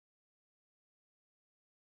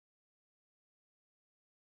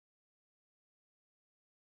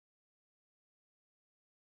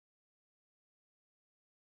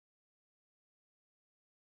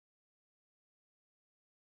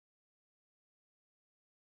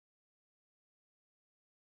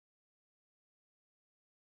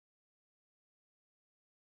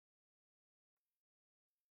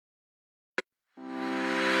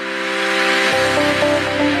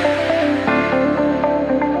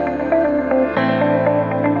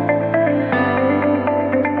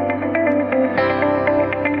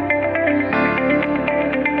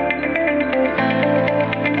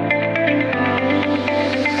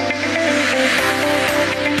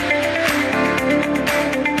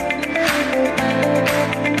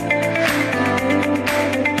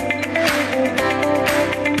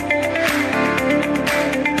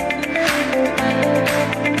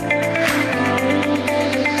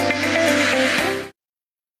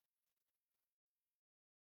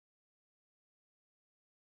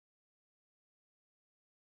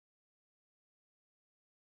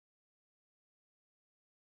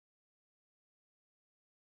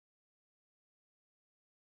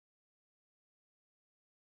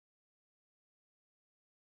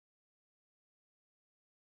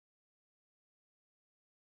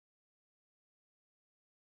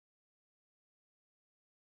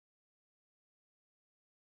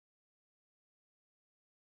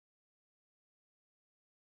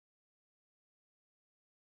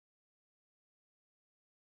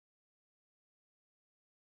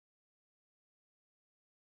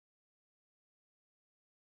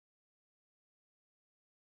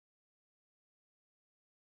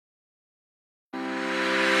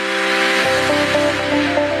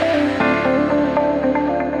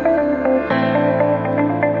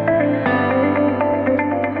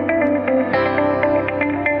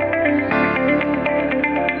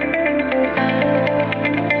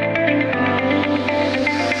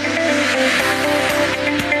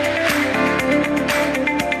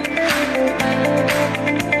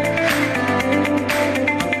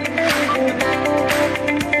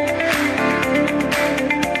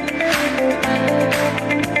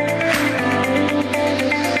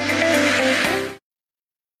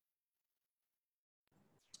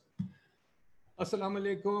Assalamu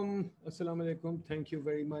alaikum. Assalamu alaikum. Thank you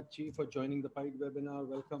very much, Chi, for joining the PIDE webinar.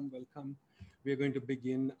 Welcome, welcome. We are going to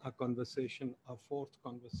begin a conversation, our fourth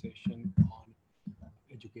conversation on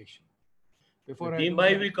education. Before I Nadeem do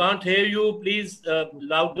bhai, that, we can't hear you. Please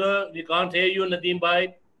louder. We can't hear you, Nadeem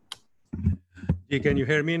bhai. Chi, can you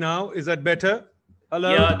hear me now? Is that better?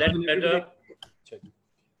 Hello? Yeah, that's Can better. everybody- Check.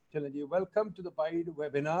 Chalaji, welcome to the PIDE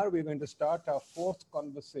webinar. We're going to start our fourth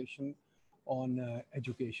conversation on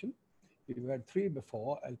education. We've had three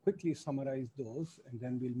before. I'll quickly summarize those and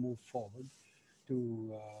then we'll move forward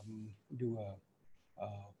to do a,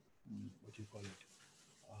 what do you call it,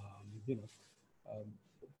 um,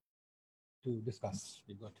 to discuss.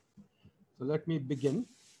 We got. So let me begin.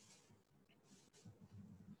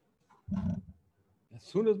 As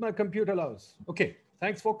soon as my computer allows. Okay,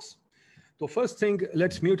 thanks folks. So first thing,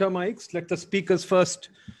 let's mute our mics. Let the speakers first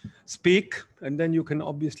speak, and then you can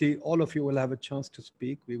obviously, all of you will have a chance to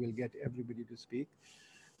speak. We will get everybody to speak.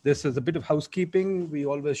 This is a bit of housekeeping. We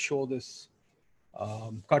always show this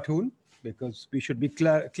cartoon because we should be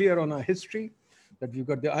clear on our history, that we've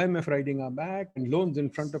got the IMF riding our back and loans in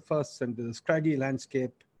front of us and the scraggy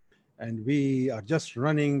landscape, and we are just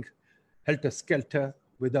running helter-skelter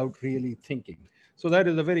without really thinking. So that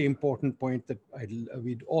is a very important point that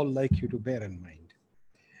we'd all like you to bear in mind.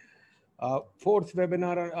 Fourth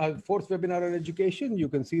webinar on education. You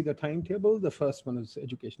can see the timetable. The first one is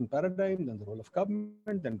education paradigm, then the role of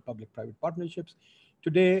government, then public-private partnerships.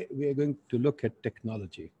 Today, we are going to look at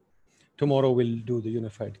technology. Tomorrow, we'll do the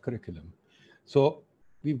unified curriculum. So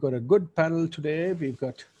we've got a good panel today. We've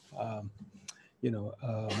got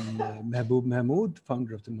Mehboob Mahmood,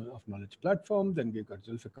 founder of the Knowledge Platform. Then we've got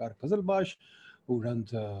Zulfikar Fazalbash, who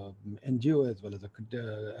runs NGO as well as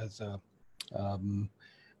a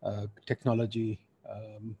technology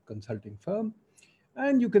consulting firm.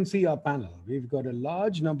 And you can see our panel. We've got a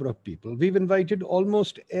large number of people. We've invited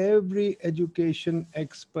almost every education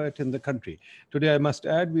expert in the country. Today, I must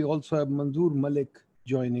add, we also have Mansoor Malik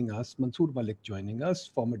joining us,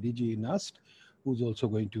 former DG NUST, who's also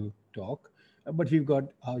going to talk. But we've got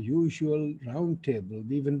our usual roundtable.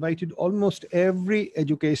 We've invited almost every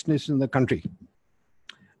educationist in the country.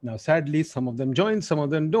 Now, sadly, some of them join, some of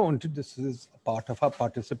them don't. This is a part of our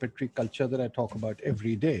participatory culture that I talk about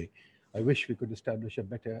every day. I wish we could establish a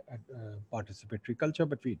better participatory culture,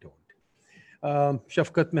 but we don't.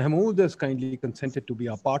 Shafqat Mahmood has kindly consented to be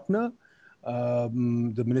our partner.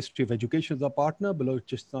 The Ministry of Education is our partner.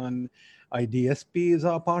 Balochistan IDSP is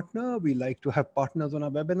our partner. We like to have partners on our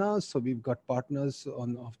webinars. So we've got partners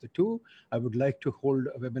of the two. I would like to hold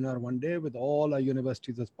a webinar one day with all our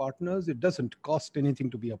universities as partners. It doesn't cost anything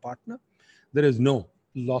to be a partner. There is no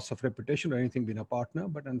loss of reputation or anything being a partner,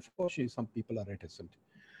 but unfortunately, some people are reticent.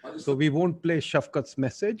 So we won't play Shafqat's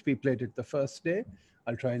message. We played it the first day.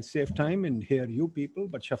 I'll try and save time and hear you people,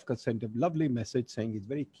 but Shafqat sent a lovely message saying he's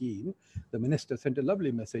very keen. The minister sent a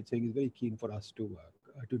lovely message saying he's very keen for us to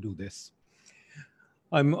do this.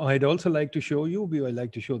 I'd also like to show you, we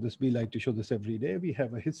like to show this every day. We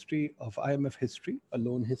have a history of IMF history, a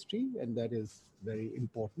loan history, and that is very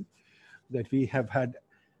important, that we have had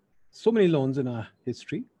so many loans in our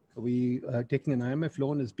history. We taking an IMF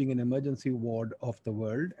loan as being an emergency ward of the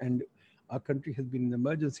world, and our country has been an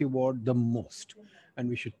emergency ward the most. And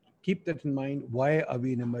we should keep that in mind. Why are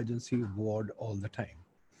we in emergency ward all the time?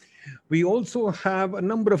 We also have a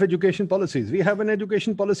number of education policies. We have an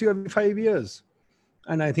education policy every 5 years.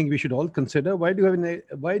 And I think we should all consider, why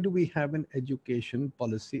do we have an education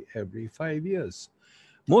policy every 5 years?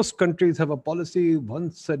 Most countries have a policy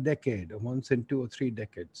once a decade, or once in 2 or 3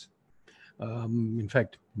 decades. In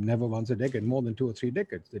fact, never once a decade, more than 2 or 3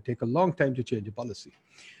 decades. They take a long time to change a policy.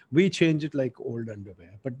 We change it like old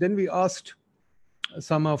underwear. But then we asked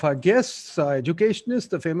some of our guests, educationists,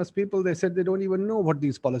 the famous people, they said they don't even know what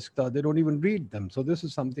these policies are. They don't even read them. So this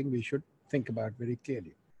is something we should think about very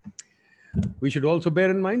clearly. We should also bear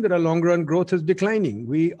in mind that our long-run growth is declining.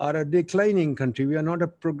 We are a declining country. We are not a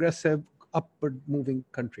progressive, upward-moving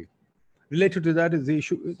country. Related to that is the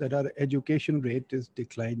issue that our education rate is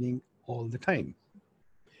declining all the time.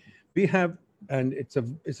 We have, and it's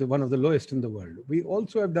one of the lowest in the world. We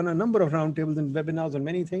also have done a number of roundtables and webinars on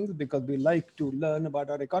many things because we like to learn about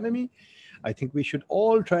our economy. I think we should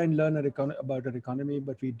all try and learn about our economy,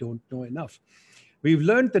 but we don't know enough. We've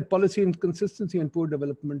learned that policy inconsistency and poor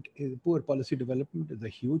policy development is a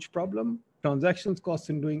huge problem. Transactions costs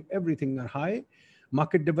in doing everything are high.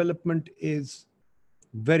 Market development is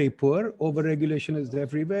very poor. Over-regulation is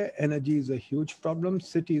everywhere. Energy is a huge problem.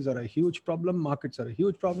 Cities are a huge problem. Markets are a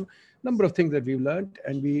huge problem. Number of things that we've learned,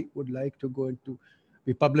 and we would like to go into.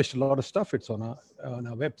 We published a lot of stuff. It's on our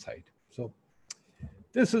website. So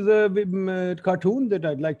This is a cartoon that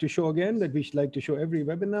I'd like to show again, that we should like to show every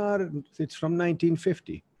webinar. It's from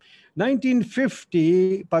 1950.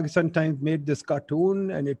 1950, Pakistan Times made this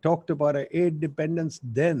cartoon, and it talked about our aid dependence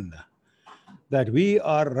then, that we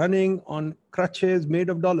are running on crutches made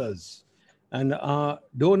of dollars. And our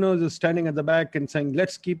donors are standing at the back and saying,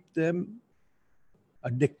 let's keep them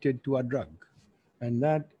addicted to our drug. And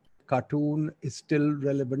that cartoon is still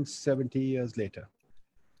relevant 70 years later.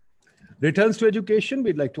 Returns to education,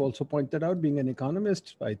 we'd like to also point that out. Being an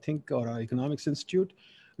economist, I think, or our economics institute,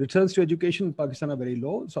 returns to education in Pakistan are very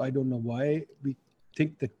low. So I don't know why we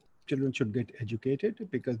think that children should get educated,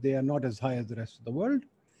 because they are not as high as the rest of the world.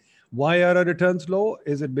 Why are our returns low?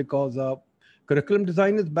 Is it because our curriculum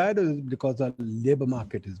design is bad, or is it because our labor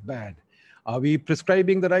market is bad? Are we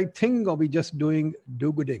prescribing the right thing, or are we just doing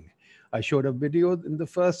do-gooding? I showed a video in the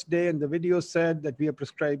first day, and the video said that we are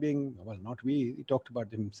prescribing, well, not we, he talked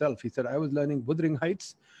about himself. He said, I was learning Wuthering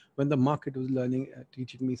Heights when the market was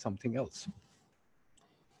teaching me something else.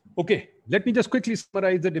 Okay, let me just quickly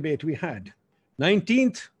summarize the debate we had.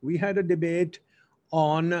 19th, we had a debate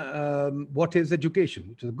on what is education.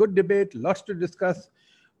 It was a good debate, lots to discuss.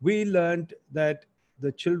 We learned that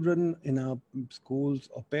the children in our schools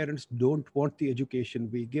or parents don't want the education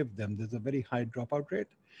we give them. There's a very high dropout rate.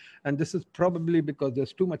 And this is probably because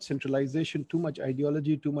there's too much centralization, too much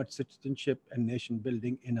ideology, too much citizenship and nation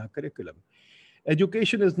building in our curriculum.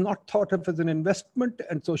 Education is not thought of as an investment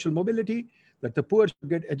and social mobility, that the poor should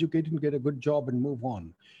get educated and get a good job and move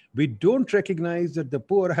on. We don't recognize that the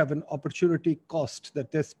poor have an opportunity cost,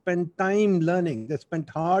 that they spend time learning, they spend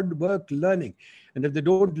hard work learning. And if they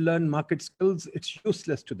don't learn market skills, it's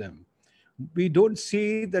useless to them. We don't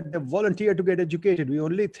see that they volunteer to get educated. We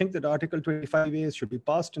only think that Article 25A should be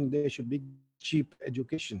passed and they should be cheap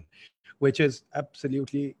education, which is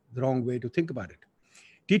absolutely the wrong way to think about it.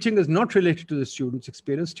 Teaching is not related to the students'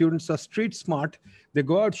 experience. Students are street smart. They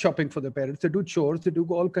go out shopping for their parents. They do chores. They do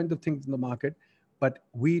all kinds of things in the market. But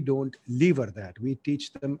we don't lever that. We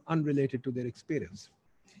teach them unrelated to their experience.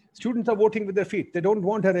 Students are voting with their feet. They don't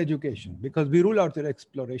want our education because we rule out their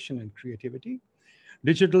exploration and creativity.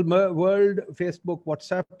 Digital world, Facebook,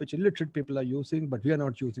 WhatsApp, which illiterate people are using, but we are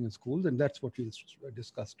not using in schools, and that's what we'll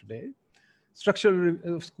discuss today.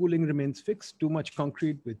 Structural schooling remains fixed, too much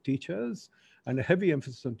concrete with teachers, and a heavy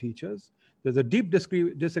emphasis on teachers. There's a deep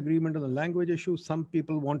disagreement on the language issue. Some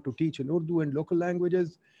people want to teach in Urdu and local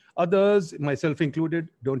languages. Others, myself included,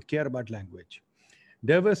 don't care about language.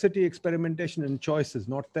 Diversity, experimentation, and choice is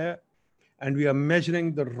not there, and we are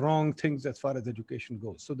measuring the wrong things as far as education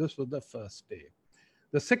goes. So this was the first day.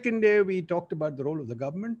 The second day, we talked about the role of the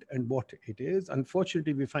government and what it is.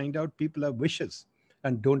 Unfortunately, we find out people have wishes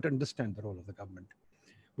and don't understand the role of the government.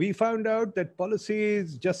 We found out that policy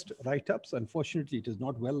is just write-ups. Unfortunately, it is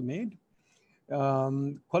not well made.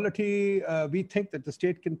 Quality, we think that the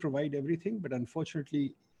state can provide everything, but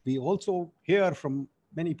unfortunately, we also hear from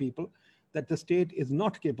many people that the state is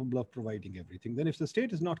not capable of providing everything. Then if the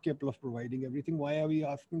state is not capable of providing everything, why are we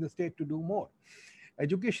asking the state to do more?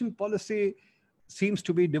 Education policy seems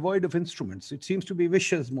to be devoid of instruments. It seems to be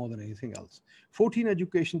wishes more than anything else. 14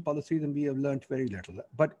 education policies, and we have learned very little.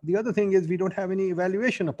 But the other thing is we don't have any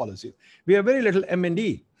evaluation of policies. We have very little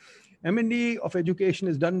M&E. M&E of education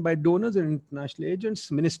is done by donors and international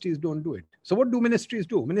agents. Ministries don't do it. So what do ministries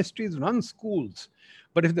do? Ministries run schools.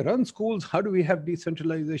 But if they run schools, how do we have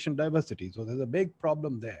decentralization, diversity? So there's a big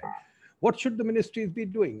problem there. What should the ministries be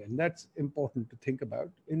doing? And that's important to think about.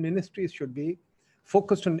 In ministries should be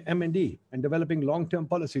focused on M&E and developing long-term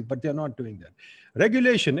policies, but they're not doing that.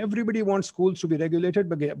 Regulation, everybody wants schools to be regulated,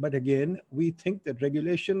 but again, we think that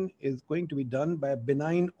regulation is going to be done by a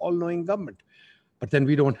benign, all-knowing government. But then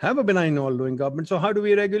we don't have a benign, all-knowing government, so how do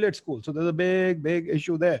we regulate schools? So there's a big, big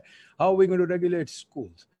issue there. How are we going to regulate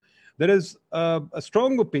schools? There is a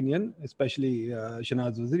strong opinion, especially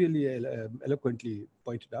Shanaz was really eloquently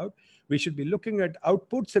pointed out, we should be looking at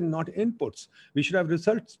outputs and not inputs. We should have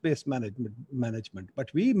results-based management,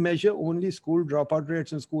 but we measure only school dropout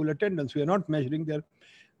rates and school attendance. We are not measuring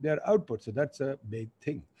their output, so that's a big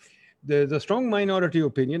thing. There's a strong minority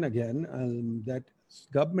opinion, again, that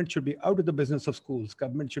government should be out of the business of schools.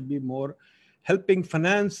 Government should be more helping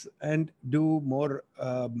finance and do more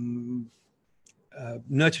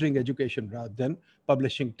nurturing education rather than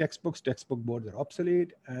publishing textbooks. Textbook boards are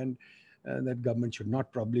obsolete, and that government should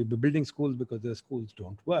not probably be building schools because their schools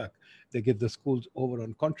don't work. They give the schools over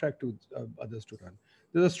on contract to others to run.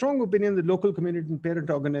 There's a strong opinion that local community and parent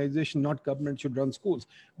organization, not government, should run schools.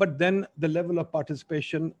 But then the level of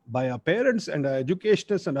participation by our parents and our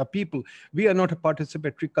educationists and our people, we are not a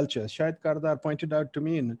participatory culture. Shahid Kardar pointed out to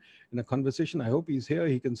me in a conversation, I hope he's here,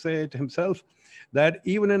 he can say it himself, that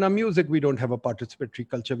even in our music, we don't have a participatory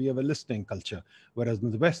culture, we have a listening culture. Whereas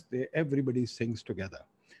in the West, everybody sings together.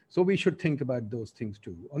 So we should think about those things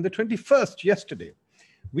too. On the 21st, yesterday,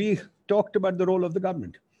 we talked about the role of the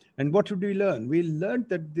government. And what did we learn? We learned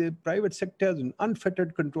that the private sector has an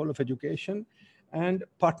unfettered control of education, and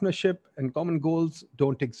partnership and common goals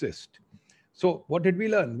don't exist. So what did we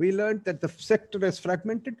learn? We learned that the sector is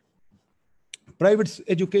fragmented. Private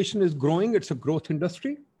education is growing. It's a growth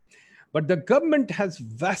industry. But the government has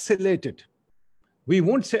vacillated. We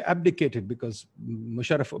won't say abdicated, because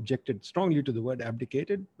Musharraf objected strongly to the word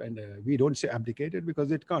abdicated, and we don't say abdicated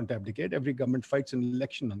because it can't abdicate. Every government fights an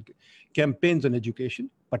election on campaigns on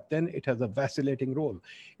education, but then it has a vacillating role.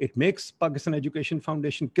 It makes Pakistan Education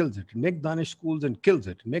Foundation, kills it. It makes Danish schools and kills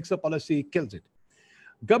it. It makes a policy, kills it.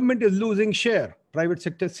 Government is losing share. Private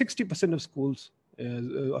sector, 60% of schools,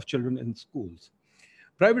 of children in schools.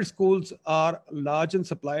 Private schools are large in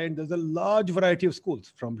supply, and there's a large variety of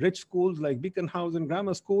schools, from rich schools like Beacon House and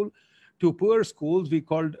Grammar School to poor schools. We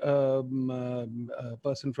called a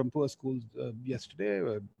person from poor schools yesterday,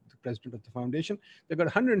 the president of the foundation. They've got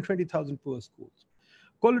 120,000 poor schools.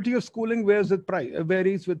 Quality of schooling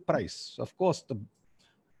varies with price. Of course, the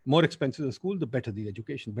more expensive the school, the better the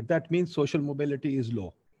education. But that means social mobility is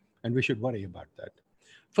low, and we should worry about that.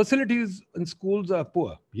 Facilities in schools are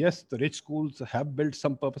poor. Yes, the rich schools have built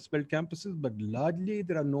some purpose-built campuses, but largely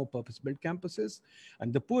there are no purpose-built campuses.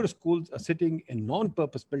 And the poor schools are sitting in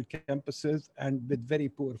non-purpose-built campuses and with very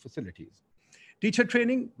poor facilities. Teacher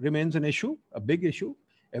training remains an issue, a big issue.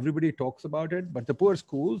 Everybody talks about it, but the poor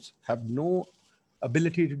schools have no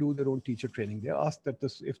ability to do their own teacher training. They asked that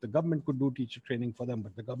if the government could do teacher training for them,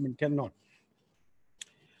 but the government cannot.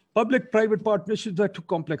 Public-private partnerships are too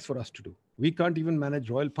complex for us to do. We can't even manage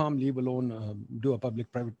Royal Palm, leave alone do a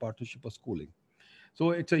public-private partnership for schooling. So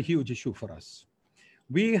it's a huge issue for us.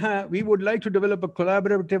 We would like to develop a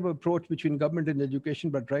collaborative approach between government and education,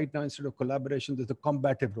 but right now, instead of collaboration, there's a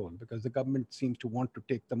combative role, because the government seems to want to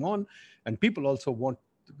take them on, and people also want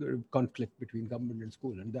conflict between government and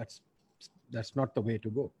school, and that's not the way to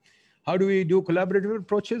go. How do we do collaborative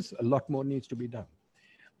approaches? A lot more needs to be done.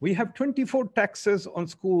 We have 24 taxes on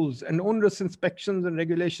schools and onerous inspections and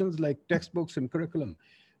regulations like textbooks and curriculum.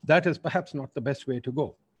 That is perhaps not the best way to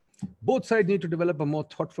go. Both sides need to develop a more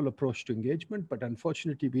thoughtful approach to engagement, but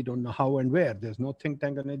unfortunately, we don't know how and where. There's no think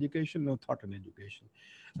tank on education, no thought on education.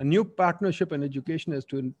 A new partnership on education has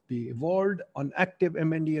to be evolved on active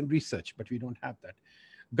M&E and research, but we don't have that.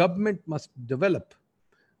 Government must develop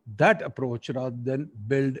that approach rather than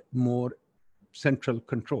build more central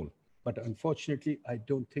control. But unfortunately, I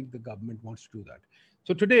don't think the government wants to do that.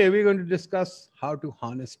 So today we're going to discuss how to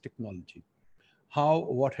harness technology. How,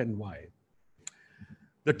 what, and why.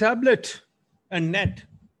 The tablet and net,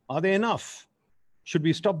 are they enough? Should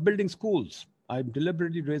we stop building schools? I'm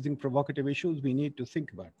deliberately raising provocative issues. We need to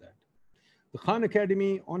think about that. The Khan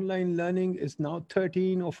Academy online learning is now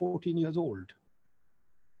 13 or 14 years old.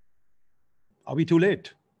 Are we too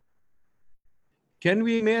late? Can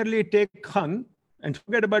we merely take Khan and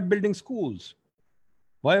forget about building schools?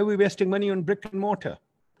 Why are we wasting money on brick and mortar?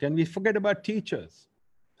 Can we forget about teachers?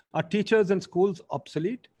 Are teachers and schools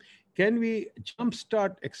obsolete? Can we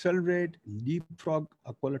jumpstart, accelerate, leapfrog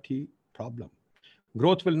a quality problem?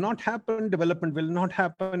 Growth will not happen, development will not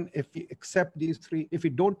happen if we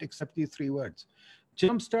don't accept these three words.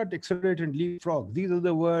 Jumpstart, accelerate, and leapfrog. These are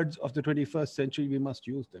the words of the 21st century. We must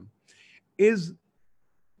use them. Is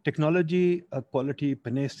technology a quality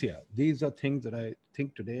panacea? These are things that I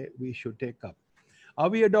think today we should take up. Are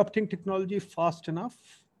we adopting technology fast enough?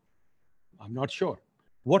 I'm not sure.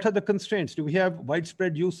 What are the constraints? Do we have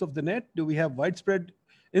widespread use of the net? Do we have widespread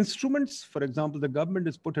instruments? For example, the government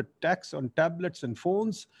has put a tax on tablets and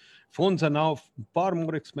phones. Phones are now far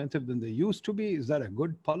more expensive than they used to be. Is that a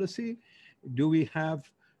good policy? Do we have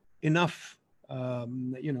enough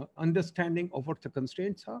understanding of what the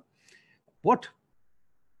constraints are? What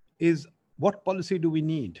policy do we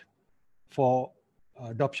need for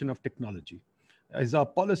adoption of technology? Is our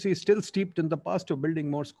policy still steeped in the past of building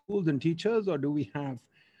more schools and teachers, or do we have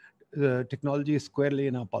technology squarely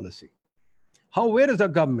in our policy? Where is our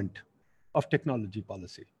government of technology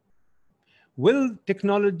policy? Will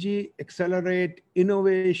technology accelerate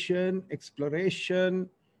innovation, exploration,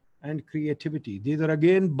 and creativity? These are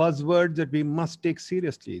again buzzwords that we must take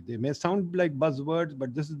seriously. They may sound like buzzwords,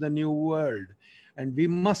 but this is the new world. And we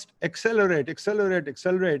must accelerate,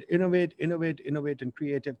 innovate, and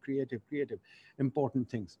creative, important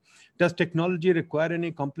things. Does technology require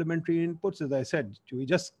any complementary inputs? As I said, do we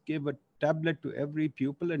just give a tablet to every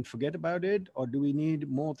pupil and forget about it? Or do we need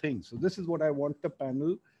more things? So this is what I want the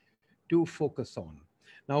panel to focus on.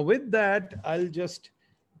 Now with that, I'll just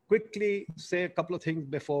quickly say a couple of things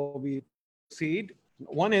before we proceed.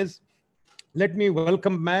 One is, let me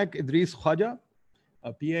welcome back Idris Khwaja,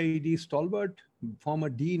 a PIED stalwart, former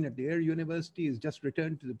dean at the Air University, has just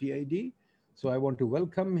returned to the PIED. So I want to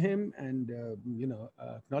welcome him and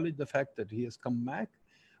acknowledge the fact that he has come back.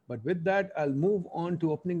 But with that, I'll move on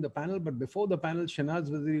to opening the panel. But before the panel, Shahnaz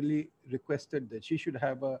Waziri requested that she should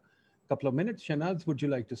have a couple of minutes. Shahnaz, would you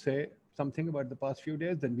like to say something about the past few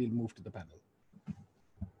days? Then we'll move to the panel.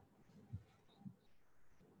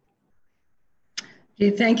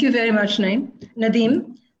 Thank you very much,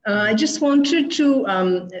 Nadeem. I just wanted to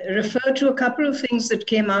refer to a couple of things that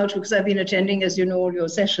came out because I've been attending, as you know, all your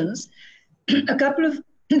sessions. A couple of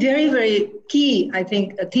very, very key, I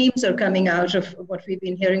think, themes are coming out of what we've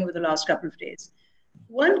been hearing over the last couple of days.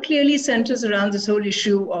 One clearly centers around this whole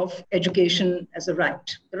issue of education as a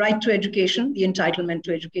right, the right to education, the entitlement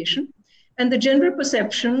to education, and the general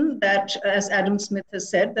perception that, as Adam Smith has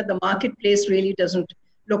said, that the marketplace really doesn't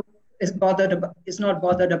is not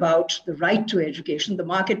bothered about the right to education. The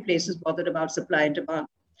marketplace is bothered about supply and demand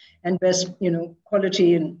and best,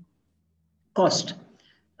 quality and cost.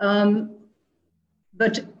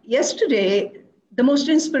 But yesterday, the most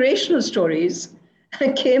inspirational stories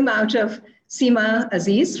came out of Seema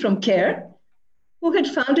Aziz from CARE, who had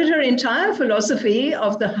founded her entire philosophy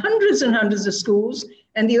of the hundreds and hundreds of schools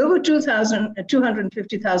and the over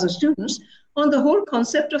 250,000 students on the whole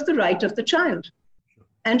concept of the right of the child.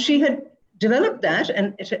 And she had developed that,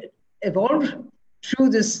 and it had evolved through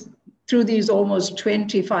these almost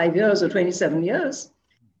 25 years or 27 years,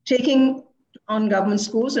 taking on government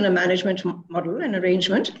schools in a management model and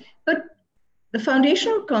arrangement. But the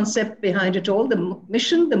foundational concept behind it all, the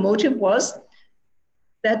mission, the motive was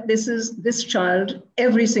that this child,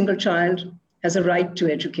 every single child, has a right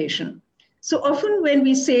to education. So often when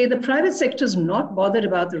we say the private sector is not bothered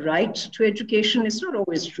about the right to education, it's not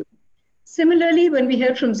always true. Similarly, when we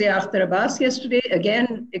heard from Zia Akhtar Abbas yesterday,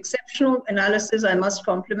 again, exceptional analysis. I must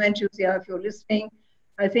compliment you, Zia, if you're listening.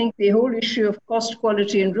 I think the whole issue of cost,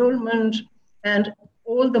 quality, enrollment, and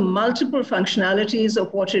all the multiple functionalities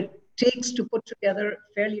of what it takes to put together a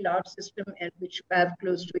fairly large system, and which have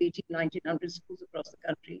close to 1,900 schools across the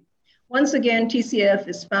country. Once again, TCF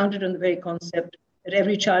is founded on the very concept that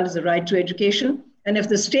every child has a right to education. And if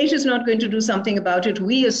the state is not going to do something about it,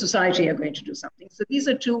 we as society are going to do something. So these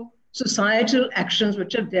are two societal actions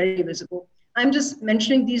which are very visible. I'm just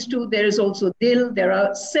mentioning these two. There is also DIL. There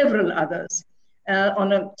are several others.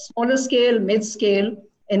 On a smaller scale, mid-scale,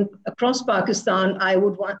 across Pakistan, I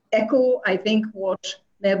would echo, I think, what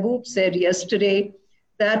Mehboob said yesterday,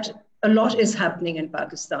 that a lot is happening in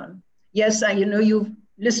Pakistan. Yes, you've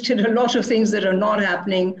listed a lot of things that are not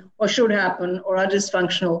happening or should happen or are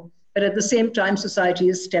dysfunctional, but at the same time, society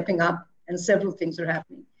is stepping up and several things are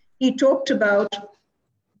happening. He talked about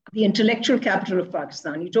the intellectual capital of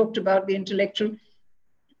Pakistan. He talked about the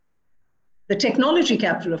technology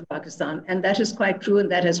capital of Pakistan, and that is quite true,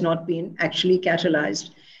 and that has not been actually catalyzed.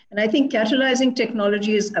 And I think catalyzing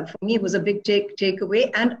technology for me, was a big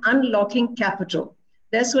takeaway, and unlocking capital.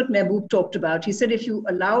 That's what Mehboob talked about. He said, if you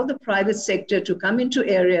allow the private sector to come into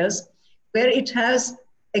areas where it has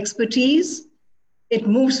expertise, it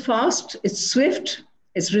moves fast, it's swift,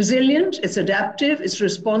 it's resilient, it's adaptive, it's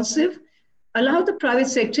responsive, allow the private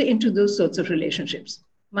sector into those sorts of relationships.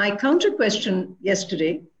 My counter question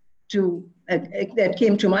yesterday that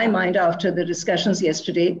came to my mind after the discussions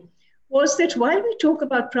yesterday was that while we talk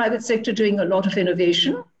about private sector doing a lot of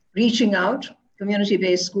innovation, reaching out,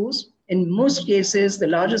 community-based schools, in most cases, the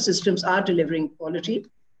larger systems are delivering quality,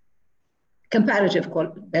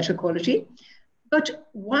 better quality. But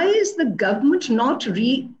why is the government not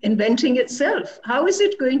reinventing itself? How is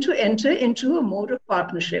it going to enter into a mode of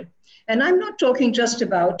partnership? And I'm not talking just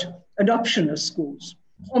about adoption of schools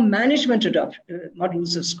or management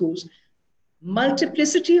models of schools.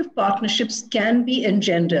 Multiplicity of partnerships can be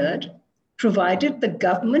engendered, provided the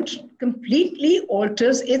government completely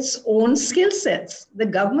alters its own skill sets. The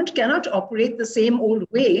government cannot operate the same old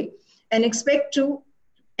way and expect to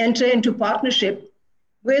enter into partnership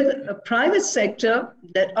with a private sector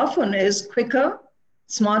that often is quicker,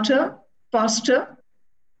 smarter, faster,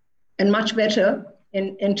 and much better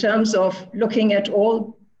in terms of looking at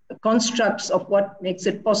all the constructs of what makes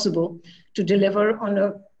it possible to deliver on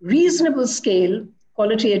a reasonable scale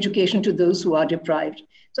quality education to those who are deprived.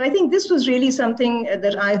 So I think this was really something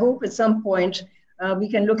that I hope at some point we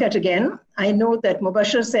can look at again. I know that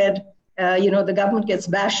Mubashir said, the government gets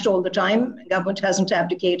bashed all the time. Government hasn't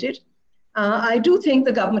abdicated. I do think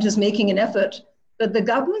the government is making an effort, but the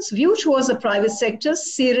government's view towards the private sector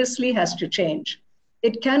seriously has to change.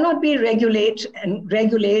 It cannot be regulate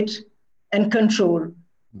and control.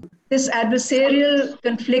 This adversarial,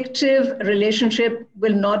 conflictive relationship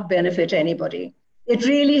will not benefit anybody. It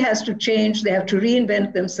really has to change. They have to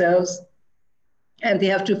reinvent themselves, and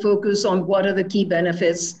they have to focus on what are the key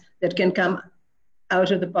benefits that can come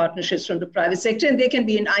out of the partnerships from the private sector. And they can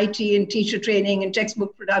be in IT, in teacher training, in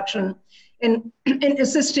textbook production, in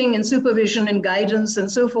assisting in supervision and guidance and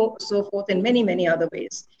so forth in many, many other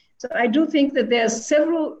ways. So I do think that there are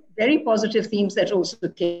several very positive themes that also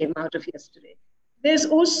came out of yesterday. There's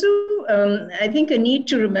also, I think, a need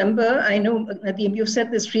to remember, I know, Nadeem, you've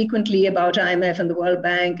said this frequently about IMF and the World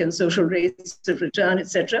Bank and social rates of return,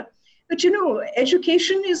 etc. But,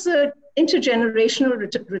 education is an intergenerational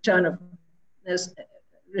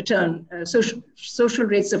social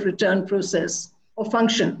rates of return process or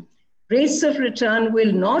function. Rates of return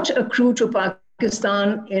will not accrue to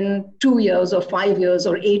Pakistan in 2 years or 5 years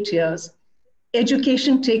or 8 years.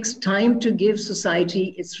 Education takes time to give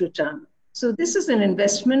society its return. So this is an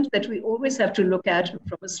investment that we always have to look at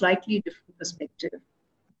from a slightly different perspective.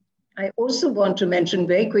 I also want to mention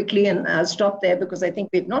very quickly, and I'll stop there because I think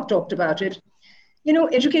we've not talked about it.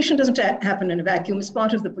 Education doesn't happen in a vacuum. It's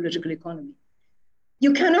part of the political economy.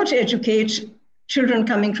 You cannot educate children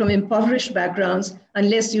coming from impoverished backgrounds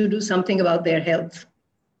unless you do something about their health,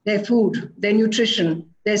 their food, their nutrition,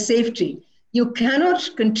 their safety. You cannot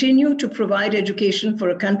continue to provide education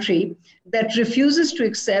for a country that refuses to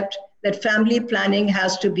accept that family planning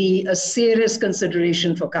has to be a serious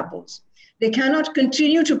consideration for couples. They cannot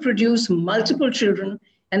continue to produce multiple children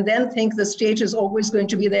and then think the state is always going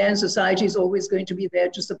to be there and society is always going to be there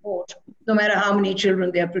to support, no matter how many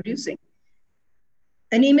children they are producing.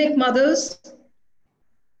 Anemic mothers,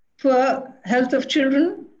 poor health of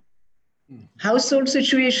children, household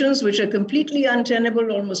situations which are completely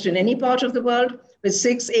untenable almost in any part of the world with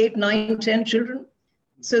 6, 8, 9, 10 children.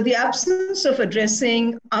 So the absence of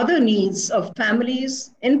addressing other needs of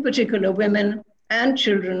families, in particular women and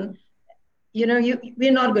children,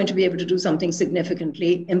 we're not going to be able to do something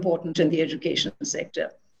significantly important in the education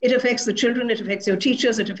sector. It affects the children, it affects your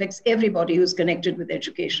teachers, it affects everybody who's connected with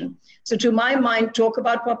education. So to my mind, talk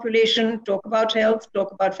about population, talk about health,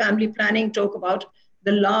 talk about family planning, talk about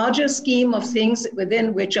the larger scheme of things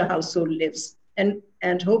within which a household lives. And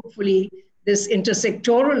hopefully this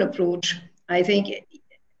intersectoral approach, I think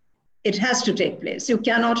it has to take place. You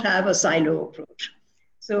cannot have a silo approach.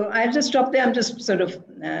 So I'll just stop there. I'm just sort of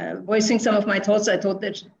voicing some of my thoughts. I thought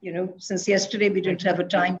that, since yesterday we didn't have a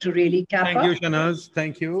time to really cap up. Thank you, Shahnaz.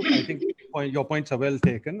 Thank you. I think your points are well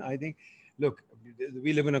taken. I think, look,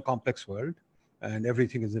 we live in a complex world and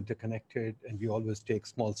everything is interconnected and we always take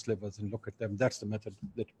small slivers and look at them. That's the method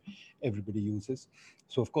that everybody uses.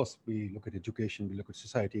 So of course, we look at education, we look at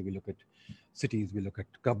society, we look at cities, we look at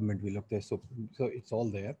government, we look there. So it's all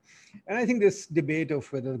there. And I think this debate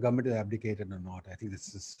of whether the government is abdicated or not, I think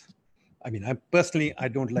this is, I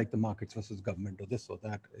don't like the markets versus government or this or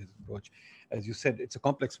that approach. As you said, it's a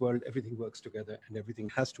complex world, everything works together and everything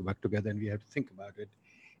has to work together and we have to think about it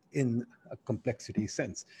in a complexity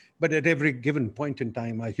sense. But at every given point in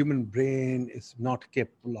time, our human brain is not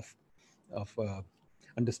capable of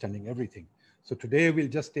understanding everything. So today we'll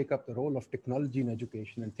just take up the role of technology in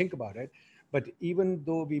education and think about it. But even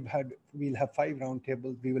though we'll have 5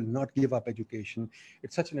 roundtables, we will not give up education.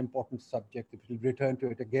 It's such an important subject that we'll return to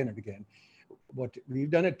it again and again. What we've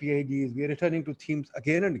done at PID is we're returning to themes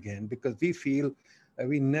again and again because we feel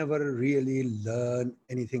we never really learn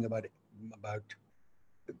anything about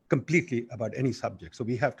completely about any subject. So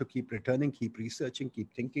we have to keep returning, keep researching,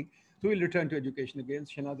 keep thinking. So we'll return to education again.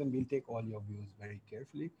 Shahnaz, and we'll take all your views very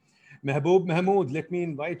carefully. Mehboob Mahmood, let me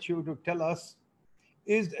invite you to tell us,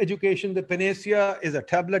 is education the panacea? Is a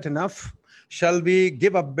tablet enough? Shall we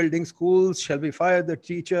give up building schools? Shall we fire the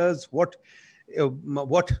teachers? What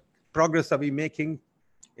progress are we making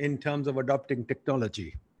in terms of adopting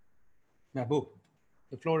technology? Mehboob,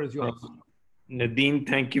 the floor is yours. Nadeem,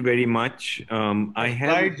 thank you very much.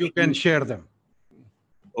 Slides, you can share them.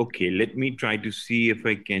 Okay, let me try to see if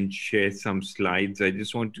I can share some slides. I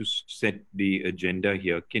just want to set the agenda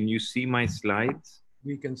here. Can you see my slides?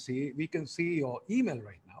 We can see your email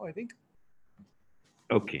right now, I think.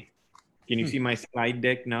 Okay. Can you see my slide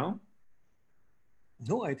deck now?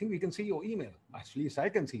 No, I think we can see your email. At least I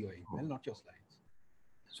can see your email, not your slides.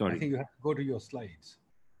 Sorry. I think you have to go to your slides.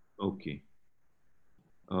 Okay.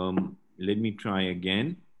 Let me try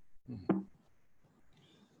again.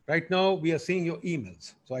 Right now, we are seeing your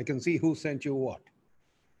emails, so I can see who sent you what.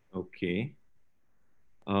 Okay.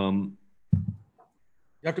 You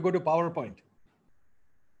have to go to PowerPoint.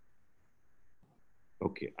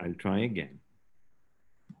 Okay, I'll try again.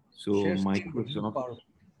 So Share screen with Microsoft.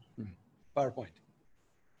 PowerPoint.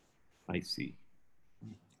 I see.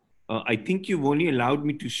 I think you've only allowed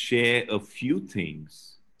me to share a few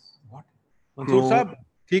things. What? Mansoor Saab,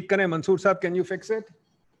 theek kare. Mansoor Saab, can you fix it?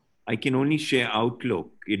 I can only share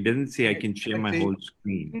Outlook. It doesn't say I can share my whole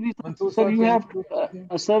screen. Sir, you have to,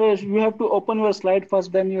 sir, you have to open your slide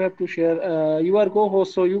first, then you have to share. You are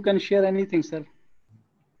co-host, so you can share anything, sir.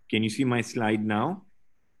 Can you see my slide now?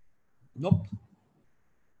 Nope.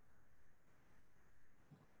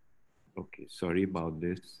 Okay, sorry about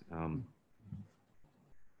this.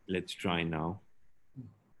 Let's try now.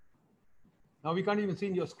 Now we can't even see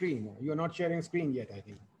your screen. You're not sharing screen yet, I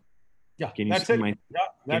think. Yeah, Can you that's see it. my? Yeah,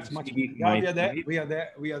 that's much. see Yeah, my we are there. slide? We are there.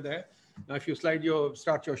 We are there. Now, if you start your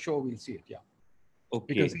show, we'll see it. Yeah.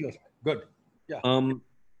 Okay. We can see your slide. Good. Yeah.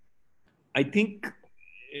 I think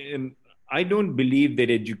I don't believe that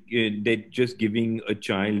that just giving a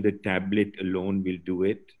child a tablet alone will do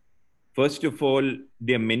it. First of all,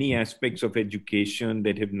 there are many aspects of education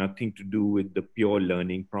that have nothing to do with the pure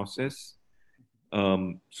learning process,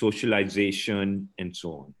 socialization, and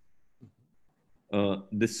so on.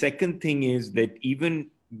 The second thing is that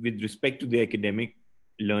even with respect to the academic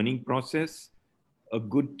learning process, a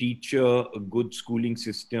good teacher, a good schooling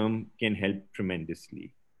system can help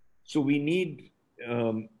tremendously. So we need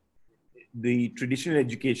the traditional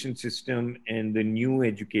education system and the new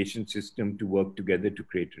education system to work together to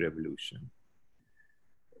create a revolution.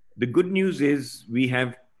 The good news is we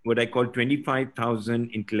have what I call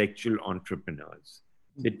 25,000 intellectual entrepreneurs.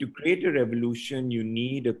 That to create a revolution, you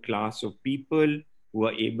need a class of people who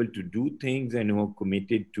are able to do things and who are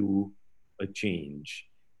committed to a change.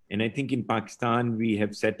 And I think in Pakistan, we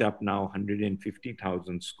have set up now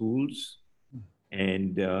 150,000 schools.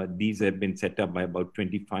 And these have been set up by about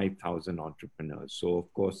 25,000 entrepreneurs. So,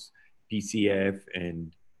 of course, TCF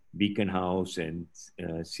and Beacon House and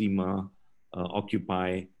SEMA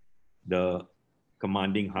occupy the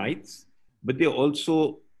commanding heights. But there are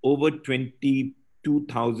also over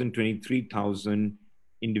 22,000, 23,000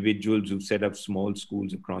 individuals who've set up small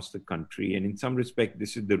schools across the country. And in some respect,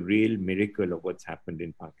 this is the real miracle of what's happened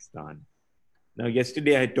in Pakistan. Now,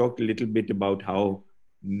 yesterday I talked a little bit about how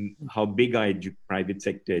big our private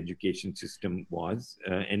sector education system was.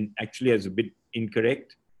 And actually, I was a bit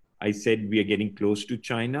incorrect. I said we are getting close to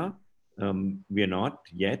China. We are not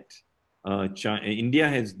yet. India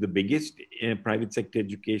has the biggest private sector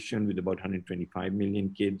education with about 125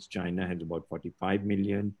 million kids. China has about 45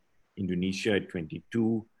 million. Indonesia at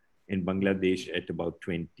 22. And Bangladesh at about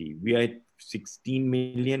 20. We are at 16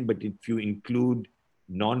 million, but if you include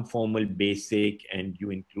non-formal basic and you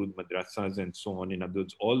include madrasas and so on, in other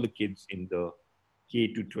words, all the kids in the K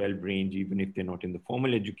to 12 range, even if they're not in the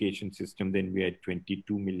formal education system, then we had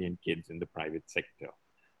 22 million kids in the private sector.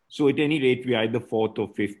 So at any rate, we are the fourth or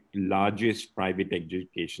fifth largest private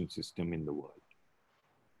education system in the world.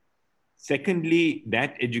 Secondly,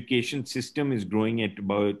 that education system is growing at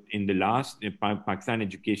about, in the last Pakistan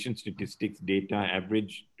education statistics data,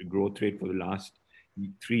 average growth rate for the last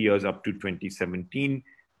 3 years up to 2017,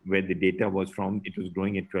 where the data was from, it was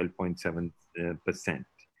growing at 12.7%.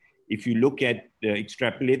 If you look at,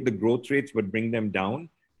 extrapolate the growth rates, but bring them down,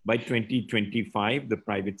 by 2025, the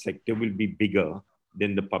private sector will be bigger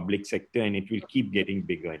than the public sector, and it will keep getting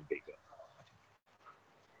bigger and bigger.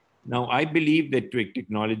 Now, I believe that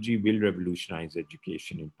technology will revolutionize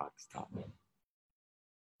education in Pakistan.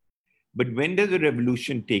 But when does a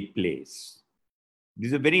revolution take place?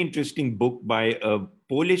 There's a very interesting book by a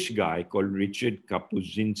Polish guy called Richard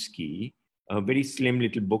Kapuscinski, a very slim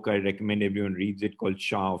little book. I recommend everyone reads it, called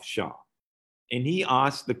Shah of Shah. And he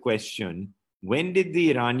asked the question, when did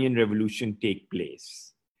the Iranian Revolution take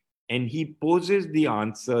place? And he poses the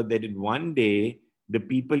answer that one day the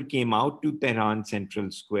people came out to Tehran Central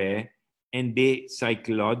Square and they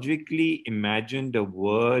psychologically imagined a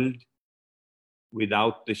world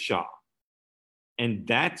without the Shah. And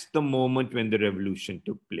that's the moment when the revolution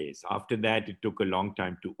took place. After that, it took a long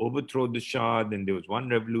time to overthrow the Shah. Then there was one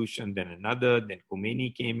revolution, then another, then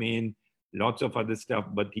Khomeini came in, lots of other stuff.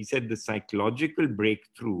 But he said the psychological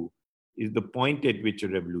breakthrough is the point at which a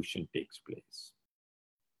revolution takes place.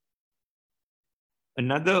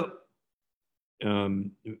 Another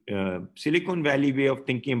Silicon Valley way of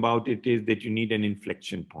thinking about it is that you need an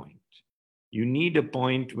inflection point. You need a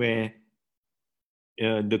point where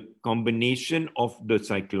the combination of the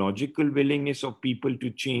psychological willingness of people to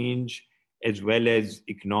change, as well as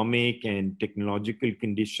economic and technological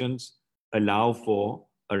conditions, allow for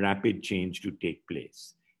a rapid change to take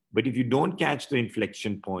place. But if you don't catch the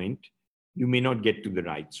inflection point, you may not get to the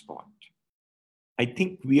right spot. I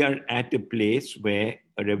think we are at a place where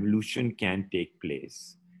a revolution can take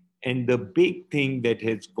place. And the big thing that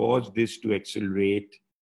has caused this to accelerate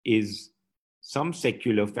is some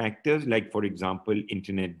secular factors, like, for example,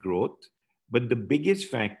 internet growth. But the biggest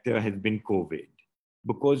factor has been COVID,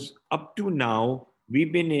 because up to now,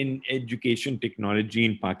 we've been in education technology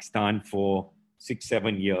in Pakistan for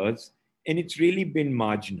 6-7 years, and it's really been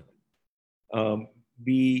marginal.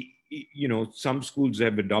 Some schools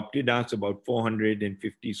have adopted us, about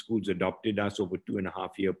 450 schools adopted us over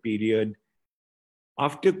 2.5-year period.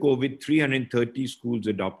 After COVID, 330 schools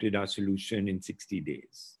adopted our solution in 60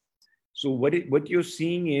 days. So what you're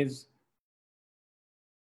seeing is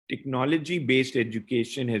technology-based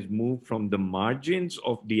education has moved from the margins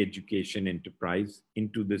of the education enterprise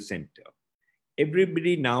into the center.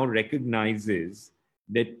 Everybody now recognizes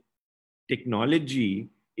that technology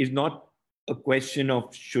is not a question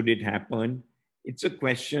of should it happen. It's a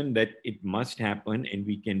question that it must happen, and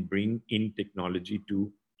we can bring in technology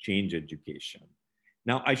to change education.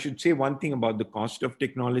 Now, I should say one thing about the cost of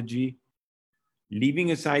technology.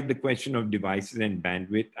 Leaving aside the question of devices and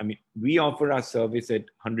bandwidth, I mean, we offer our service at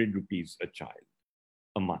 100 rupees a child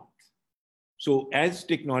a month. So as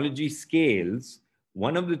technology scales,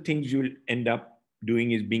 one of the things you'll end up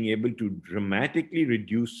doing is being able to dramatically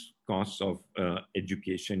reduce costs of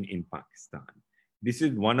education in Pakistan. This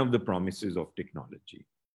is one of the promises of technology.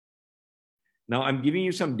 Now, I'm giving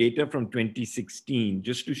you some data from 2016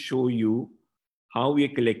 just to show you how we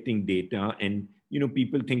are collecting data. And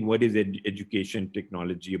people think, what is education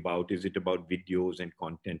technology about? Is it about videos and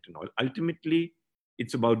content and all? Ultimately,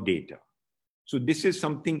 it's about data. So this is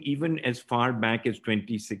something even as far back as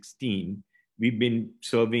 2016, we've been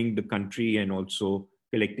serving the country and also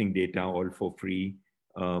collecting data all for free,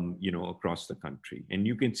 across the country. And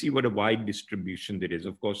you can see what a wide distribution there is.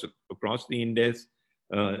 Of course, across the Indus,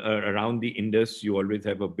 around the Indus, you always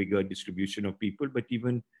have a bigger distribution of people, but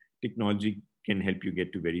even technology can help you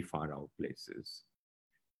get to very far out places.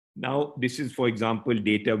 Now, this is, for example,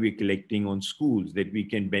 data we're collecting on schools, that we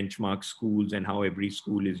can benchmark schools and how every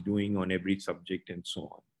school is doing on every subject and so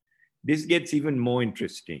on. This gets even more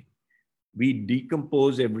interesting. We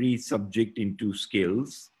decompose every subject into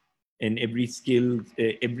skills, and every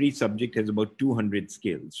subject has about 200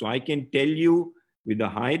 skills. So I can tell you with a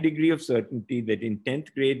high degree of certainty that in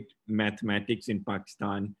 10th grade mathematics in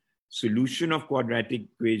Pakistan, solution of quadratic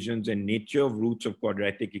equations and nature of roots of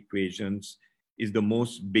quadratic equations is the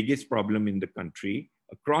biggest problem in the country,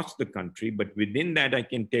 across the country. But within that, I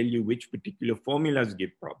can tell you which particular formulas give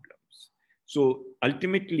problems. So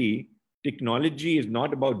ultimately, technology is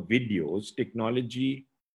not about videos. Technology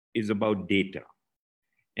is about data.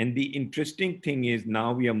 And the interesting thing is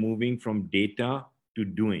now we are moving from data to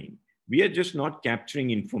doing. We are just not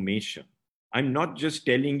capturing information. I'm not just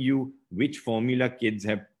telling you which formula kids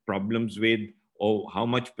have problems with, or how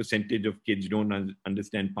much percentage of kids don't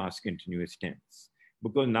understand past continuous tense.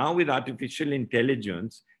 Because now with artificial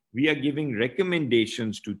intelligence, we are giving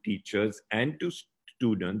recommendations to teachers and to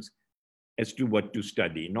students as to what to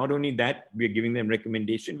study. Not only that, we're giving them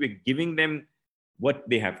recommendation, we're giving them what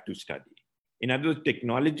they have to study. In other words,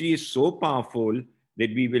 technology is so powerful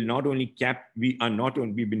that we will not only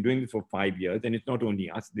we've been doing this for 5 years, and it's not only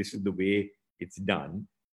us, this is the way it's done.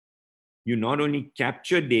 You not only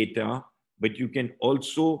capture data, but you can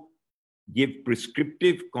also give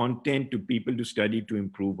prescriptive content to people to study to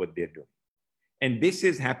improve what they're doing. And this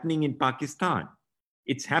is happening in Pakistan.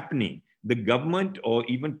 It's happening. The government or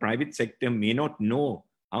even private sector may not know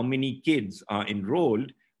how many kids are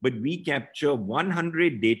enrolled, but we capture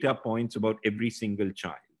 100 data points about every single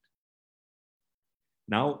child.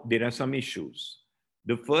 Now, there are some issues.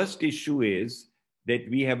 The first issue is that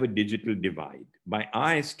we have a digital divide. By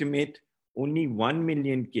our estimate, only 1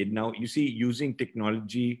 million kids. Now, you see, using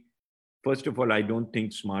technology, first of all, I don't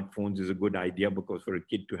think smartphones is a good idea, because for a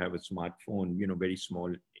kid to have a smartphone, very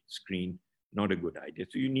small screen, not a good idea.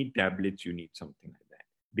 So you need tablets, you need something like that,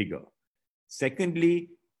 bigger. Secondly,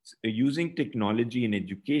 using technology in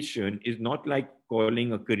education is not like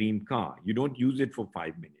calling a Kareem car. You don't use it for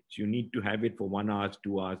 5 minutes. You need to have it for 1 hour,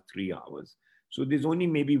 2 hours, 3 hours. So there's only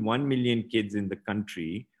maybe 1 million kids in the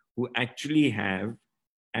country who actually have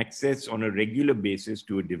access on a regular basis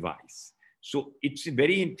to a device. So it's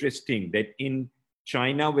very interesting that in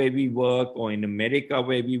China where we work, or in America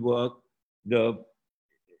where we work, the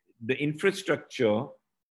infrastructure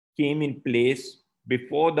came in place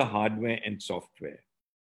before the hardware and software.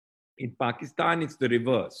 In Pakistan, it's the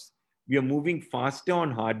reverse. We are moving faster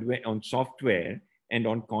on hardware, on software, and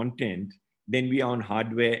on content than we are on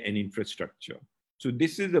hardware and infrastructure. So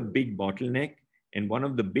this is a big bottleneck. And one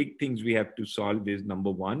of the big things we have to solve is,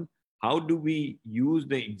 number one, how do we use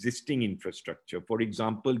the existing infrastructure? For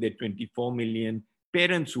example, there are 24 million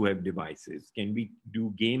parents who have devices. Can we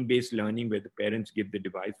do game-based learning where the parents give the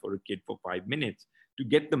device for a kid for 5 minutes to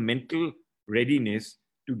get the mental readiness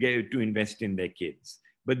to invest in their kids?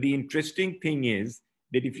 But the interesting thing is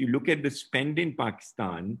that if you look at the spend in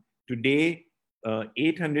Pakistan, today,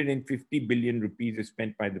 850 billion rupees is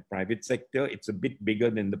spent by the private sector. It's a bit bigger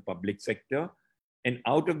than the public sector. And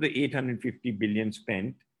out of the 850 billion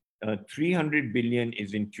spent, 300 billion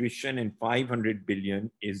is in tuition and 500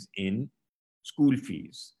 billion is in school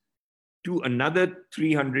fees. To another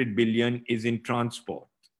 300 billion is in transport.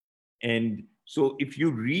 And so if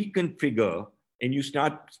you reconfigure and you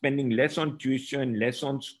start spending less on tuition, less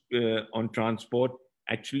on transport,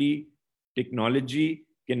 actually technology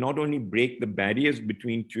can not only break the barriers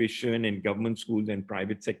between tuition and government schools and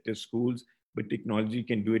private sector schools, but technology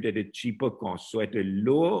can do it at a cheaper cost. So at a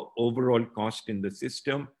lower overall cost in the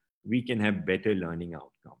system, we can have better learning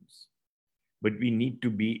outcomes. But we need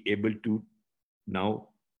to be able to now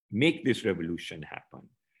make this revolution happen.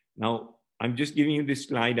 Now, I'm just giving you this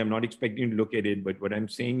slide. I'm not expecting you to look at it, but what I'm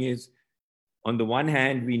saying is, on the one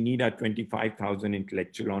hand, we need our 25,000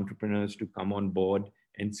 intellectual entrepreneurs to come on board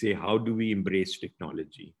and say, how do we embrace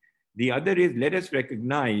technology? The other is, let us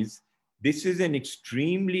recognize this is an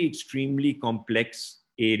extremely, extremely complex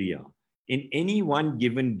area. In any one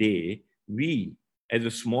given day, we, as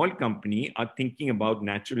a small company, are thinking about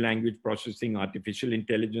natural language processing, artificial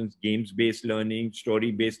intelligence, games-based learning,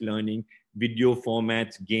 story-based learning, video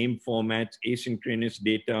formats, game formats, asynchronous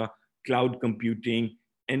data, cloud computing,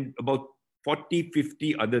 and about 40,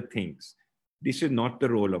 50 other things. This is not the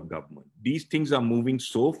role of government. These things are moving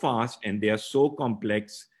so fast and they are so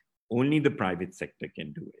complex, only the private sector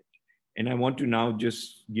can do it. And I want to now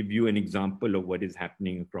just give you an example of what is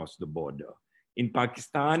happening across the border. In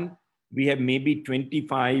Pakistan, we have maybe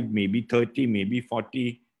 25, maybe 30, maybe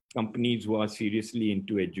 40 companies who are seriously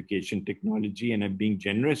into education technology. And I'm being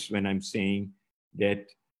generous when I'm saying that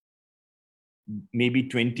maybe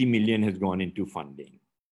 20 million has gone into funding.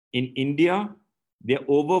 In India, there are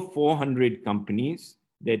over 400 companies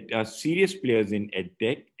that are serious players in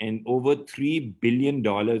EdTech, and over $3 billion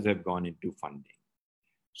have gone into funding.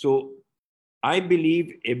 So I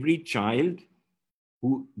believe every child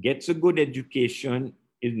who gets a good education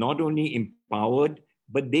is not only empowered,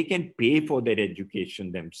 but they can pay for their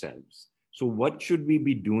education themselves. So what should we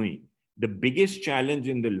be doing? The biggest challenge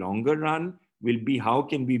in the longer run will be, how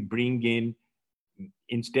can we bring in,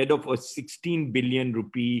 instead of a 16 billion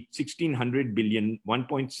rupee, 1600 billion,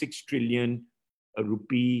 1.6 trillion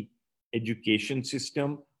rupee education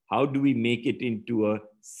system, how do we make it into a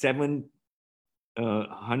 7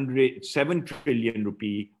 trillion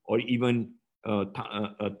rupee, or even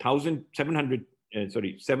 7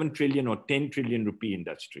 trillion or 10 trillion rupee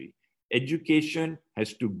industry? Education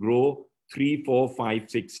has to grow 3, 4,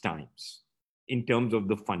 5, 6 times in terms of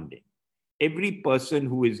the funding. Every person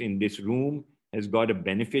who is in this room has got a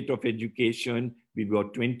benefit of education. We've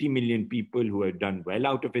got 20 million people who have done well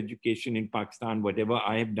out of education in Pakistan. Whatever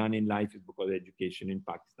I have done in life is because of education in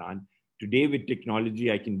Pakistan. Today with technology,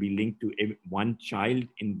 I can be linked to one child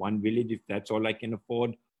in one village, if that's all I can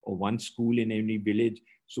afford, or one school in any village.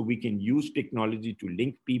 So we can use technology to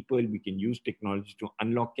link people. We can use technology to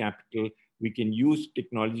unlock capital. We can use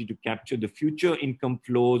technology to capture the future income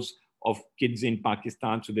flows of kids in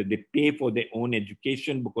Pakistan so that they pay for their own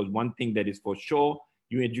education. Because one thing that is for sure,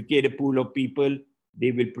 you educate a pool of people,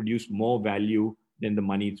 they will produce more value than the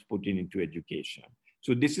money is put into education.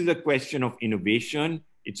 So this is a question of innovation.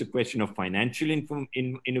 It's a question of financial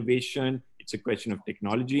innovation. It's a question of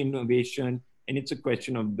technology innovation. And it's a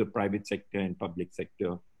question of the private sector and public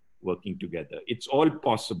sector working together. It's all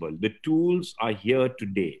possible. The tools are here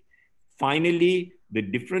today. Finally, the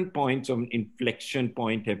different points of inflection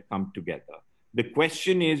point have come together. The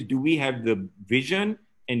question is, do we have the vision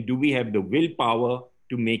and do we have the willpower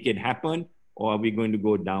to make it happen, or are we going to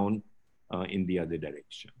go down in the other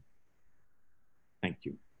direction? Thank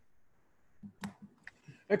you.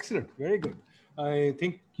 Excellent, very good. I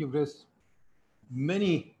think you've raised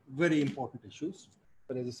many very important issues,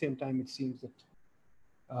 but at the same time, it seems that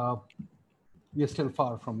we are still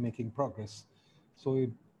far from making progress. So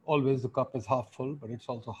always the cup is half full, but it's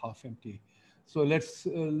also half empty. So let's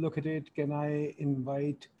look at it. Can I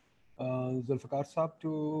invite Zulfikar Saab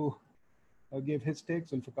to give his take?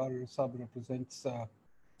 Zulfikar Saab represents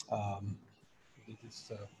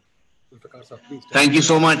Thank you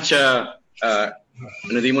so much,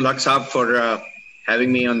 Nadeemul Haq Saab, for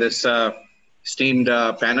having me on this esteemed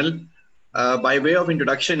panel. By way of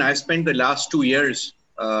introduction, I spent the last 2 years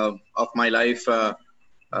of my life,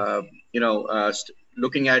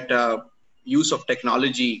 looking at use of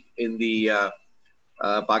technology in the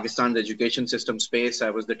Pakistan's education system space. I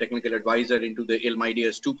was the technical advisor into the Ilm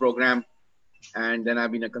Ideas 2 program, and then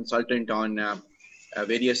I've been a consultant on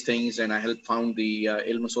various things, and I helped found the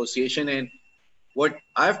Ilm Association. And what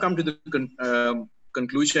I've come to the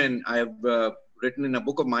conclusion, I have written in a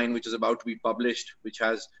book of mine, which is about to be published, which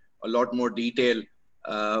has a lot more detail,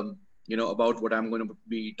 about what I'm going to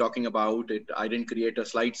be talking about. I didn't create a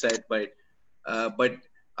slide set, but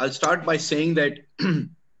I'll start by saying that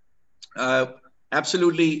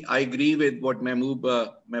absolutely, I agree with what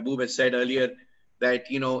Mehboob has said earlier, that,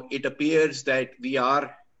 it appears that we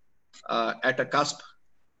are at a cusp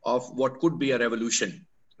of what could be a revolution,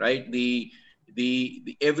 right? The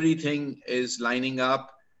everything is lining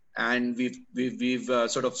up, and we've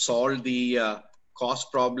sort of solved the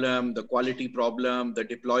cost problem, the quality problem, the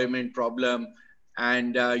deployment problem,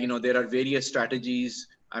 and there are various strategies.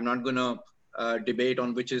 I'm not going to debate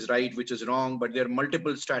on which is right, which is wrong, but there are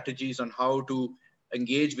multiple strategies on how to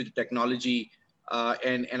engage with technology,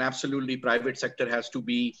 and absolutely private sector has to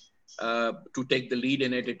be to take the lead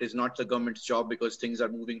in it. It is not the government's job, because things are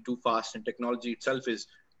moving too fast, and technology itself is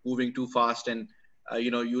moving too fast, and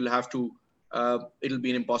you'll have to it'll be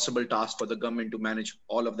an impossible task for the government to manage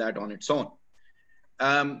all of that on its own.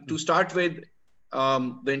 To start with,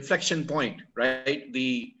 the inflection point, right?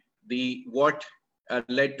 The what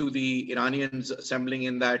led to the Iranians assembling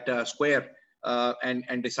in that square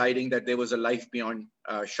and deciding that there was a life beyond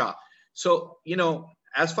Shah. So,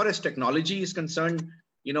 as far as technology is concerned,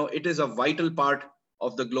 it is a vital part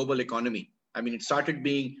of the global economy. I mean, it started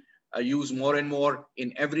being used more and more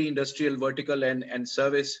in every industrial vertical and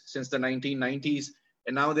service since the 1990s.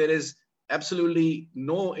 And now there is absolutely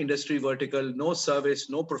no industry vertical, no service,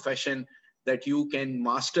 no profession that you can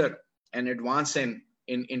master and advance in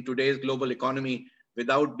today's global economy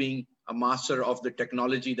without being a master of the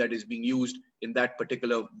technology that is being used in that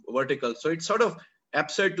particular vertical. So it's sort of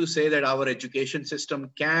absurd to say that our education system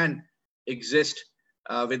can exist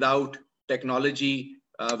without technology,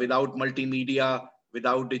 without multimedia,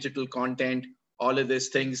 without digital content, all of these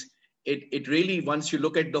things. It really, once you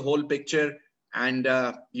look at the whole picture, and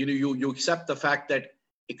you accept the fact that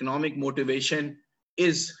economic motivation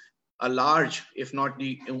is a large, if not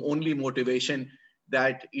the only motivation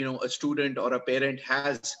that a student or a parent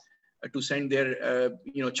has to send their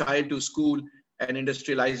child to school, and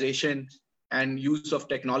industrialization and use of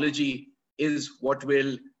technology is what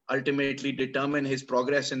will ultimately determine his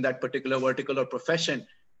progress in that particular vertical or profession.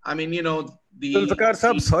 I mean, Zulfikar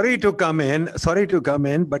Saab, sorry to come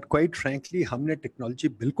in, but quite frankly, हमने technology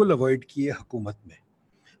बिल्कुल avoid की है हुकूमत में.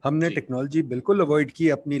 हमने technology बिल्कुल avoid की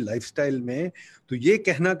अपनी लाइफस्टाइल में. तो ये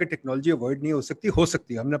कहना कि टेक्नोलॉजी अवॉइड नहीं हो सकती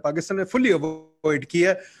है. हमने पाकिस्तान में फुली अवॉइड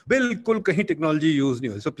किया, बिल्कुल कहीं टेक्नोलॉजी यूज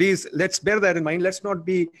नहीं हो. So please let's bear that in mind. Let's not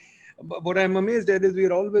be, what I'm amazed at is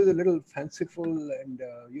we're always a little fanciful, and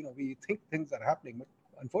we think things are happening, but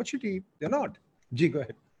unfortunately they're not. Ji, go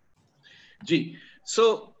ahead. Ji, so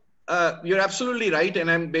you're absolutely right,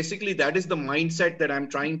 and that is the mindset that I'm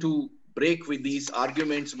trying to break with these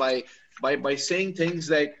arguments by saying things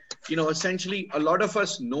that essentially a lot of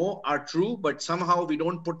us know are true, but somehow we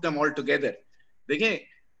don't put them all together. देखिए,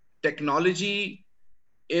 technology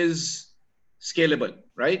is scalable,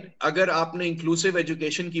 right? अगर आपने inclusive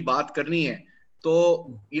education की बात करनी है, तो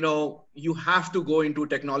you have to go into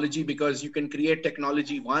technology, because you can create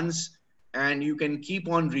technology once and you can keep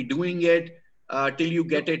on redoing it till you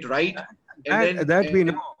get it right.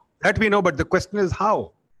 That we know, but the question is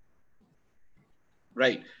how.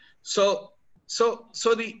 Right. So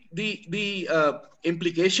the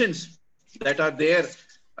implications that are there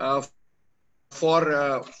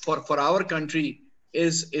for our country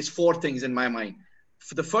is four things in my mind.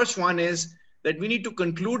 The first one is that we need to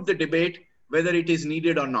conclude the debate whether it is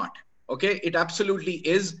needed or not. Okay, it absolutely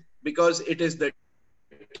is, because it is the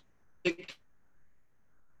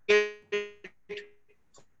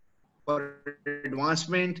for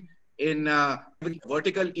advancement in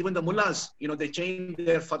vertical. Even the mullahs, they change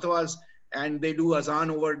their fatwas and they do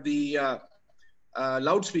azan over the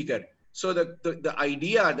loudspeaker. So the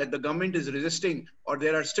idea that the government is resisting, or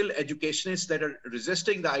there are still educationists that are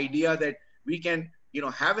resisting the idea that we can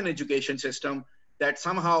have an education system that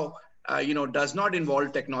somehow does not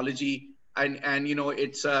involve technology, and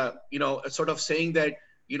it's sort of saying that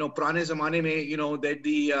purane zamane mein that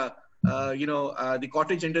the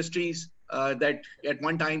cottage industries that at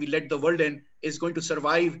one time we let the world in is going to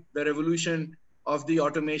survive the revolution of the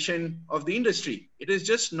automation of the industry. It is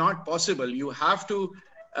just not possible. You have to,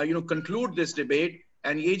 conclude this debate.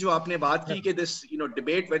 And ye jo aapne baat ki ke this,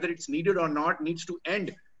 debate, whether it's needed or not, needs to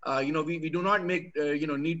end. We do not make,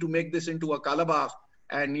 need to make this into a Kalabagh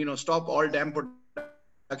and, stop all damn production.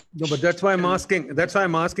 No, but that's why I'm asking. That's why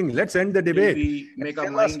I'm asking. Let's end the debate. We make our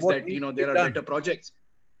minds that, there are better projects.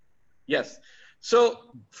 Yes. So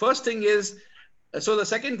first thing is, so the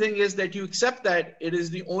second thing is that you accept that it is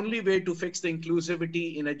the only way to fix the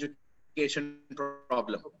inclusivity in education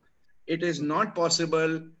problem. It is not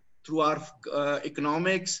possible through our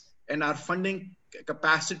economics and our funding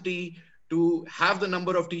capacity to have the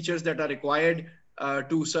number of teachers that are required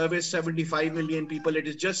to service 75 million people. It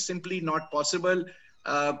is just simply not possible.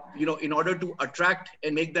 In order to attract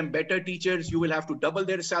and make them better teachers, you will have to double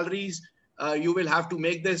their salaries. You will have to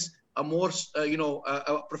make this a more,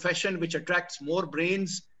 a profession which attracts more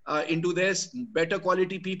brains into this, better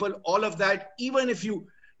quality people, all of that. Even if you,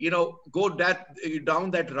 go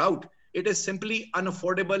down that route, it is simply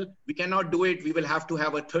unaffordable. We cannot do it. We will have to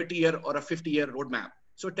have a 30-year or a 50-year roadmap.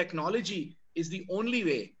 So technology is the only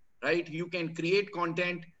way, right? You can create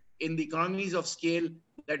content in the economies of scale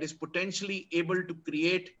that is potentially able to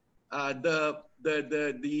create the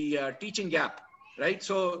teaching gap, right?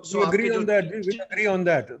 So we agree on that. We agree on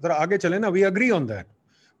that. Zara aage chale na. We agree on that.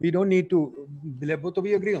 We don't need to belabor. So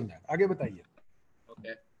we agree on that. Aage bataiye.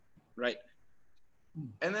 Okay, right.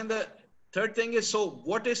 And then the third thing is, so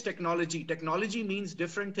what is technology? Technology means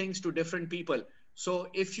different things to different people. So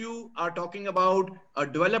if you are talking about a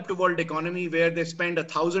developed world economy where they spend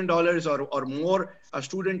 $1,000 or more a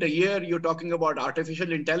student a year, you're talking about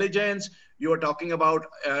artificial intelligence, you're talking about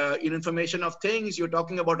information of things, you're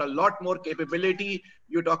talking about a lot more capability,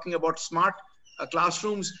 you're talking about smart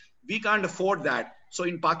classrooms. We can't afford that. So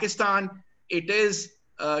in Pakistan, it is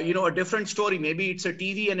a different story. Maybe it's a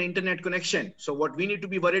TV and internet connection. So what we need to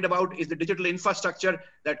be worried about is the digital infrastructure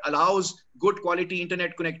that allows good quality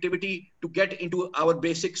internet connectivity to get into our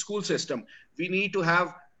basic school system. We need to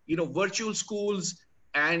have, virtual schools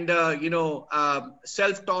and,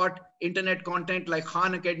 self-taught internet content like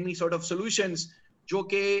Khan Academy sort of solutions, jo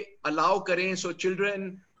ke allow kare so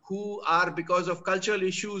children who are, because of cultural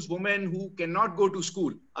issues, women who cannot go to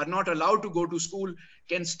school, are not allowed to go to school,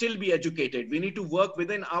 can still be educated. We need to work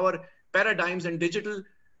within our paradigms, and digital,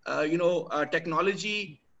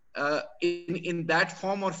 technology in that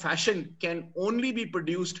form or fashion can only be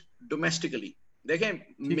produced domestically. देखें,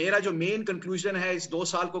 मेरा जो main conclusion है इस 2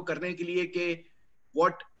 साल को करने के लिए कि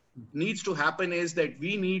what needs to happen is that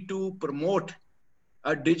we need to promote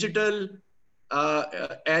a digital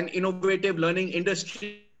and innovative learning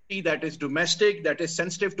industry that is domestic, that is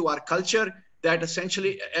sensitive to our culture, that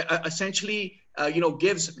essentially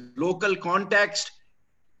gives local context,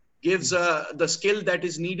 gives the skill that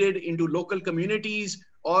is needed into local communities,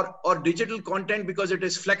 or digital content, because it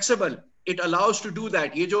is flexible. It allows to do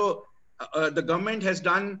that. Ye jo, the government has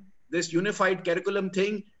done this unified curriculum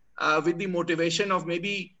thing with the motivation of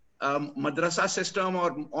maybe madrasa system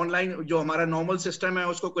or online jo hamara normal system hai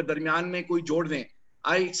usko koi darmiyan mein koi jod dein.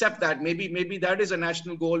 I accept that. Maybe that is a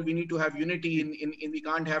national goal. We need to have unity in we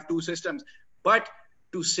can't have 2 systems. But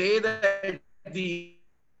to say that the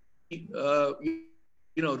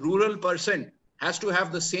rural person has to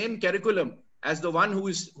have the same curriculum as the one who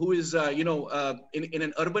is in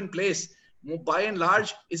an urban place, by and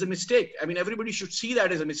large, is a mistake. I mean, everybody should see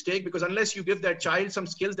that as a mistake, because unless you give that child some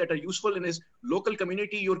skills that are useful in his local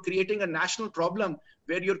community, you're creating a national problem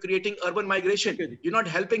where you're creating urban migration. You're not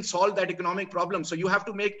helping solve that economic problem. So you have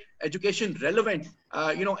to make education relevant,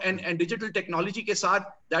 and digital technology ke saath,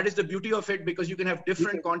 that is the beauty of it, because you can have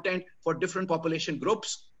different content for different population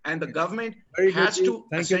groups, and the government has to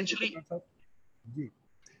essentially.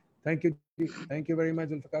 Thank you. Thank you very much,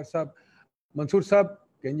 Zulfikar Saab. Mansoor Saab,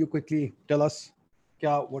 can you quickly tell us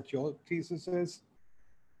what your thesis is?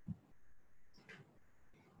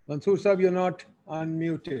 Mansoor Saab, you're not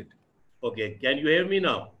unmuted. Okay, can you hear me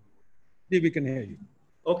now? We can hear you.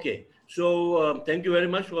 Okay, so thank you very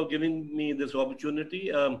much for giving me this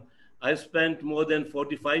opportunity. I spent more than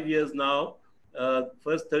 45 years now,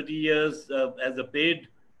 first 30 years as a paid,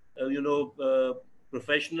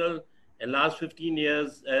 professional, and last 15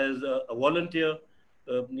 years as a volunteer,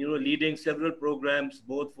 leading several programs,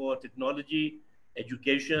 both for technology,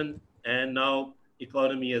 education, and now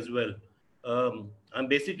economy as well. I'm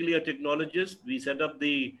basically a technologist. We set up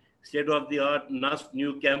the state-of-the-art NUST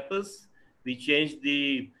new campus. We changed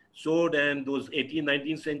the sword and those 18th,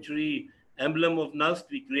 19th century emblem of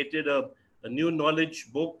NUST. We created a new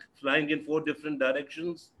knowledge book flying in 4 different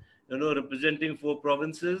directions, representing 4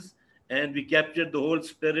 provinces. and we captured the whole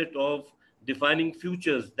spirit of defining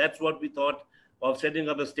futures. That's what we thought of setting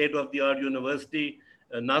up a state-of-the-art university,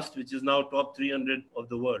 NUST, which is now top 300 of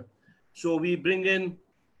the world. So we bring in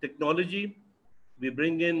technology, we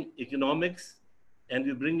bring in economics, and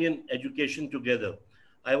we bring in education together.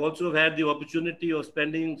 I also had the opportunity of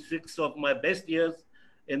spending 6 of my best years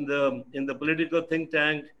in the political think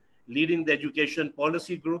tank, leading the education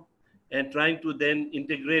policy group, and trying to then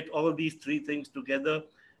integrate all these 3 things together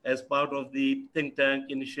as part of the think tank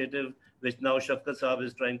initiative, which now Shafqat Saab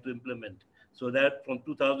is trying to implement. So that from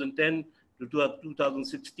 2010 to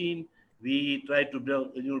 2016, we tried to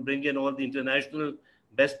bring in all the international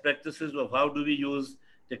best practices of how do we use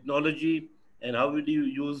technology and how do you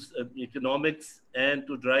use economics and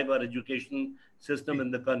to drive our education system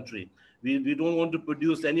in the country. We don't want to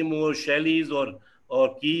produce any more Shelleys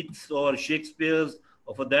or Keats or Shakespeare's,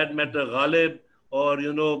 or for that matter, Ghalib or,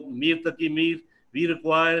 Mir Taqi Mir. We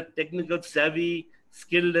require technical savvy,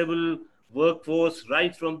 skill level workforce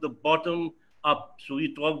right from the bottom up. So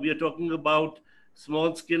we are talking about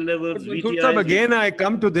small skill levels. Mansoor Saab, again I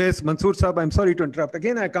come to this. Mansoor Saab, I'm sorry to interrupt.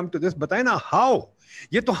 Again I come to this. बताए ना how?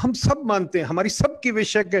 ये तो हम सब मानते हैं, हमारी सबकी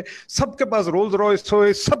विषय है, सबके पास रोल्स रॉयस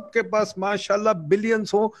हो, सबके पास माशाल्लाह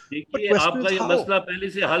बिलियंस हो. देखिए, आपका ये मसला पहले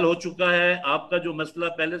से हल हो चुका है. आपका जो मसला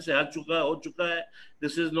पहले से हो चुका है.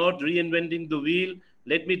 This is not reinventing the wheel.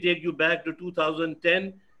 Let me take you back to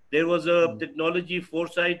 2010. There was a technology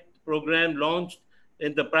foresight program launched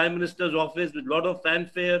in the Prime Minister's office with a lot of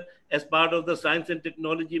fanfare as part of the Science and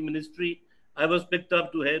Technology Ministry. I was picked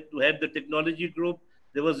up to head the technology group.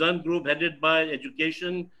 There was one group headed by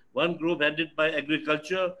education, one group headed by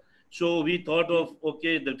agriculture. So we thought of,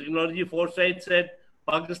 okay, the technology foresight said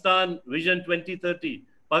Pakistan Vision 2030,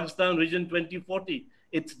 Pakistan Vision 2040.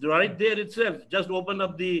 It's right there itself. Just open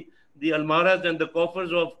up the almaras and the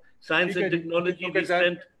coffers of science and technology. We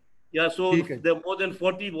spent, so there are more than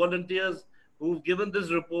 40 volunteers who've given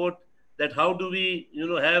this report that how do we,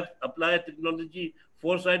 have applied technology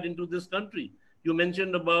foresight into this country. You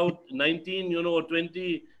mentioned about 19, or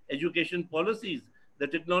 20 education policies. The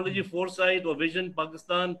technology foresight or vision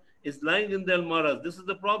Pakistan is lying in the almaras. This is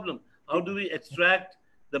the problem. How do we extract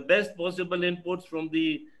the best possible inputs from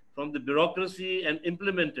the bureaucracy and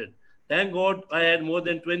implement it? Thank God I had more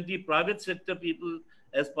than 20 private sector people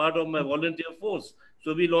as part of my volunteer force.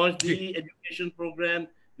 So we launched the e-education program.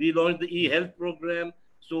 We launched the e-health program.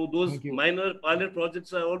 So those minor pilot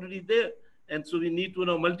projects are already there. And so we need to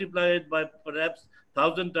now multiply it by perhaps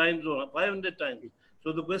 1,000 times or 500 times.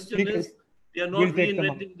 So the question is, we are not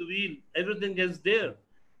reinventing the wheel. Everything is there.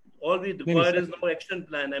 All we require is no action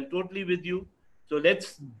plan. I'm totally with you. So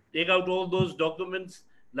let's take out all those documents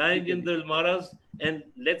lying in the almaras and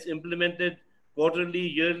let's implement it quarterly,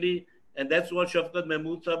 yearly. And that's what Shafqat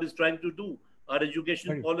Mahmood Saab is trying to do. Our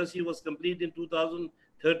education policy was complete in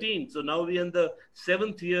 2013. So now we are in the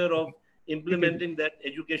 7th year of implementing that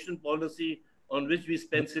education policy on which we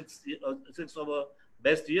spent 6 of our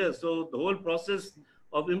best years. So the whole process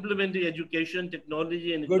of implementing education,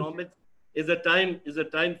 technology, and economics is a time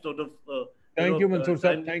sort of. Thank you, Mansoor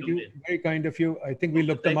Saab. Thank you. Very kind of you. I think we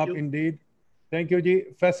looked them up indeed. Thank you, Ji.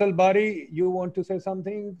 Faisal Bari, you want to say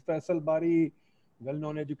something? Faisal Bari,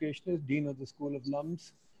 well-known educationist, Dean of the School of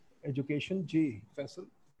Lums Education. Ji, Faisal.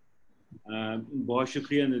 बहुत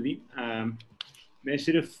शुक्रिया नदीम. मैं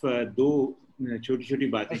सिर्फ 2 छोटी-छोटी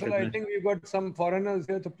बातें करना. I think we've got some foreigners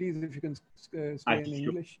here, so please if you can say in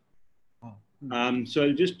English. So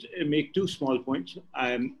I'll just make 2 small points.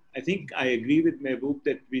 I think I agree with Mehboob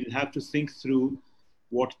that we'll have to think through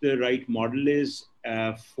what the right model is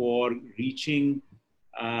for reaching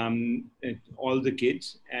all the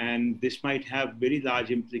kids. And this might have very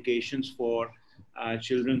large implications for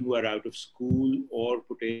children who are out of school or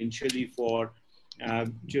potentially for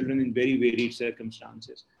children in very varied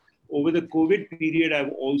circumstances. Over the COVID period,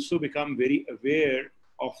 I've also become very aware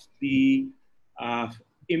of the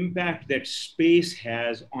impact that space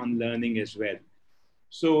has on learning as well.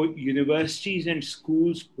 So universities and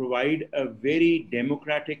schools provide a very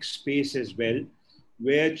democratic space as well,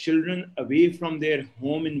 where children away from their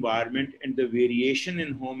home environment and the variation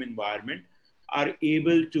in home environment are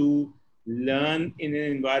able to learn in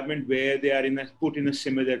an environment where they are put in a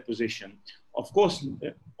similar position. Of course,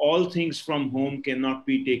 all things from home cannot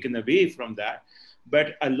be taken away from that,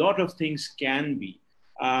 but a lot of things can be.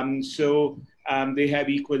 They have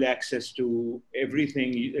equal access to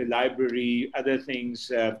everything, library, other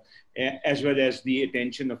things, as well as the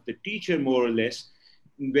attention of the teacher, more or less.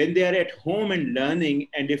 When they are at home and learning,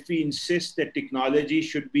 and if we insist that technology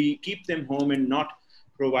should keep them home and not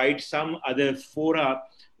provide some other fora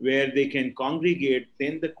where they can congregate,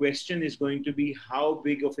 then the question is going to be how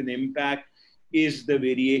big of an impact is the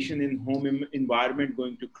variation in home environment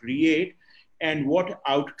going to create, and what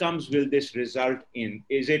outcomes will this result in?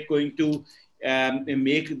 Is it going to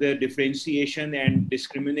make the differentiation and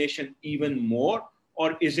discrimination even more, or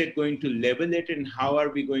is it going to level it, and how are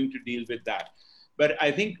we going to deal with that? But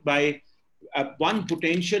I think by one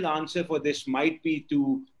potential answer for this might be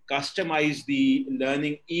to customize the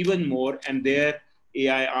learning even more, and there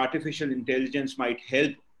AI, artificial intelligence, might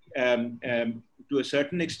help to a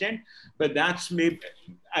certain extent. But that's maybe,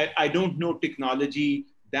 I don't know technology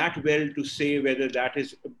that well to say whether that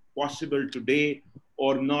is possible today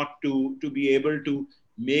or not, to be able to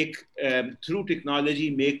make, through technology,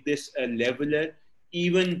 make this a leveler,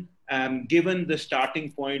 even given the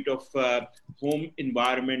starting point of home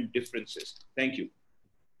environment differences. Thank you.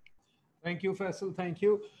 Thank you, Faisal. Thank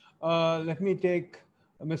you. Let me take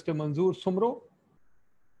Mr. Manzoor Sumro.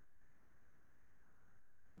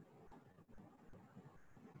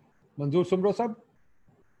 Manzoor Sumro, sir.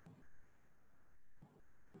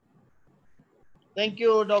 Thank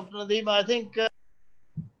you, Dr. Nadeem. I think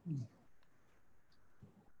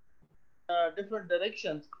different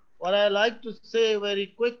directions. What I like to say very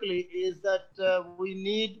quickly is that we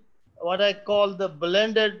need what I call the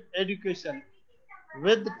blended education.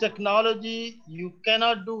 With technology, you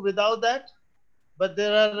cannot do without that, but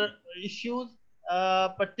there are issues,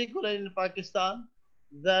 particularly in Pakistan,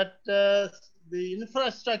 that the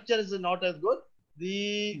infrastructure is not as good.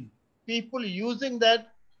 The people using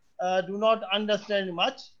that do not understand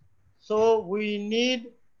much. So we need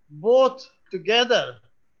both together.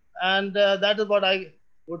 And that is what I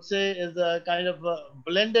would say is a kind of a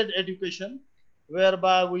blended education,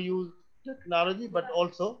 whereby we use technology, but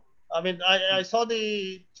also, I mean, I saw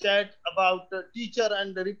the chat about teacher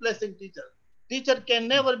and replacing teacher. Teacher can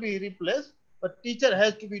never be replaced, but teacher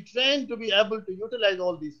has to be trained to be able to utilize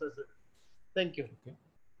all these facilities. Thank you. Okay.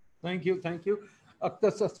 Thank you. Thank you.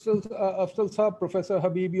 Akhtar Afzal Saab, Professor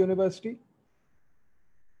Habib University.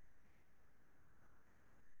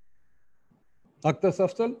 Akhtar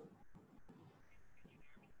Afzal.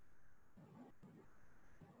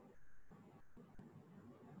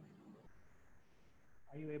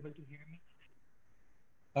 Are you able to hear me?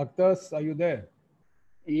 Akhtar, are you there?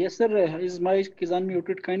 Yes, sir. His mic is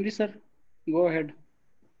unmuted. Kindly, sir, go ahead.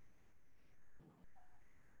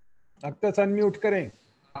 Akhtar, unmute करें.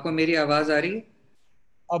 आपको मेरी आवाज आ रही है?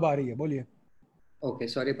 अब आ रही है, बोलिए. Okay,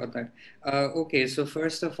 sorry about that. Okay, so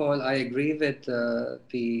first of all, I agree with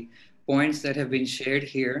the points that have been shared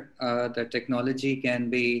here. That technology can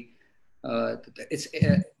be,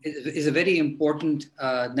 is a very important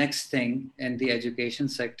next thing in the education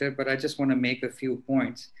sector. But I just want to make a few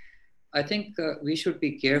points. I think we should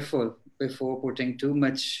be careful before putting too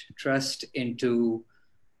much trust into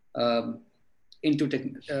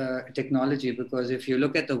technology, because if you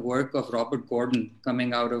look at the work of Robert Gordon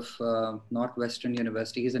coming out of Northwestern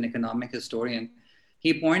University, he's an economic historian.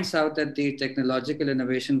 He points out that the technological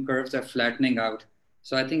innovation curves are flattening out.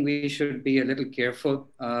 So I think we should be a little careful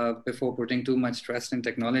before putting too much trust in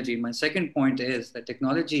technology. My second point is that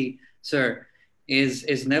technology, sir,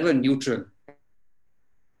 is never neutral.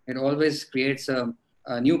 It always creates a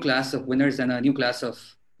new class of winners and a new class of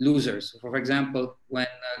losers. For example, when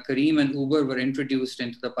Careem and Uber were introduced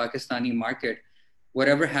into the Pakistani market,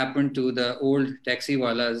 whatever happened to the old taxi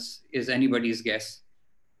walas is anybody's guess.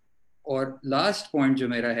 Or last point jo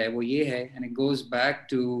mera hai, wo ye hai, and it goes back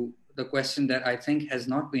to the question that I think has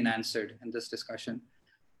not been answered in this discussion.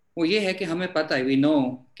 Wo ye hai ki hame pata hai, we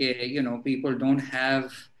know ke, people don't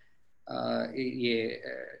have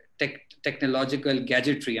technological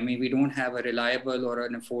gadgetry. I mean, we don't have a reliable or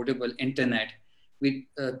an affordable internet.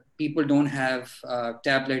 People don't have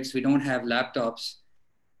tablets, we don't have laptops.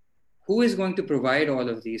 Who is going to provide all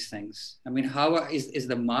of these things? I mean, how is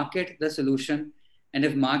the market the solution? And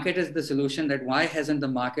if market is the solution, then why hasn't the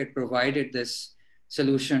market provided this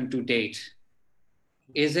solution to date?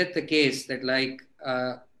 Is it the case that like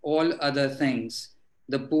all other things,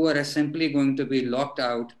 the poor are simply going to be locked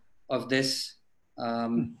out of this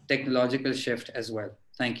technological shift as well?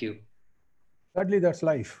 Thank you. Sadly, that's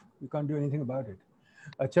life. You can't do anything about it.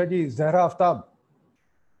 Acha ji, Zahra Aftab,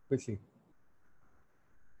 quickly.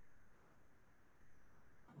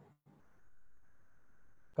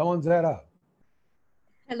 Come on, Zahra.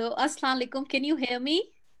 Hello, Assalamu alaikum. Can you hear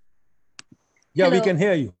me? Yeah, Hello. We can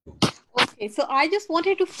hear you. Okay, so I just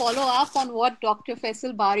wanted to follow up on what Dr.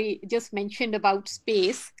 Faisal Bari just mentioned about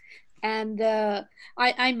space. And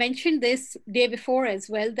I mentioned this day before as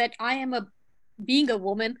well, that being a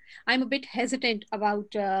woman, I'm a bit hesitant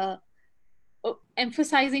about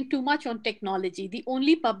emphasizing too much on technology. The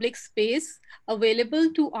only public space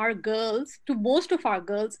available to our girls, to most of our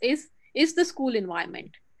girls, is the school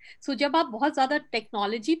environment. So जब आप बहुत ज़्यादा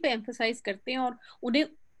technology पे emphasise करते हैं और उन्हें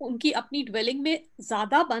उनकी अपनी ड्वेलिंग में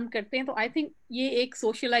ज़्यादा बंद करते हैं, तो आई थिंक ये एक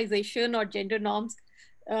सोशलाइजेशन और जेंडर नॉर्म्स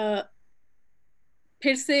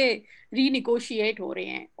फिर से रीनिगोशिएट हो रहे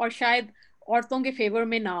हैं और शायद औरतों के फेवर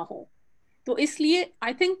में ना हो. तो इसलिए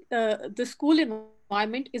I think the school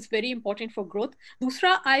environment is very important for growth.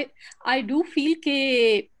 दूसरा I do feel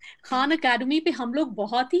कि खान अकेडमी पे हम लोग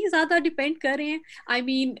बहुत ही ज़्यादा डिपेंड कर रहे हैं. I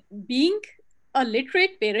mean, being a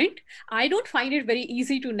literate parent, I don't find it very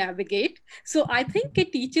easy to navigate. So I think कि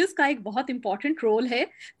teachers का एक बहुत important role है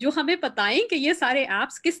जो हमें बताएं कि ये सारे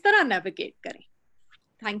apps किस तरह navigate करें.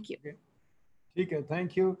 Thank you. ठीक है,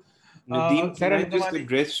 thank you. Nadeem, can I just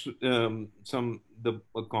address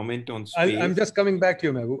a comment on space? I'm just coming back to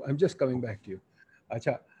you, Mehboob. I'm just coming back to you.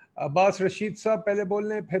 अच्छा, अब्बास रशीद साहब पहले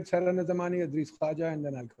बोलने, फिर सारा नज़मानी, Adris Khwaja, and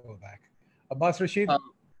then I'll go back. Abbas Rashid.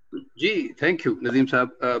 Ji, thank you, Nadeem साहब.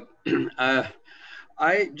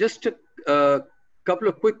 I just a couple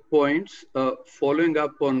of quick points following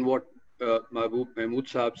up on what Mahmood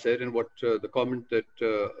Saab said and what the comment that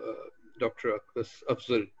Dr.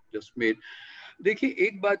 Afzal just made. देखिए,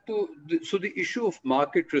 एक बात तो, so the issue of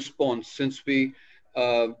market response, since we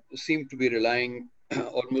seem to be relying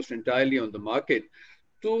almost entirely on the market,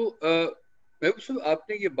 तो महबूब साहब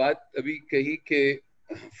आपने ये बात अभी कही कि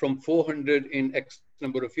from 400 in X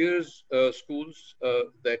number of years, schools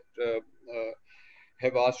that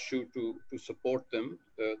have asked you to support them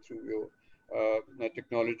through your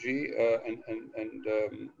technology and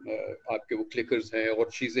आपके वो clickers हैं और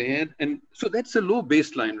चीजें हैं, and so that's a low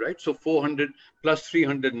baseline, right? So 400 plus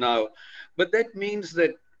 300 now, but that means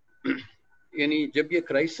that यानी जब ये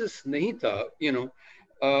crisis नहीं था, you know,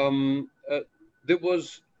 there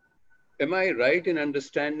was, am I right in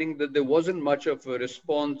understanding that there wasn't much of a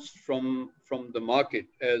response from the market,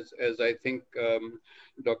 as I think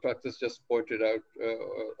Dr. Akhtar just pointed out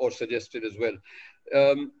or suggested as well.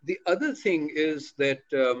 The other thing is that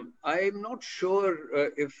I'm not sure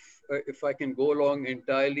if I can go along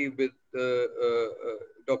entirely with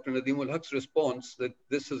Dr. Nadeem ul-Haq's response that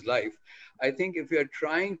this is life. I think if we are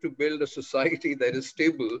trying to build a society that is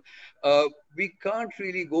stable, we can't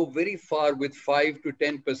really go very far with 5 to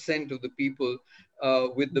 10% of the people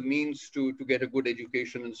with the means to get a good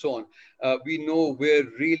education and so on. We know where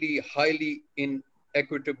really highly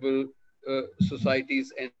inequitable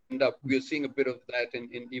societies end up. We are seeing a bit of that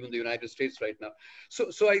in even the United States right now.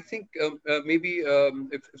 So I think maybe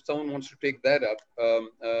if someone wants to take that up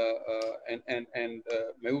and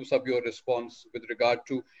Mehboob Saab, your response with regard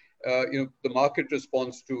to you know, the market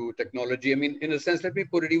response to technology. I mean, in a sense, let me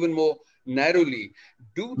put it even more narrowly.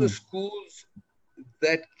 Do the schools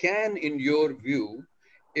that can, in your view,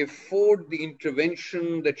 afford the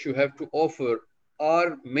intervention that you have to offer,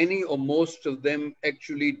 are many or most of them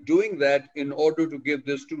actually doing that in order to give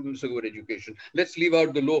their students a good education? Let's leave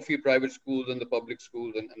out the low-fee private schools and the public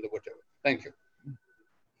schools and the whatever. Thank you.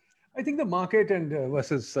 I think the market and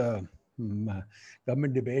versus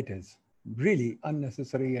government debate is really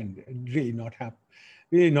unnecessary and really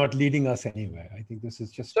not leading us anywhere. I think this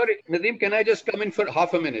is just... Sorry, Nadeem, can I just come in for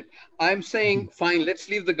half a minute? I'm saying, fine, let's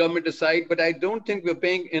leave the government aside, but I don't think we're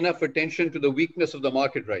paying enough attention to the weakness of the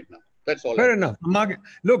market right now. That's all. Fair enough. Market.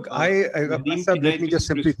 Look, let me just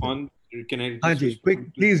simply respond. Can I just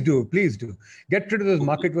quick, please do. Get rid of this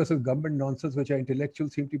market versus government nonsense, which our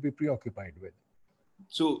intellectuals seem to be preoccupied with.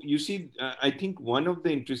 So you see, I think one of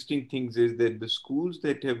the interesting things is that the schools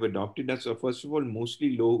that have adopted us are, first of all,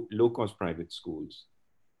 mostly low-cost private schools.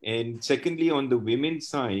 And secondly, on the women's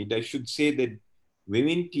side, I should say that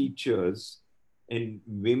women teachers and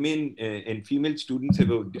women and female students have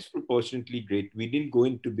a disproportionately great, we didn't go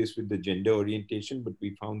into this with the gender orientation, but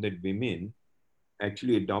we found that women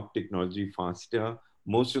actually adopt technology faster.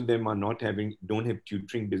 Most of them don't have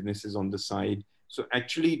tutoring businesses on the side. So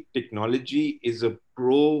actually technology is a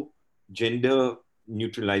pro-gender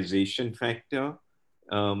neutralization factor.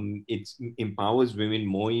 It empowers women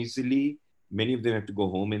more easily. Many of them have to go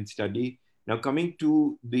home and study. Now coming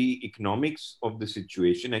to the economics of the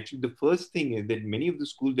situation, actually the first thing is that many of the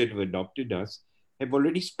schools that have adopted us have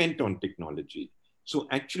already spent on technology. So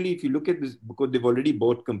actually if you look at this, because they've already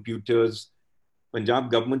bought computers,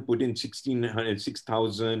 Punjab government put in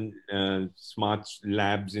 6,000 smart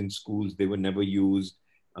labs in schools. They were never used.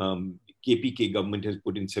 KPK government has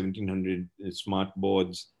put in 1,700 smart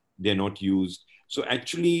boards. They're not used. So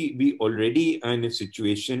actually, we already are in a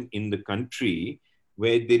situation in the country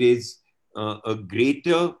where there is a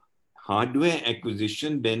greater hardware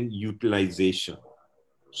acquisition than utilization.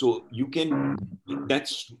 So you can,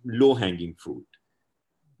 that's low hanging fruit.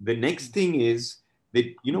 The next thing is that,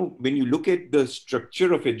 you know, when you look at the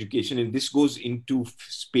structure of education, and this goes into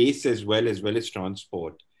space as well as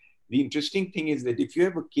transport, the interesting thing is that if you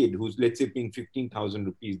have a kid who's, let's say, paying 15,000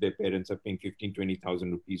 rupees, their parents are paying 15,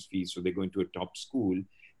 20,000 rupees fees, so they're going to a top school,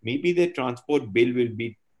 maybe their transport bill will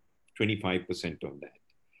be 25% on that.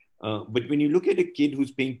 But when you look at a kid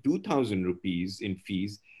who's paying 2,000 rupees in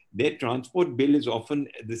fees, their transport bill is often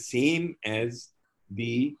the same as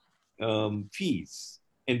the fees.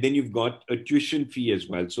 And then you've got a tuition fee as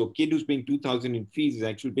well. So a kid who's paying 2,000 in fees is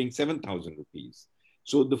actually paying 7,000 rupees.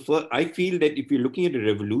 So I feel that if you're looking at a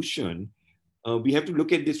revolution, we have to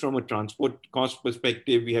look at this from a transport cost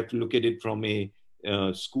perspective. We have to look at it from a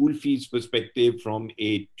school fees perspective, from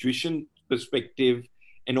a tuition perspective,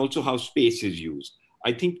 and also how space is used.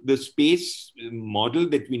 I think the space model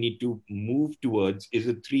that we need to move towards is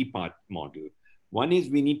a three-part model. One is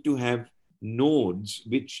we need to have nodes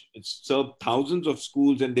which serve thousands of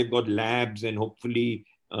schools, and they've got labs and hopefully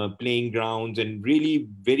playing grounds and really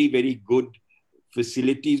very, very good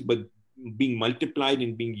facilities, but being multiplied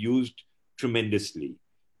and being used tremendously.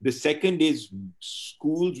 The second is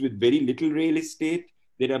schools with very little real estate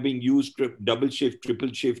that are being used double shift,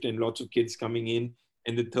 triple shift, and lots of kids coming in.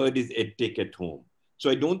 And the third is EdTech at home. So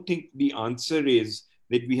I don't think the answer is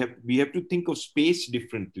that we have to think of space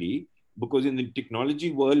differently, because in the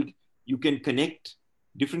technology world, you can connect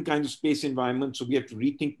different kinds of space environments. So we have to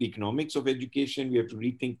rethink the economics of education. We have to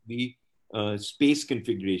rethink the space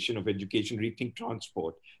configuration of education, rethink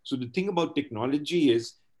transport. So the thing about technology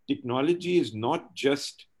is not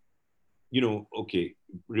just, okay,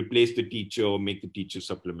 replace the teacher or make the teacher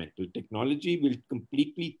supplemental. Technology will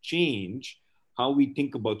completely change how we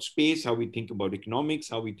think about space, how we think about economics,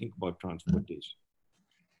 how we think about transportation.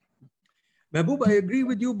 Mehboob, I agree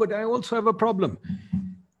with you, but I also have a problem.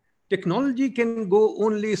 Technology can go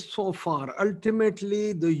only so far.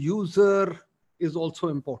 Ultimately, the user is also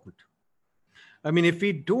important. I mean, if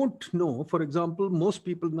we don't know, for example, most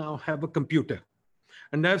people now have a computer.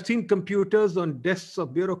 And I've seen computers on desks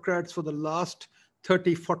of bureaucrats for the last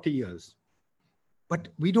 30, 40 years. But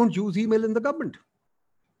we don't use email in the government,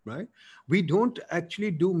 right? We don't actually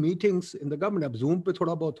do meetings in the government. Zoom pe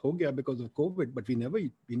thoda bahut ho gaya because of COVID, but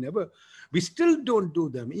we still don't do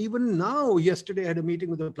them. Even now, yesterday I had a meeting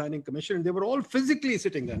with the Planning Commission, and they were all physically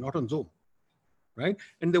sitting there, not on Zoom, right?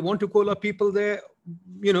 And they want to call up people there,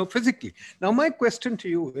 physically. Now, my question to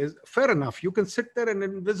you is, fair enough, you can sit there and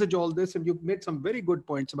envisage all this, and you've made some very good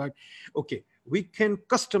points about, okay, we can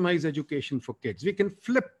customize education for kids. We can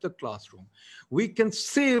flip the classroom. We can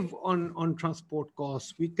save on transport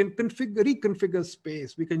costs. We can reconfigure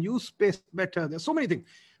space. We can use space better. There's so many things.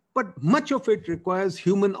 But much of it requires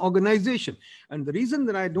human organization. And the reason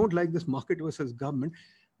that I don't like this market versus government,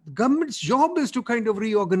 the government's job is to kind of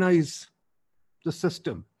reorganize the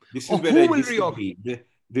system. This is where I disagree.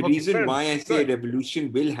 The reason why I say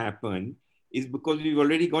revolution will happen is because we've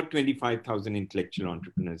already got 25,000 intellectual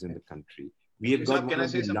entrepreneurs in the country. We have got one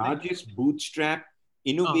of the largest bootstrap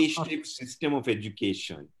innovative system of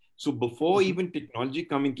education. So before even technology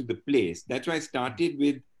come into the place, that's why I started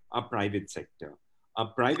with our private sector. Our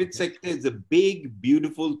private sector is a big,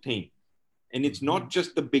 beautiful thing. And it's not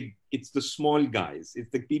just the big, it's the small guys.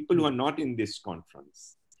 It's the people who are not in this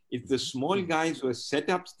conference. It's the small guys who have set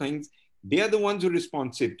up things. They are the ones who are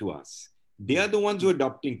responsive to us. They are the ones who are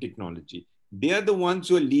adopting technology. They are the ones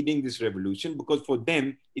who are leading this revolution, because for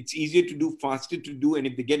them, it's easier to do, faster to do. And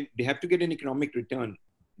if they have to get an economic return.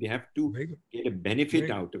 They have to get a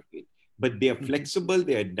benefit out of it. But they are flexible,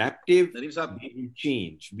 they are adaptive, they will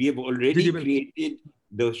change. We have already created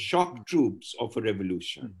the shock troops of a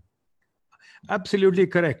revolution. Absolutely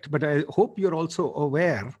correct. But I hope you're also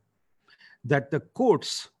aware that the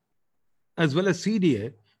courts, as well as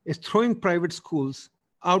CDA, is throwing private schools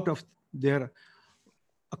out of their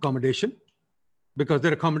accommodation because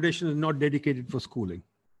their accommodation is not dedicated for schooling.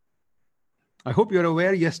 I hope you're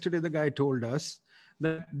aware. Yesterday, the guy told us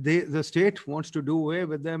that the state wants to do away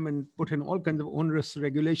with them and put in all kinds of onerous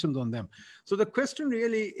regulations on them. So the question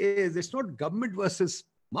really is, it's not government versus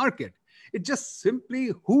market. It's just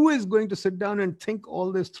simply who is going to sit down and think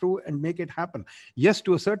all this through and make it happen. Yes,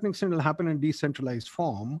 to a certain extent, it'll happen in decentralized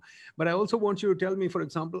form. But I also want you to tell me, for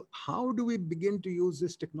example, how do we begin to use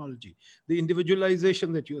this technology? The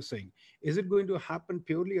individualization that you're saying, is it going to happen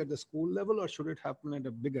purely at the school level, or should it happen at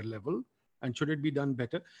a bigger level? And should it be done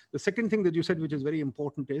better? The second thing that you said, which is very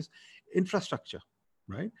important, is infrastructure,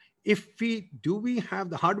 right? Do we have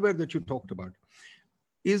the hardware that you talked about?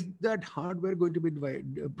 Is that hardware going to be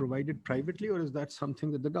provided privately, or is that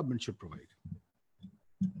something that the government should provide?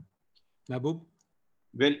 Mehboob?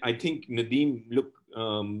 Well, I think, Nadeem, look,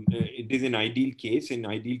 it is an ideal case. In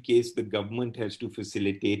ideal case, the government has to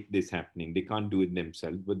facilitate this happening. They can't do it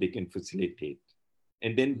themselves, but they can facilitate.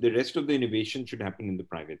 And then the rest of the innovation should happen in the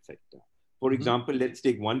private sector. For example, let's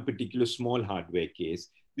take one particular small hardware case.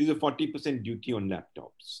 There's a 40% duty on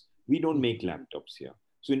laptops. We don't make laptops here.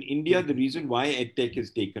 So in India, the reason why EdTech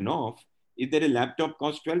has taken off is that a laptop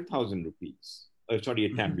costs 12,000 rupees. A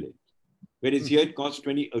tablet. Whereas here it costs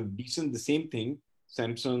the same thing,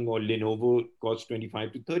 Samsung or Lenovo costs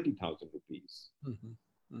 25 to 30,000 rupees.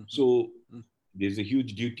 So there's a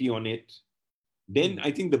huge duty on it. Then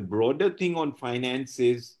I think the broader thing on finance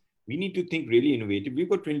is we need to think really innovative. We've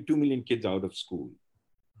got 22 million kids out of school.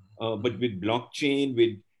 But with blockchain,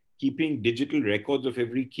 with keeping digital records of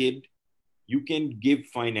every kid, you can give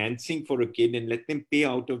financing for a kid and let them pay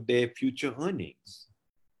out of their future earnings.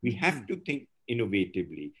 We have to think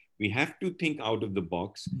innovatively. We have to think out of the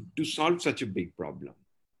box to solve such a big problem.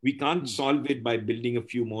 We can't solve it by building a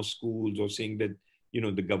few more schools or saying that,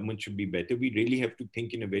 the government should be better. We really have to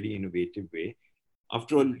think in a very innovative way.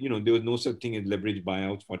 After all, there was no such thing as leverage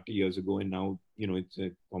buyouts 40 years ago, and now, it's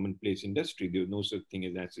a commonplace industry. There was no such thing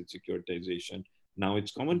as asset securitization. Now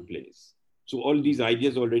it's commonplace. So all these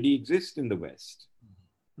ideas already exist in the West,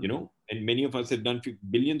 and many of us have done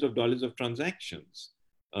billions of dollars of transactions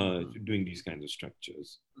doing these kinds of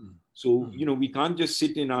structures. So, we can't just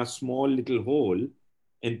sit in our small little hole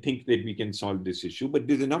and think that we can solve this issue, but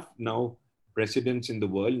there's enough now precedents in the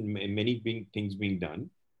world, many things being done,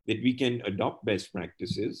 that we can adopt best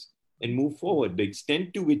practices and move forward. The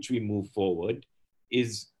extent to which we move forward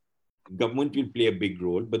is government will play a big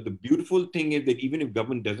role. But the beautiful thing is that even if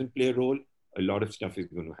government doesn't play a role, a lot of stuff is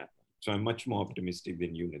going to happen. So I'm much more optimistic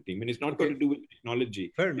than you, Nadeem. And it's not got to do with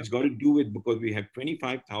technology. It's got to do with because we have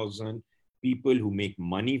 25,000 people who make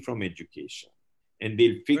money from education. And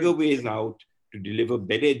they'll figure ways out to deliver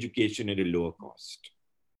better education at a lower cost.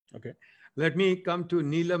 Okay. Let me come to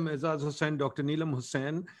Neelam Azaz Hussain, Dr. Neelam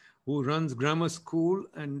Hussain, who runs Grammar School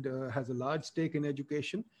and has a large stake in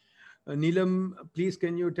education. Neelam, please,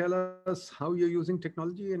 can you tell us how you're using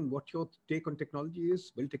technology and what your take on technology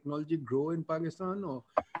is? Will technology grow in Pakistan, or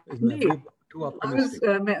is it too optimistic?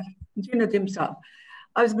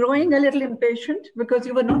 I was growing a little impatient because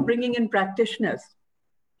you were not bringing in practitioners.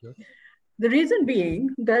 Yes. The reason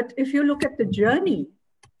being that if you look at the journey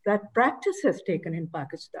that practice has taken in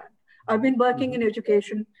Pakistan, I've been working in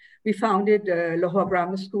education. We founded Lahore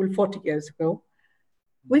Grammar School 40 years ago.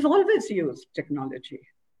 We've always used technology.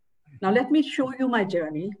 Now, let me show you my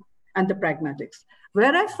journey and the pragmatics.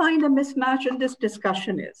 Where I find a mismatch in this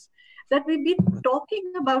discussion is that we've been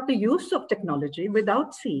talking about the use of technology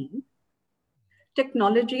without seeing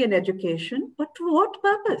technology in education, but to what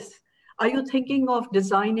purpose? Are you thinking of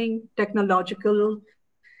designing technological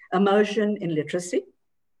immersion in literacy?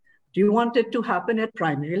 Do you want it to happen at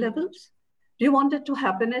primary levels? Do you want it to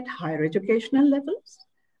happen at higher educational levels?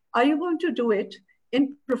 Are you going to do it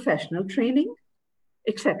in professional training,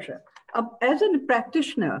 etc.? As a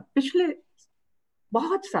practitioner, पिछले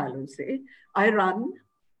बहुत सालों से, I run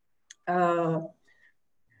a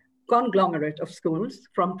conglomerate of schools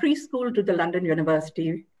from preschool to the London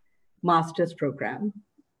University master's program,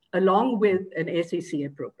 along with an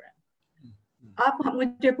ACCA program. आप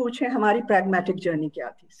मुझे पूछें हमारी pragmatic journey क्या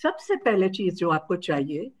थी? सबसे पहले चीज जो आपको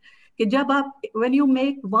चाहिए कि जब आप when you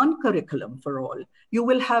make one curriculum for all, you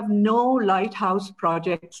will have no lighthouse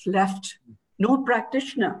projects left, no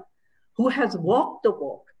practitioner who has walked the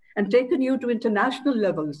walk and taken you to international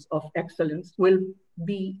levels of excellence will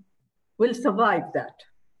survive that.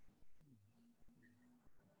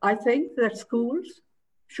 I think that schools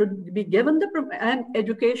should be given and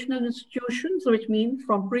educational institutions, which means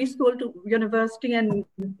from preschool to university and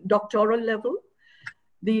doctoral level,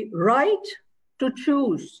 the right to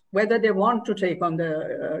choose whether they want to take on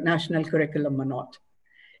the national curriculum or not.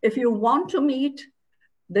 If you want to meet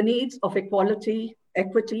the needs of equality,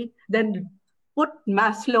 equity, then put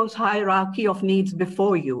Maslow's hierarchy of needs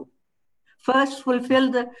before you. First, fulfill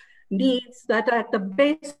the needs that are at the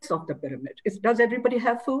base of the pyramid. Does everybody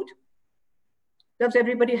have food? Does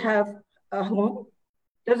everybody have a home?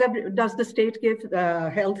 Does the state give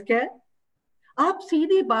health care? Aap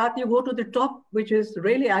seedhi baat, you go to the top, which is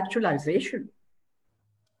really actualization.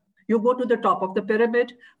 You go to the top of the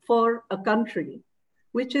pyramid for a country,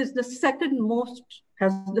 which is the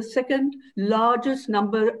has the second largest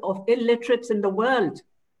number of illiterates in the world.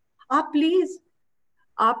 Please,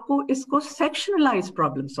 आपको इसको sectionalized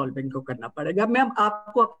problem solving को करना पड़ेगा. मैं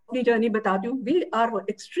आपको अपनी journey बताती हूँ. We are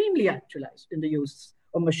extremely actualized in the use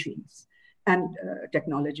of machines and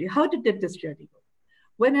technology. How did this journey go?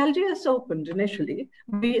 When LGS opened initially,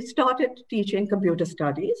 we started teaching computer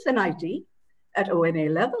studies and IT at ONA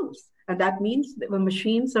levels. And that means there were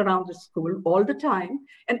machines around the school all the time,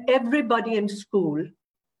 and everybody in school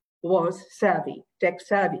was savvy, tech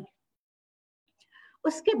savvy.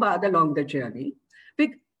 Uske baad, along the journey,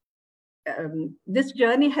 this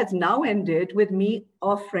journey has now ended with me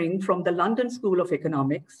offering from the London School of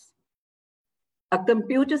Economics a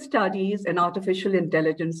computer studies and artificial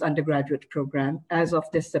intelligence undergraduate program as of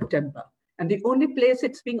this September. And the only place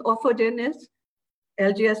it's being offered in is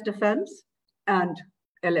LGS Defense and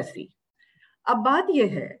LSE. अब बात ये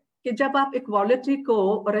है कि जब आप equality को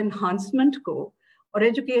और enhancement को और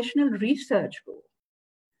एजुकेशनल रिसर्च को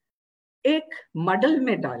एक मॉडल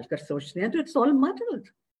में डालकर सोचते हैं तो it's all modelled.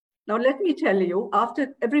 Now let me tell you,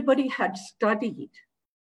 after everybody had studied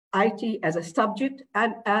IT as a subject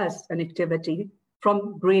and as an activity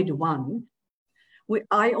from grade 1,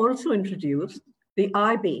 I also introduced the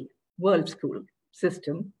IB World School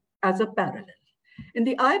system as a parallel. In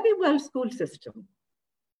the IB World School system,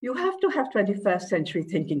 you have to have 21st century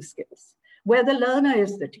thinking skills, where the learner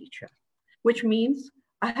is the teacher, which means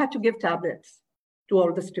I had to give tablets to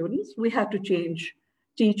all the students. We had to change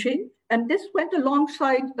teaching. And this went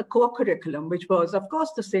alongside a core curriculum, which was, of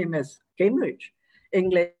course, the same as Cambridge: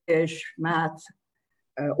 English, maths,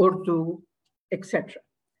 Urdu, etc.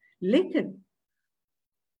 Lekin,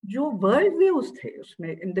 jo world views the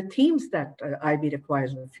usme, in the themes that IB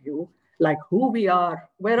requires of you, like who we are,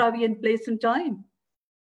 where are we in place and time,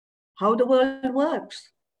 how the world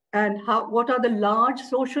works, and what are the large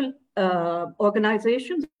social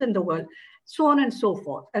organizations in the world, so on and so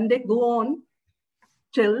forth. And they go on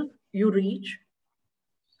till you reach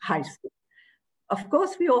high school. Of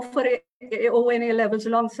course, we offer ONA levels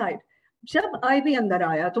alongside. Jab IB andar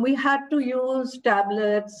aaya, so we had to use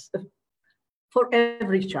tablets for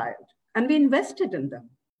every child. And we invested in them.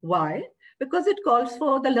 Why? Because it calls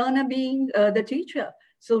for the learner being the teacher.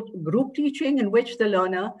 So group teaching in which the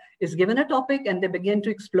learner is given a topic and they begin to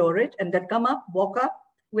explore it and then walk up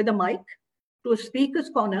with a mic to a speaker's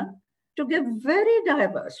corner to give very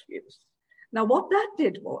diverse views. Now, what that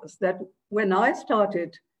did was that when I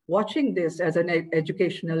started watching this as an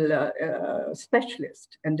educational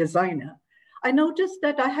specialist and designer, I noticed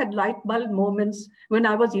that I had light bulb moments when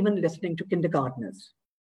I was even listening to kindergartners.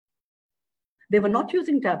 They were not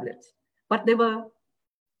using tablets, but they were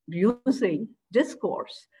using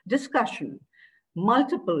discourse, discussion,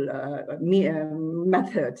 multiple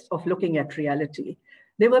methods of looking at reality.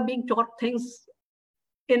 They were being taught things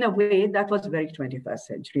in a way that was very 21st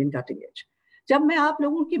century and cutting edge. जब मैं आप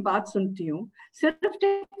लोगों की बात सुनती हूँ, सिर्फ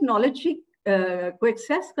technology को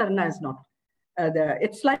एक्सेस करना is not.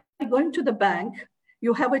 It's like going to the bank,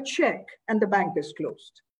 you have a check and the bank is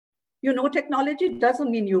closed. You know, technology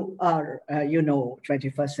doesn't mean you are,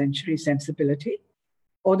 21st century sensibility,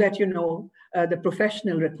 or that you know the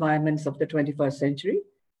professional requirements of the 21st century.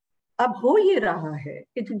 अब हो ये रहा है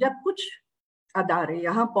कि जब कुछ अदारे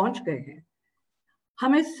यहाँ पहुँच गए हैं,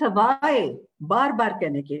 हमें सवाए बार-बार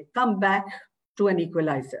कहने के come back to an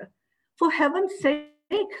equalizer. For heaven's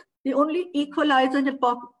sake, the only equalizer in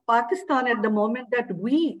Pakistan at the moment that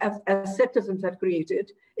we as citizens have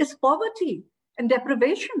created is poverty and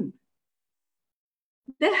deprivation.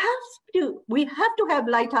 We have to have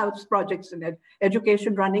lighthouse projects in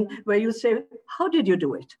education running where you say, how did you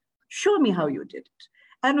do it? Show me how you did it.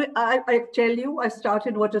 And I tell you, I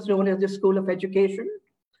started what is known as the School of Education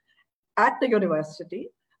at the university,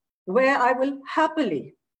 where I will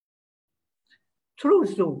happily, through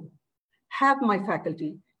Zoom, have my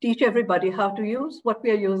faculty teach everybody how to use what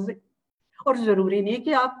we are using. और जरूरी नहीं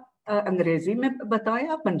कि आप अंग्रेजी में बताएं,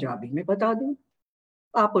 आप पंजाबी में बता दें,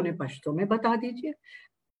 आप उन्हें पश्तो में बता दीजिए.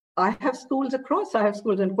 I have schools in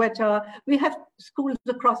Quetta, we have schools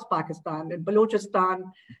across Pakistan, in Balochistan,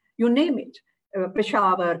 you name it,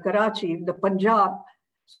 Peshawar, Karachi, the Punjab.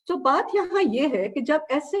 So बात यहाँ ये है कि जब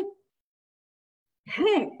ऐसे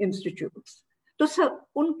हैं institutes, तो सर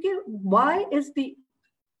उनके, why is the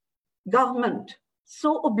government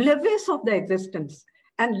so oblivious of their existence?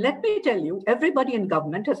 And let me tell you, everybody in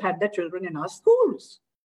government has had their children in our schools.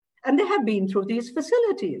 And they have been through these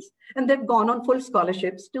facilities. And they've gone on full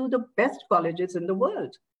scholarships to the best colleges in the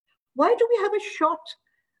world. Why do we have a short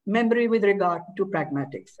memory with regard to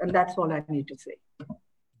pragmatics? And that's all I need to say.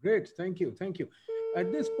 Great, thank you, thank you.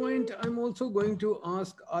 At this point, I'm also going to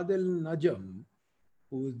ask Adil Najam,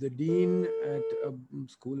 who is the dean at a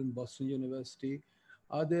school in Boston University.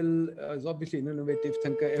 Adil is obviously an innovative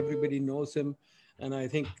thinker. Everybody knows him. And I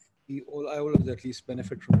think I always at least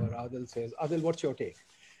benefit from what Adil says. Adil, what's your take?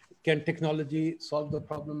 Can technology solve the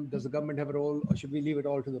problem? Does the government have a role, or should we leave it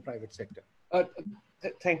all to the private sector?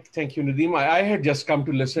 Thank you, Nadeem. I had just come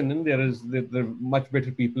to listen, and there are much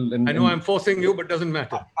better people. I know I'm forcing you, but doesn't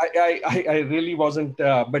matter. I really wasn't,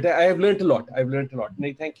 but I have learned a lot. I've learned a lot.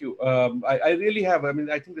 Thank you. I really have. I mean,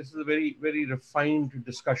 I think this is a very, very refined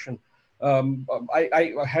discussion.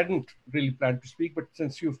 I hadn't really planned to speak, but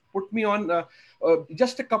since you've put me on,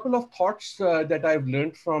 just a couple of thoughts that I've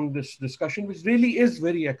learned from this discussion, which really is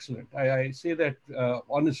very excellent. I say that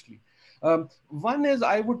honestly. One is,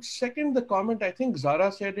 I would second the comment, I think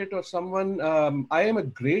Zara said it or someone, I am a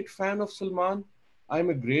great fan of Salman.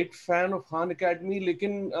 I'm a great fan of Khan Academy,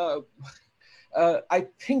 lekin I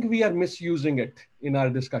think we are misusing it in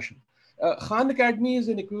our discussion. Khan Academy is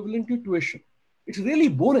an equivalent to tuition. It's really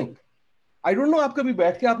boring. I don't know आप कभी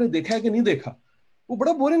बैठ के आपने देखा है कि नहीं देखा. वो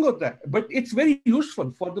बड़ा boring होता है. But it's very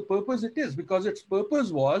useful for the purpose it is, because its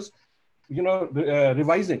purpose was,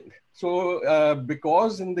 revising. So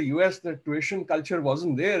because in the US the tuition culture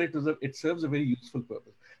wasn't there, it serves a very useful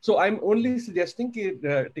purpose. So I'm only suggesting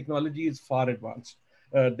that technology is far advanced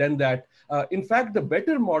than that. In fact, the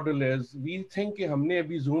better model is, we think कि हमने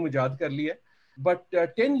अभी Zoom इजाद कर लिया, but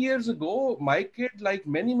 10 years ago, my kid, like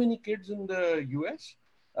many kids in the US,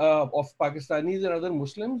 of Pakistanis and other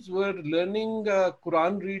Muslims, were learning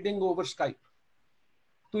Quran reading over Skype.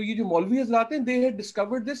 तो ये जो मौलवी हज़रात हैं, they had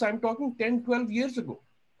discovered this, I'm talking 10-12 years ago.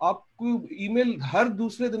 आपको email हर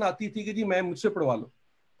दूसरे दिन आती थी कि जी मैं मुझसे पढ़वा लो.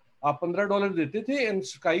 आप $15 देते थे and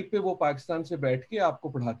Skype पे वो पाकिस्तान से बैठ के आपको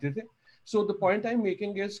पढ़ाते थे. So the point I'm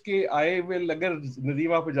making is कि I will, अगर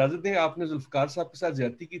नदीम आप इजाज़त दें, आपने जुल्फ़कार साहब के साथ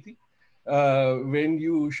ज़्यादती की थी. When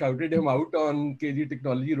you shouted him out on कि जी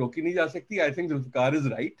टेक्नोलॉजी रोकी नहीं जा सकती, I think Zulfiqar is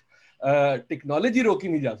right. Technology रोकी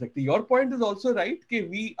नहीं जा सकती. Your point is also right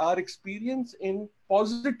कि our experience in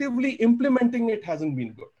positively implementing it hasn't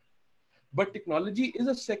been good. But technology is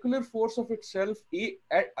a secular force of itself.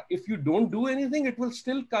 If you don't do anything, it will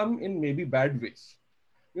still come in maybe bad ways.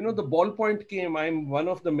 The ballpoint came. I'm one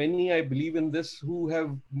of the many, I believe in this,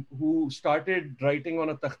 who started writing on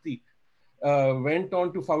a takhti, went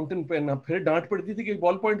on to fountain pen. फिर डांट पड़ती थी कि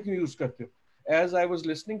ballpoint क्यों use करते हो? As I was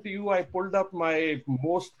listening to you, I pulled up my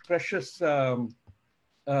most precious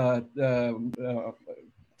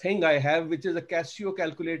thing I have, which is a Casio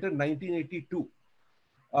calculator, 1982.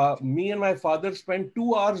 Me and my father spent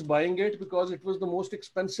 2 hours buying it because it was the most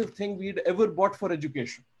expensive thing we'd ever bought for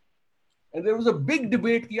education. And there was a big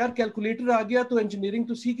debate कि यार calculator आ गया तो engineering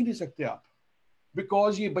तो सीख ही नहीं सकते आप.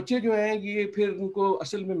 Because ये बच्चे जो हैं, ये फिर उनको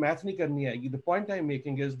असल में math नहीं करनी आएगी. The point I'm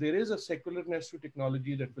making is there is a secularness to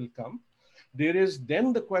technology that will come. There is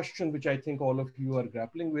then the question, which I think all of you are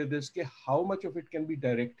grappling with, is how much of it can be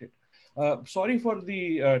directed. Sorry for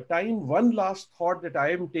the time. One last thought that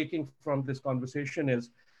I am taking from this conversation is,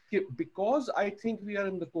 because I think we are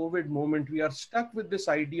in the COVID moment, we are stuck with this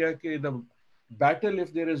idea that the battle,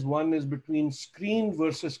 if there is one, is between screen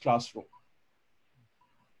versus classroom.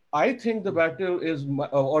 I think the battle is,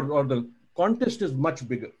 or the contest is much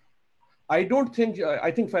bigger. I think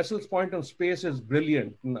Faisal's point on space is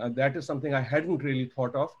brilliant. That is something I hadn't really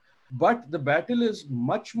thought of. But the battle is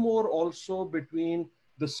much more also between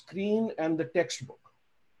the screen and the textbook.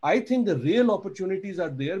 I think the real opportunities are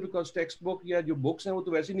there because textbook, या जो books हैं वो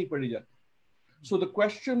तो वैसे नहीं पढ़ी जाती. So the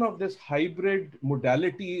question of this hybrid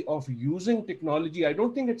modality of using technology, I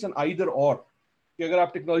don't think it's an either or. कि अगर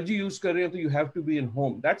आप technology use कर रहे हैं तो you have to be in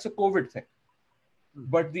home. That's a COVID thing.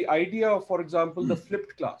 But the idea of, for example, the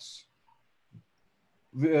flipped class,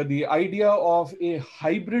 the idea of a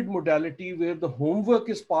hybrid modality where the homework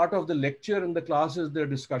is part of the lecture and the class is their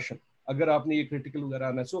discussion. अगर आपने ये critical वगैरह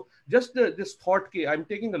आना. So just this thought कि I'm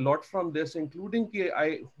taking a lot from this, including कि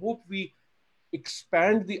I hope we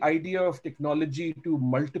expand the idea of technology to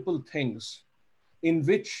multiple things in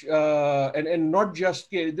which, and not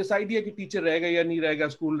just this idea कि teacher रहेगा या नहीं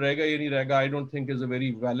रहेगा, school रहेगा या नहीं रहेगा, I don't think is a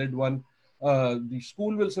very valid one. The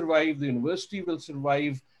school will survive, the university will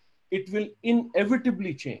survive. It will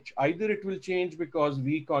inevitably change. Either it will change because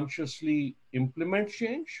we consciously implement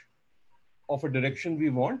change of a direction we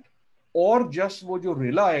want, or just wo jo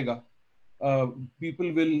rela aayega,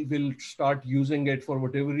 people will start using it for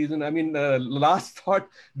whatever reason. I mean, last thought,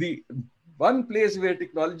 the one place where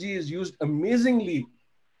technology is used amazingly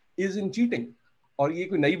is in cheating. और ये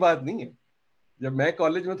कोई नई बात नहीं है. जब मैं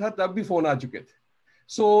college में था तब भी फोन आ चुके थे.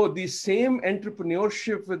 So the same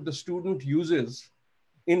entrepreneurship with the student uses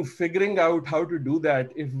in figuring out how to do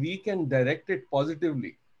that, if we can direct it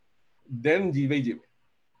positively, then जीवे जीवे.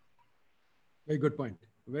 Very good point.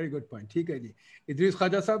 Very good point. ठीक है जी. Idris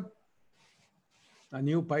Khaja sahab, a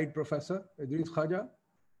new PIDE professor. Idris Khaja.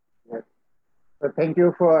 Yes. So thank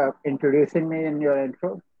you for introducing me in your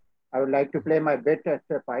intro. I would like to play my bit at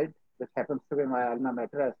PIDE, which happens to be my alma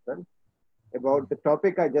mater as well. About the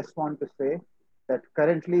topic, I just want to say that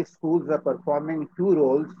currently schools are performing two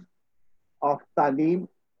roles of talim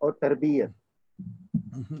or tarbiyat.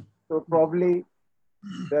 So probably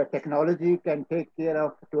the technology can take care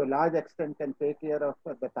of, to a large extent, can take care of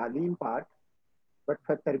the talim part. But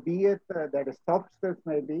for tarbiyat, that is soft skills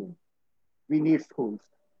maybe, we need schools.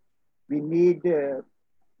 We need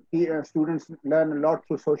students learn a lot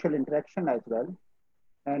through social interaction as well.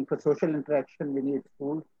 And for social interaction, we need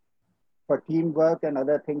schools. For teamwork and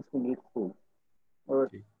other things, we need schools.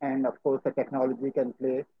 And of course, the technology can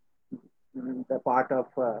play the part of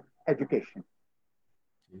education.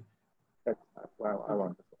 That's what I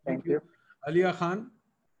want to say. Thank you. Alia Khan.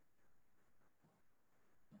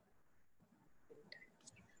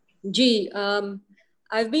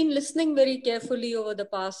 I've been listening very carefully over the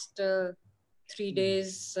past 3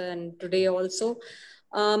 days and today also.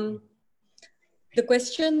 The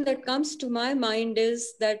question that comes to my mind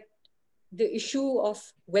is that the issue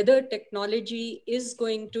of whether technology is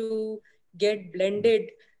going to get blended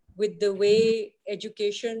with the way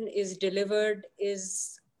education is delivered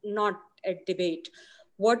is not at debate.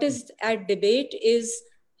 What is at debate is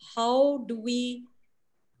how do we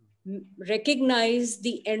recognize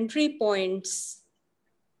the entry points,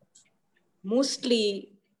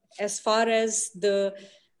 mostly as far as the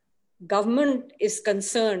government is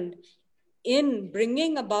concerned, in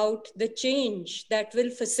bringing about the change that will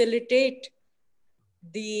facilitate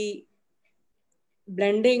the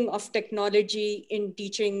blending of technology in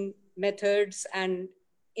teaching methods and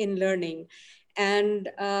in learning. And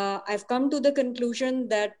I've come to the conclusion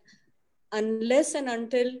that unless and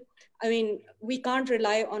until, we can't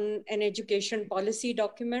rely on an education policy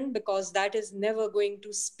document because that is never going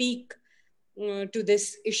to speak to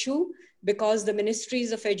this issue, because the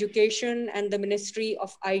ministries of education and the Ministry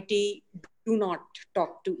of IT do not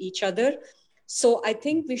talk to each other. So I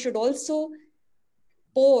think we should also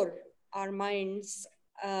pour our minds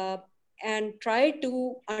and try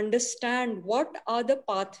to understand what are the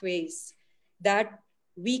pathways that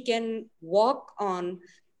we can walk on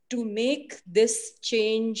to make this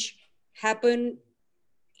change happen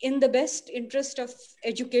in the best interest of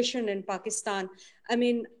education in Pakistan.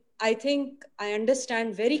 I think I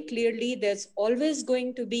understand very clearly there's always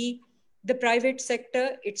going to be the private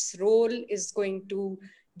sector. Its role is going to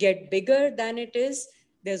get bigger than it is.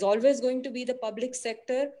 There's always going to be the public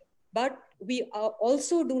sector, but we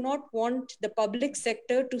also do not want the public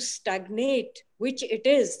sector to stagnate, which it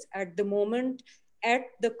is at the moment, at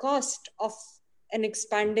the cost of an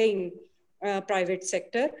expanding private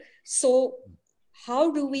sector. So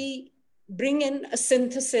how do we bring in a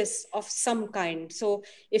synthesis of some kind? So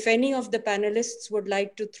if any of the panelists would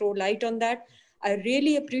like to throw light on that, I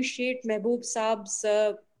really appreciate Mehboob Saab's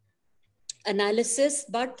analysis,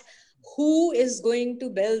 but who is going to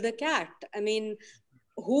bell the cat?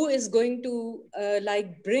 Who is going to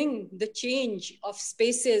bring the change of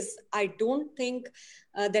spaces? I don't think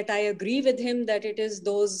that I agree with him that it is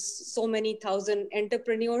those so many thousand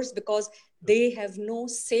entrepreneurs, because they have no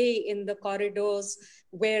say in the corridors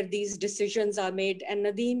where these decisions are made. And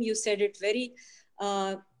Nadeem, you said it very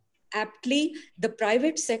aptly, the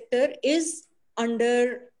private sector is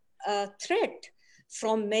under threat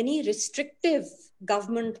from many restrictive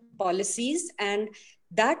government policies, and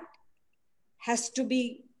that has to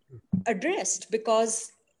be addressed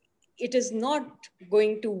because it is not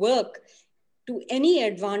going to work to any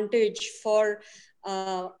advantage for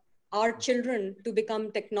our children to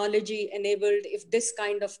become technology enabled if this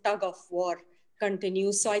kind of tug of war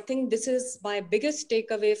continues. So I think this is my biggest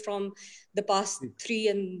takeaway from the past 3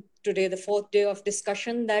 and today the 4th day of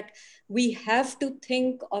discussion, that we have to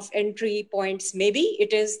think of entry points. Maybe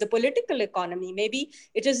it is the political economy, maybe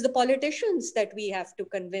it is the politicians that we have to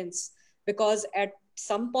convince, because at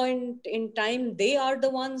some point in time, they are the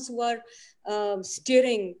ones who are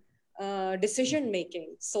steering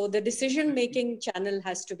decision-making. So the decision-making channel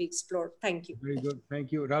has to be explored. Thank you. Very good.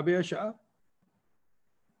 Thank you. Rabia Shah?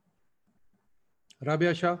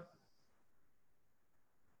 Rabia Shah?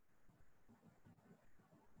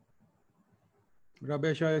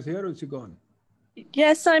 Rabia Shah is here or is she gone?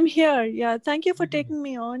 Yes, I'm here. Yeah, thank you for taking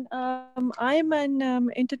me on. I'm an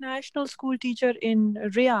international school teacher in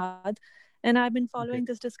Riyadh, and I've been following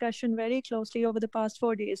this discussion very closely over the past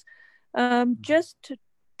 4 days. Just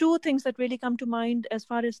 2 things that really come to mind as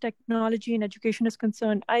far as technology and education is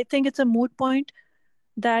concerned. I think it's a moot point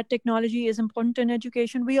that technology is important in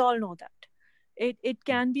education. We all know that. It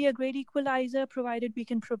can be a great equalizer, provided we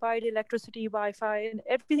can provide electricity, Wi-Fi, and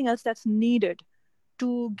everything else that's needed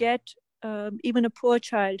to get even a poor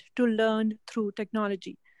child to learn through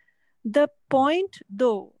technology. The point,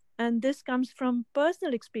 though, and this comes from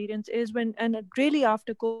personal experience, is when, and really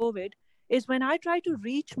after COVID, is when I try to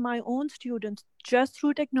reach my own students just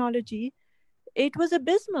through technology, it was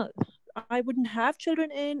abysmal. I wouldn't have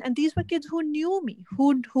children in, and these were kids who knew me,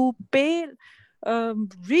 who pay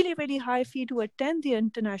really, really high fee to attend the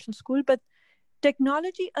international school, but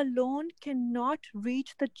technology alone cannot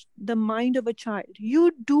reach the mind of a child. You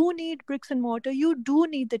do need bricks and mortar. You do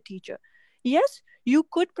need the teacher. Yes, you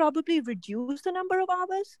could probably reduce the number of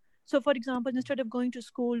hours. So for example, instead of going to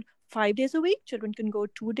school 5 days a week, children can go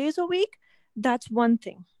 2 days a week. That's one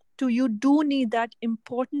thing. You do need that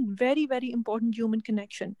important, very, very important human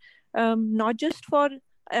connection, not just for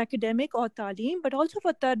academic or ta'aleem, but also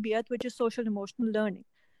for tarbiyat, which is social emotional learning.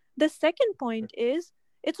 The second point is,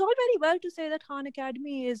 it's all very well to say that Khan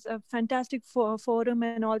Academy is a fantastic forum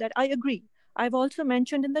and all that. I agree. I've also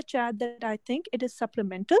mentioned in the chat that I think it is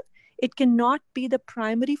supplemental. It cannot be the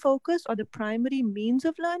primary focus or the primary means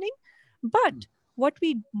of learning. But what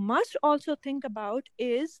we must also think about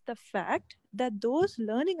is the fact that those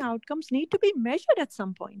learning outcomes need to be measured at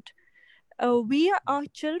some point. Our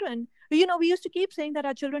children, we used to keep saying that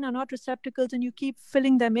our children are not receptacles and you keep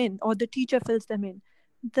filling them in, or the teacher fills them in.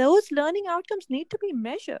 Those learning outcomes need to be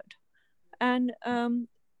measured. And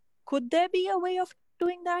could there be a way of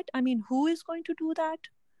doing that? I mean, who is going to do that?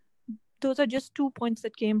 Those are just 2 points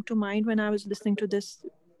that came to mind when I was listening to this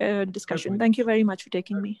discussion. Thank you very much for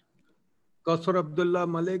taking me. Kausar Abdullah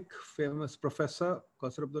Malik, famous professor.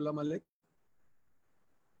 Kausar Abdullah Malik.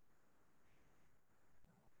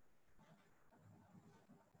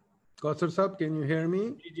 Kausar Saab, can you hear me?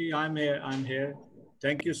 I'm here.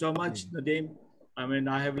 Thank you so much, Nadeem. I mean,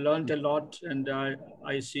 I have learned a lot, and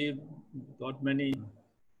I see got many,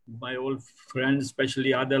 my old friends,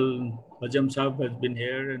 especially Adil Hajam Saab has been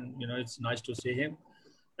here, and it's nice to see him.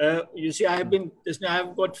 You see, I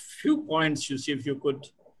have got few points, you see, if you could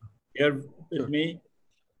hear with me,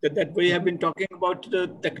 that we have been talking about the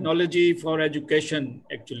technology for education,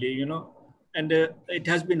 actually, and it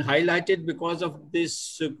has been highlighted because of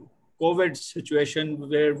this COVID situation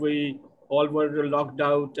where we all were locked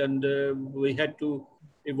out, and we had to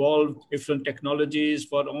evolve different technologies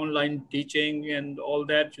for online teaching and all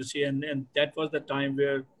that, you see, and that was the time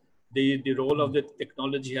where the role of the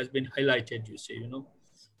technology has been highlighted, you see,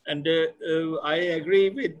 and I agree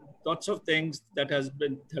with lots of things that have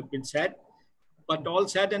been said, but all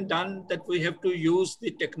said and done, that we have to use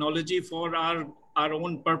the technology for our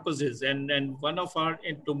own purposes, and one of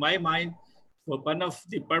to my mind, one of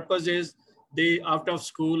the purposes, the out of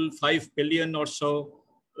school 5 billion or so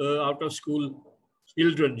out of school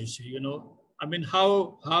children, you see, I mean,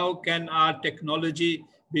 how can our technology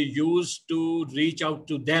be used to reach out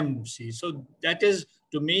to them, see? So that is,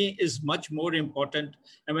 to me, is much more important.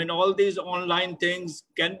 I mean, all these online things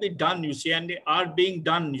can be done, you see, and they are being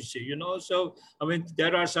done, you see, so, I mean,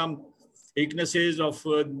 there are some weaknesses of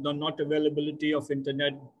not availability of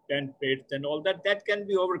internet bandwidth and all that can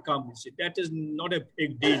be overcome, you see. That is not a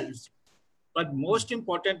big deal, you see. But most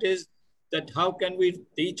important is that how can we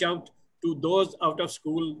reach out to those out of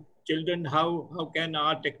school children? How can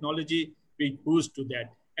our technology be used to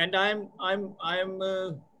that? And I'm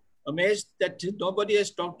amazed that nobody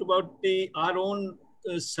has talked about our own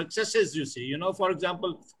successes, you see. For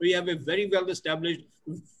example, we have a very well established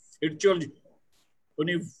virtual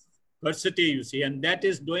university, you see, and that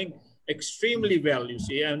is doing extremely well, you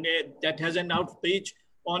see, and that has an outreach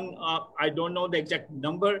on, I don't know the exact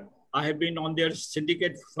number. I have been on their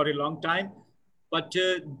syndicate for a long time, but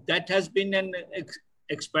that has been an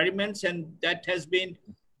experiment, and that has been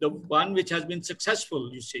the one which has been successful,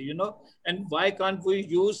 you see, and why can't we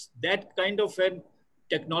use that kind of a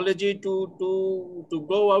technology to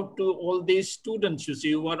go out to all these students, you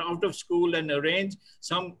see, who are out of school, and arrange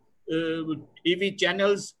some TV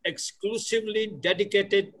channels exclusively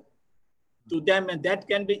dedicated to them, and that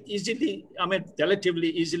can be easily, I mean, relatively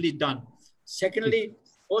easily done. Secondly,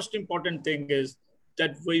 most important thing is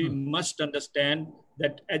that we must understand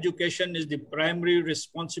that education is the primary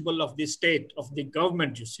responsible of the state, of the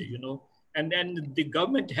government, you see, and then the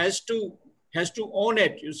government has to own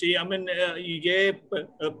it, you see. I mean, ये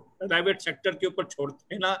private sector के ऊपर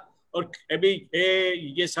छोड़ते हैं ना, और अभी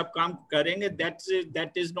ये सब काम करेंगे,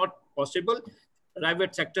 that is not possible.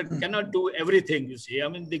 Private sector cannot do everything, you see. I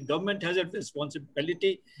mean, the government has a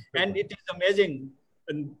responsibility, and it is amazing.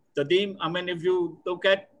 And Nadeem, I mean, if you look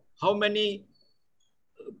at how many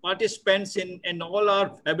participants in all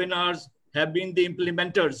our webinars have been the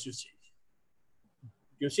implementers, you see.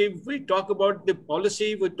 You see, we talk about the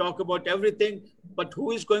policy, we talk about everything, but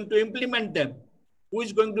who is going to implement them? Who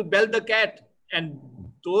is going to bell the cat? And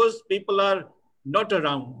those people are not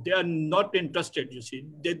around. They are not interested, you see.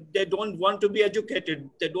 They don't want to be educated.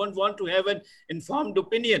 They don't want to have an informed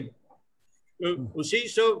opinion. You see,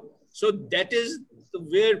 so that is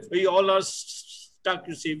where we all are stuck,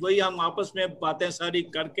 you see. वही हम आपस में बातें सारी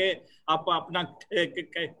करके आप अपना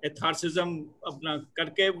catharsism अपना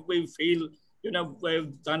करके we feel, you know,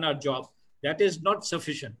 we've done our job. That is not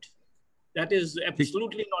sufficient. That is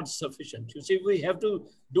absolutely not sufficient. You see, we have to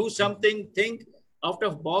do something, think out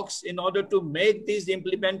of box in order to make these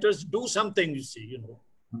implementers do something, you see, you know.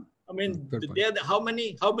 I mean, how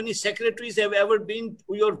many secretaries have ever been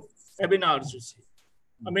to your webinars, you see?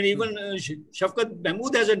 I mean, even Shafqat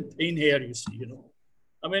Mahmood hasn't been here, you see, you know.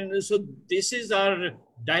 I mean, so this is our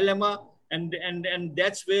dilemma, and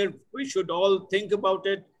that's where we should all think about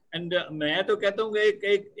it. And मैं तो कहता हूँ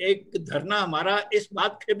एक धरना हमारा इस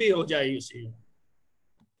बात पे भी हो जाए, you see.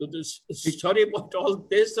 So this, sorry about all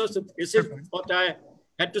this. So this is what I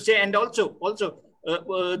had to say. And also,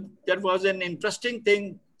 there was an interesting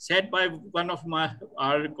thing said by one of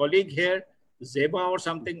our colleague here, Zeba or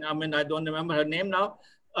something. I mean, I don't remember her name now.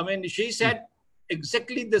 I mean, she said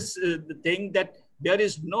exactly this the thing that there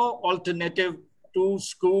is no alternative to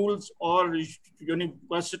schools or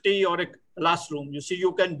university or a classroom. You see,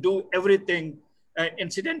 you can do everything.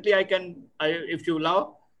 Incidentally, if you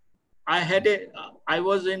allow, I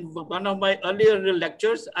was in one of my earlier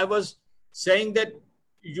lectures, I was saying that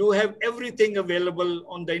you have everything available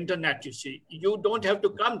on the internet, you see. You don't have to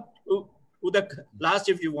come to the class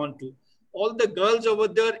if you want to. All the girls over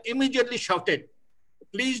there immediately shouted,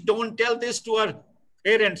 please don't tell this to our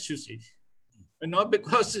parents, you see. You know,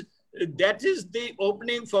 because that is the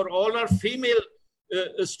opening for all our female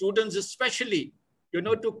students especially, you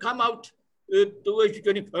know, to come out to a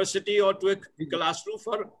university or to a classroom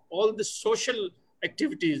for all the social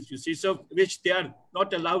activities, you see, so which they are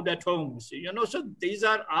not allowed at home, you see, you know. So these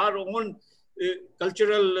are our own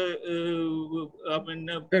cultural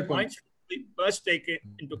points we must take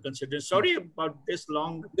into consideration. Sorry about this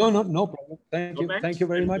long. No problem. Thank you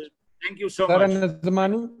very much. Thank you so much.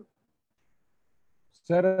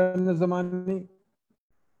 Sarah Nazamani.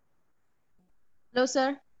 Hello,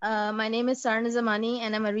 sir. My name is Sarah Nazamani,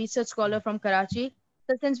 and I'm a research scholar from Karachi.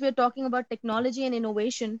 So since we're talking about technology and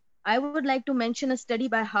innovation, I would like to mention a study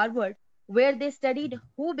by Harvard where they studied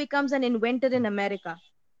who becomes an inventor in America.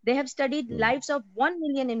 They have studied lives of 1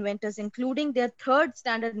 million inventors, including their third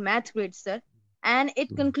standard math grades, sir. And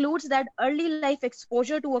it concludes that early life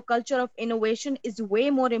exposure to a culture of innovation is way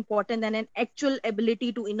more important than an actual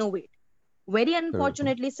ability to innovate. Very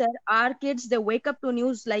unfortunately, sir, our kids, they wake up to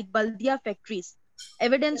news like Baldia factories.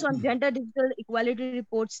 Evidence on gender digital equality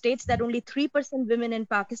report states that only 3% women in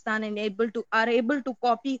Pakistan are able to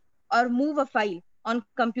copy or move a file on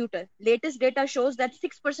computer. Latest data shows that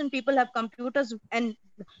 6% people have computers and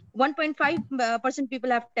 1.5%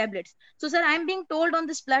 people have tablets. So, sir, I'm being told on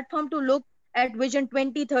this platform to look at Vision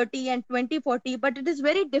 2030 and 2040, but it is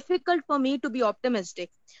very difficult for me to be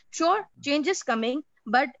optimistic. Sure, change is coming,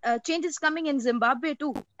 but change is coming in Zimbabwe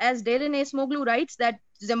too. As Darren Acemoglu writes that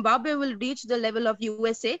Zimbabwe will reach the level of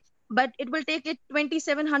USA, but it will take it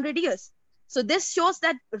 2,700 years. So this shows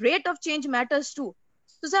that rate of change matters too.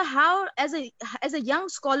 So, sir, how, as a young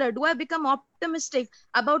scholar, do I become optimistic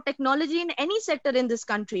about technology in any sector in this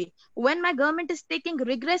country when my government is taking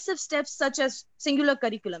regressive steps such as singular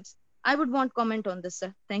curriculums? I would want comment on this,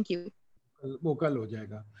 sir. Thank you. वो कल हो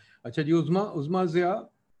जाएगा. अच्छा जी, उज़मा Zia.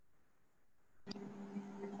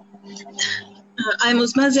 I'm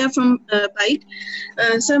Uzma Zia from Byte.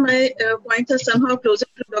 Sir, my points are somehow closer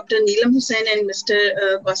to Dr. Neelam Hussain and Mr.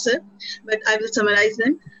 Kausar, but I will summarize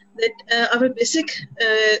them. That our basic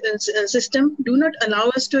system do not allow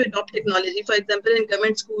us to adopt technology. For example, in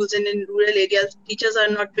government schools and in rural areas, teachers are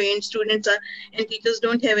not trained, and teachers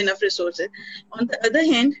don't have enough resources. On the other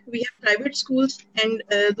hand, we have private schools and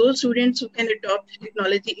those students who can adopt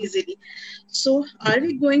technology easily. So are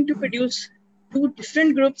we going to produce two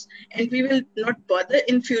different groups, and we will not bother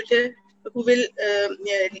in future who will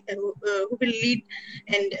lead,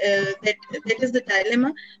 and that is the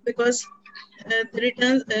dilemma, because the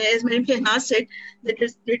returns, as Madam Shahnaz said, that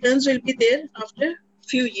returns will be there after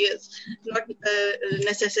few years, not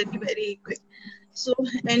necessarily very quick. So,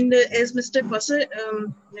 and as Mr. Kausar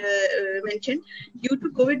mentioned, due to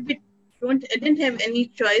COVID, we didn't have any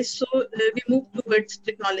choice, so we moved towards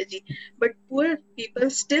technology. But poor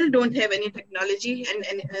people still don't have any technology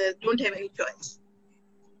and don't have any choice.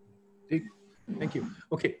 Thank you.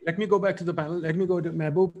 Okay, let me go back to the panel. Let me go to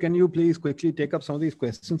Mehboob. Can you please quickly take up some of these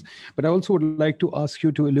questions? But I also would like to ask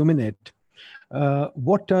you to illuminate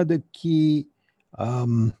what are the key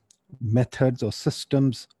methods or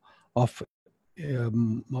systems of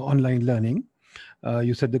online learning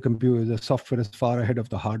You said the software is far ahead of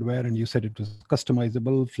the hardware, and you said it was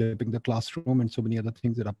customizable, flipping the classroom, and so many other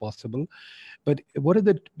things that are possible. But what are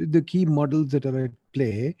the key models that are at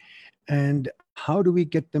play, and how do we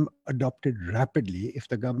get them adopted rapidly if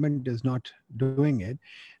the government is not doing it?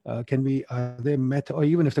 Are there methods, or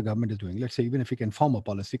even if the government is doing, let's say, even if we can form a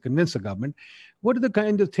policy, convince the government, what are the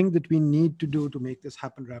kind of things that we need to do to make this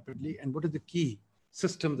happen rapidly, and what are the key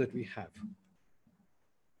systems that we have?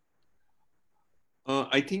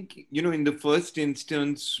 I think, in the first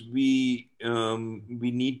instance, we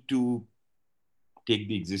need to take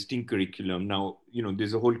the existing curriculum. Now,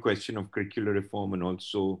 there's a whole question of curricular reform, and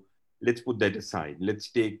also let's put that aside. Let's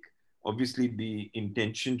take, obviously, the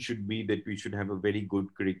intention should be that we should have a very good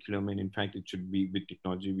curriculum. And in fact, it should be, with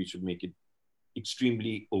technology, we should make it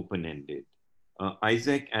extremely open-ended.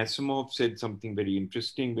 Isaac Asimov said something very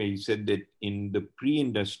interesting, where he said that in the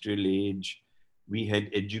pre-industrial age, we had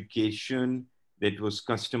education that was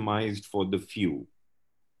customized for the few.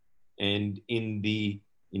 And in the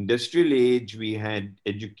industrial age, we had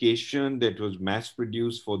education that was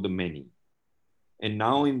mass-produced for the many. And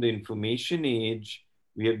now in the information age,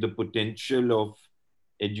 we have the potential of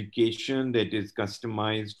education that is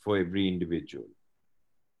customized for every individual.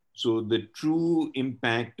 So the true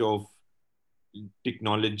impact of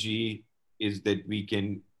technology is that we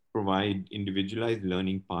can provide individualized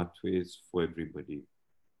learning pathways for everybody.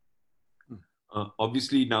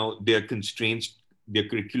 Obviously now there are constraints, there are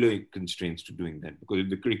curricular constraints to doing that, because if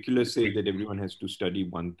the curricula say that everyone has to study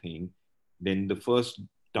one thing, then the first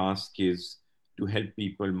task is to help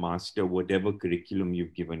people master whatever curriculum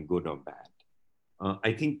you've given, good or bad.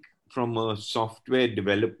 I think from a software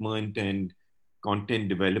development and content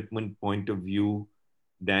development point of view,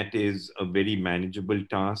 that is a very manageable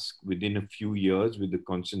task. Within a few years, with the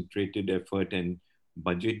concentrated effort and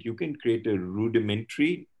budget, you can create a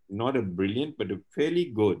rudimentary, not a brilliant, but a fairly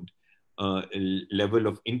good level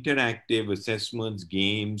of interactive assessments,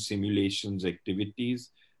 games, simulations,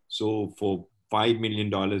 activities. So for $5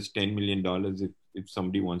 million, $10 million, if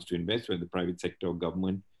somebody wants to invest, whether the private sector or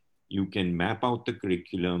government, you can map out the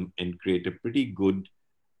curriculum and create a pretty good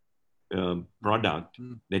product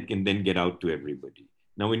that can then get out to everybody.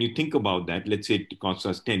 Now, when you think about that, let's say it costs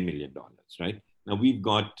us $10 million, right? Now we've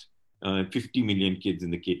got 50 million kids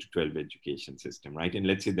in the K-12 education system, right? And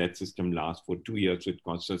let's say that system lasts for 2 years, so it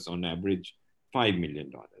costs us on average $5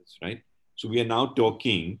 million, right? So we are now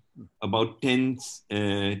talking about 10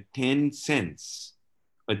 cents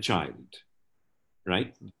a child,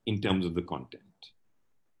 right? In terms of the content.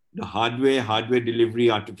 The hardware delivery,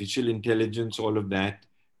 artificial intelligence, all of that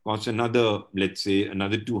costs another, let's say,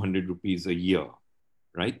 another 200 rupees a year,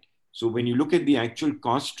 right? So when you look at the actual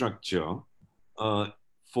cost structure,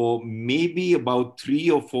 for maybe about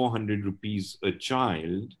 300 or 400 rupees a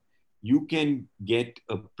child, you can get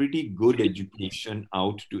a pretty good education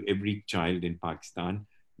out to every child in Pakistan,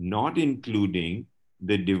 not including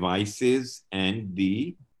the devices and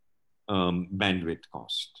the bandwidth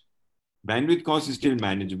cost. Bandwidth cost is still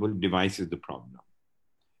manageable, device is the problem.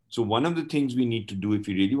 So one of the things we need to do if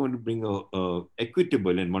we really want to bring a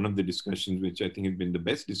equitable, and one of the discussions which I think has been the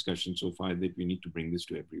best discussion so far, that we need to bring this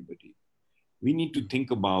to everybody. We need to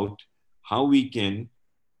think about how we can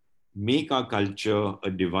make our culture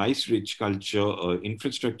a device-rich culture, an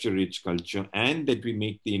infrastructure-rich culture, and that we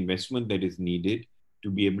make the investment that is needed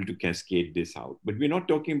to be able to cascade this out. But we're not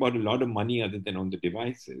talking about a lot of money other than on the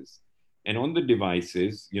devices. And on the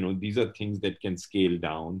devices, these are things that can scale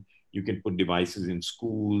down. You can put devices in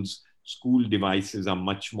schools. School devices are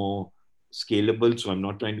much more scalable. So I'm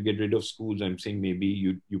not trying to get rid of schools. I'm saying maybe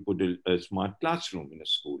you put a smart classroom in a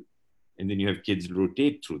school, and then you have kids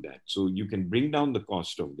rotate through that. So you can bring down the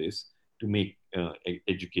cost of this to make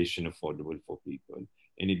education affordable for people.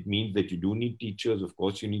 And it means that you do need teachers. Of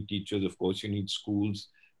course, you need teachers. Of course, you need schools.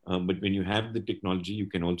 But when you have the technology, you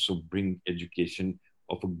can also bring education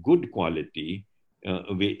of a good quality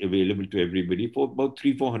available to everybody for about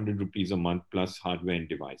 300-400 rupees a month plus hardware and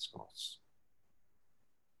device costs.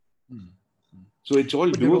 So it's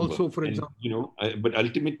all doable. Also, for example, but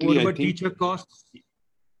ultimately, what I about think teacher costs?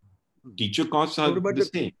 Teacher costs are the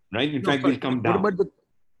same, right? In fact, they'll come down.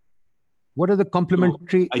 What are the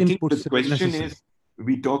complementary I think inputs? the question is,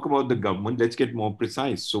 we talk about the government, let's get more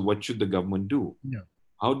precise. So what should the government do? Yeah.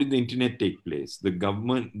 How did the internet take place? The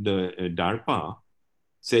government, the DARPA,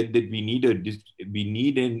 said that we need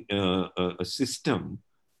a system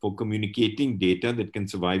for communicating data that can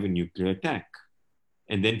survive a nuclear attack.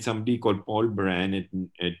 And then somebody called Paul Brand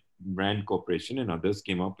at Brand Corporation and others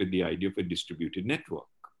came up with the idea of a distributed network.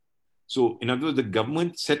 So in other words, the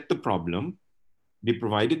government set the problem, they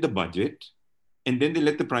provided the budget, and then they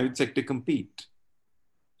let the private sector compete.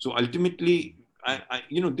 So ultimately,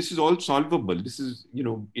 this is all solvable. This is,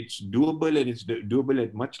 it's doable, and it's doable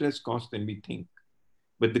at much less cost than we think.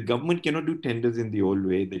 But the government cannot do tenders in the old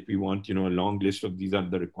way that we want, a long list of these are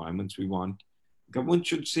the requirements we want. Government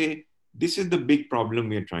should say, this is the big problem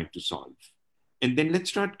we are trying to solve. And then let's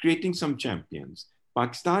start creating some champions.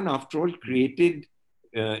 Pakistan, after all, created,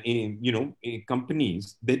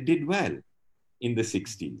 companies that did well in the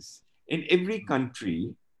 60s. And every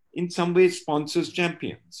country, in some ways, sponsors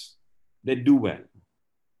champions that do well.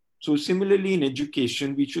 So similarly, in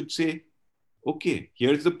education, we should say, okay,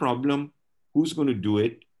 here's the problem. Who's going to do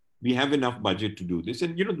it? We have enough budget to do this.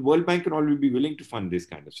 And, the World Bank can always be willing to fund this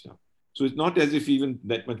kind of stuff. So it's not as if even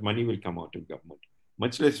that much money will come out of government,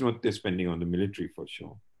 much less what they're spending on the military for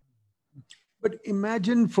sure. But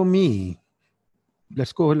imagine for me,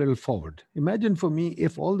 let's go a little forward. Imagine for me,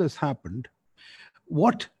 if all this happened,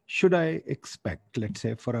 what should I expect, let's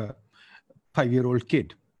say, for a 5-year-old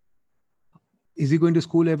kid? Is he going to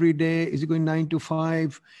school every day? Is he going 9 to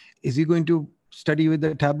 5? Is he going to study with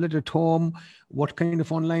a tablet at home? What kind of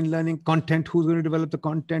online learning content? Who's going to develop the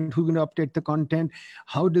content? Who's going to update the content?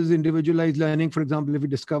 How does individualized learning, for example, if we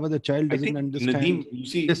discover the child doesn't understand? Nadeem, you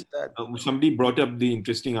see, somebody brought up the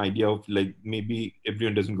interesting idea of maybe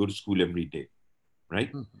everyone doesn't go to school every day,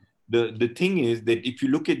 right? Mm-hmm. The thing is that if you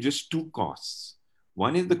look at just two costs,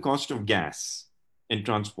 one is the cost of gas and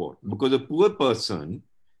transport, because a poor person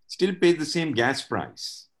still pays the same gas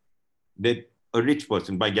price that a rich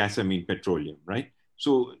person. By gas, I mean petroleum, right?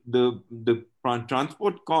 So the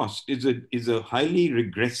transport cost is a highly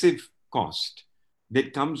regressive cost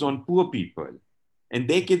that comes on poor people. And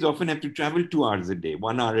their kids often have to travel 2 hours a day,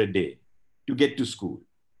 1 hour a day to get to school,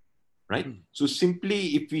 right? Mm. So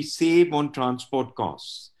simply if we save on transport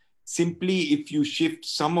costs, simply if you shift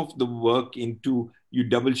some of the work into, you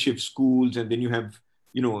double shift schools, and then you have,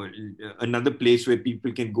 another place where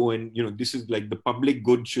people can go and, this is like the public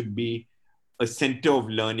good should be a center of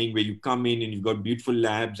learning where you come in and you've got beautiful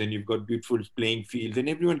labs and you've got beautiful playing fields and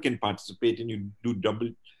everyone can participate, and you do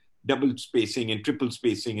double spacing and triple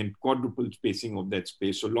spacing and quadruple spacing of that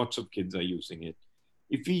space. So lots of kids are using it.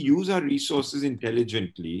 If we use our resources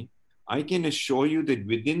intelligently, I can assure you that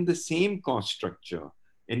within the same cost structure,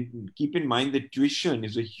 and keep in mind that tuition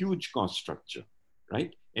is a huge cost structure,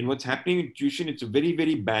 right? And what's happening in tuition, it's a very,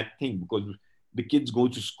 very bad thing, because the kids go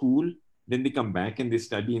to school, then they come back and they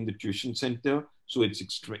study in the tuition center. So it's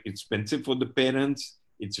expensive for the parents.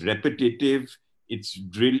 It's repetitive.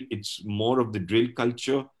 It's more of the drill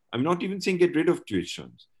culture. I'm not even saying get rid of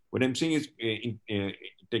tuitions. What I'm saying is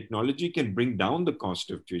technology can bring down the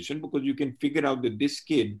cost of tuition, because you can figure out that this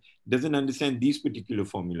kid doesn't understand these particular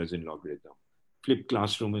formulas in logarithm, flipped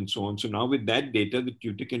classroom and so on. So now with that data, the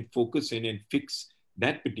tutor can focus in and fix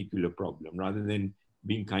that particular problem rather than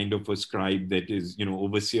being kind of a scribe that is,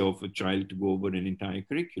 overseer of a child to go over an entire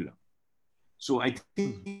curriculum. So I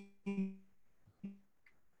think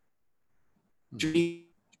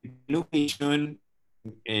innovation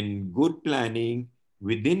and good planning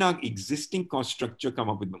within our existing cost structure come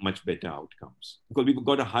up with much better outcomes, because we've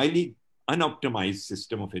got a highly unoptimized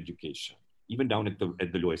system of education, even down at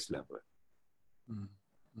the lowest level.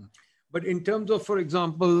 Mm-hmm. But in terms of, for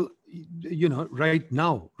example, right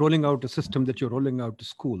now, rolling out a system that you're rolling out to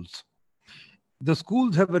schools, the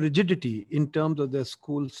schools have a rigidity in terms of their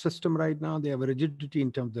school system right now. They have a rigidity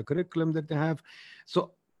in terms of the curriculum that they have.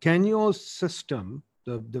 So can your system,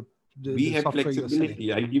 we have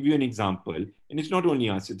flexibility. I'll give you an example. And it's not only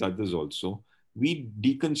us, it's others also. We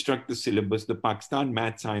deconstruct the syllabus. The Pakistan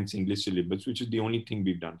Math, Science, English syllabus, which is the only thing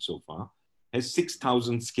we've done so far, has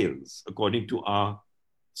 6,000 skills according to our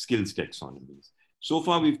skills taxonomies. So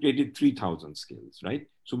far, we've created 3,000 skills, right?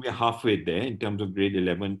 So we're halfway there in terms of grade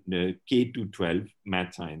 11, K to 12,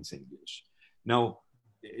 Math, Science, English. Now,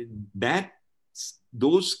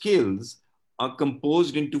 those skills are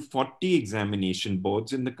composed into 40 examination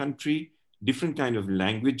boards in the country, different kind of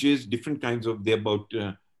languages, different kinds of,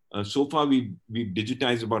 so far we've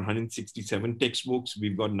digitized about 167 textbooks.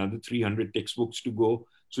 We've got another 300 textbooks to go.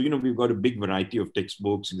 So, we've got a big variety of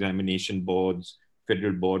textbooks, examination boards,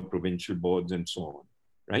 federal board, provincial boards, and so on,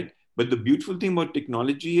 right? But the beautiful thing about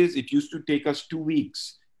technology is it used to take us 2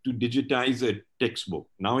 weeks to digitize a textbook.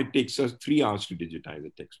 Now it takes us 3 hours to digitize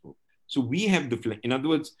a textbook. So we have in other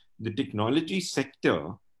words, the technology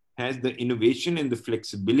sector has the innovation and the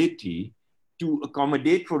flexibility to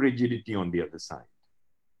accommodate for rigidity on the other side.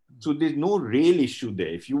 So there's no real issue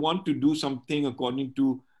there. If you want to do something according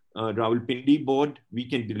to Rawalpindi board, we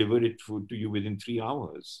can deliver it to you within 3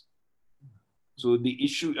 hours. So the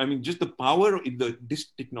issue, just the power of this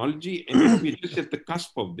technology, and we're just at the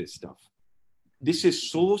cusp of this stuff. this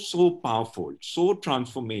is so powerful, so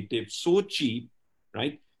transformative, so cheap,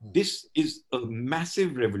 right? This is a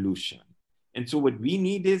massive revolution. And so what we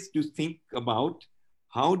need is to think about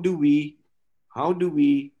how do we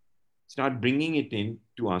start bringing it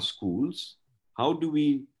into our schools? How do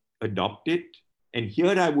we adopt it? And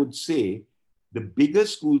here I would say the bigger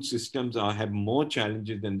school systems have more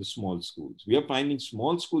challenges than the small schools. We are finding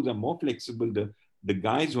small schools are more flexible. The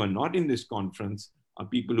guys who are not in this conference are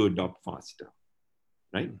people who adopt faster,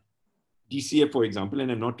 right? TCF, for example,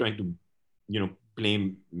 and I'm not trying to,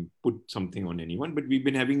 put something on anyone, but we've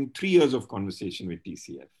been having 3 years of conversation with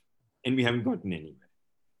TCF and we haven't gotten anywhere.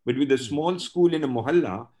 But with a small school in a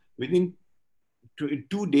mohalla, within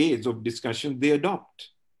 2 days of discussion, they adopt.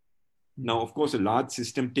 Now, of course, a large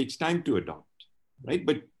system takes time to adopt, right?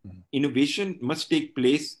 But innovation must take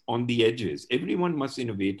place on the edges. Everyone must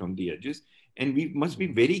innovate on the edges. And we must be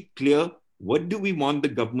very clear, what do we want the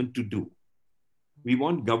government to do? We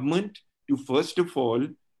want government to, first of all,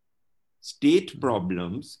 state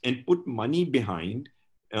problems and put money behind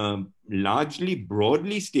largely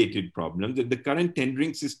broadly stated problems that the current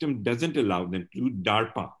tendering system doesn't allow them to do.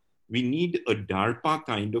 DARPA. We need a DARPA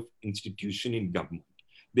kind of institution in government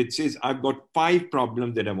that says, I've got 5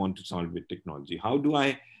 problems that I want to solve with technology. How do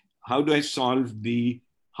I solve the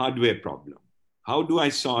hardware problem? How do I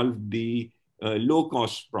solve the low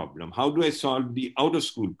cost problem? How do I solve the out of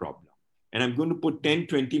school problem? And I'm going to put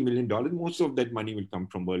 $10-20 million. Most of that money will come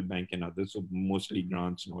from World Bank and others, so mostly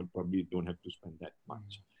grants. Probably don't have to spend that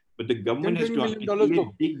much. But the government has to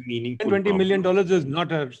articulate big, meaningful $20 million is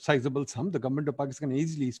not a sizable sum. The government of Pakistan can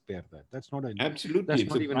easily spare that. That's not absolutely.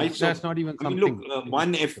 That's not even something. Look,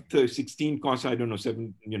 one F-16 costs, I don't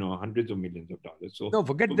know, hundreds of millions of dollars. So no,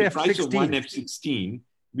 forget the F-16. price of one F-16,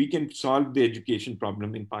 we can solve the education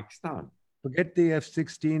problem in Pakistan. Forget the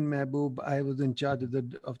F-16, Mehboob. I was in charge of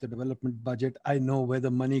the development budget. I know where the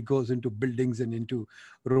money goes into buildings and into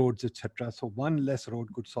roads, etc. So one less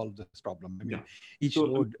road could solve this problem. I mean, each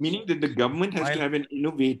road. Meaning that the government has to have an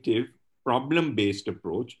innovative, problem-based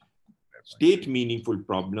approach, state meaningful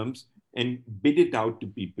problems, and bid it out to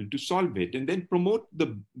people to solve it, and then promote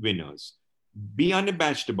the winners. Be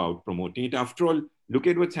unabashed about promoting it. After all, look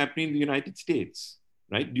at what's happening in the United States,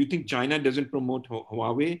 right? Do you think China doesn't promote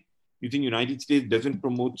Huawei? You think United States doesn't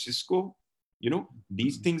promote Cisco?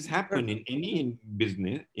 These things happen in any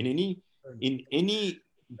business, in any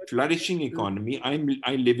flourishing economy.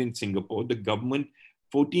 I live in Singapore. The government,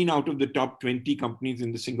 14 out of the top 20 companies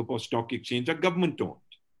in the Singapore Stock Exchange are government owned.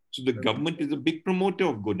 So the government is a big promoter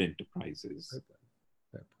of good enterprises.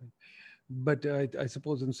 But I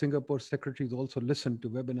suppose in Singapore, secretaries also listen to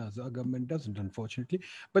webinars. Our government doesn't, unfortunately.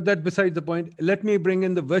 But that besides the point. Let me bring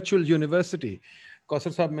in the virtual university.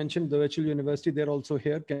 Kausar Saab mentioned the virtual university. They're also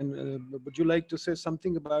here. Would you like to say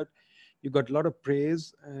something about, you got a lot of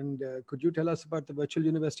praise, and could you tell us about the virtual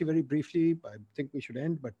university very briefly? I think we should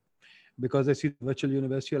end, but because I see the virtual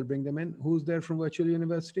university, I'll bring them in. Who's there from virtual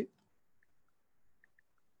university?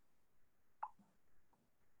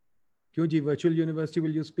 QG, virtual university,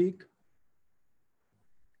 will you speak?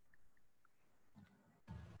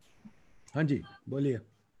 Hanji, boliye.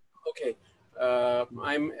 Okay.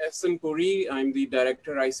 I'm S.N. Puri. I'm the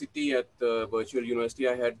director ICT at the virtual university.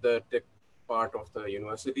 I had the tech part of the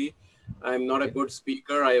university. I'm not a good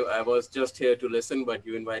speaker. I was just here to listen, but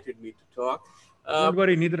you invited me to talk. Don't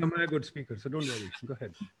worry, neither am I a good speaker, so don't worry. Go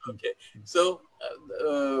ahead. Okay. So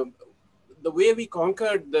the way we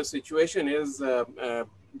conquered the situation is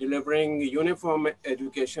delivering uniform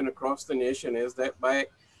education across the nation is that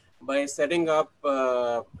by setting up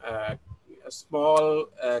small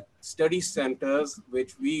study centers,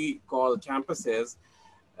 which we call campuses,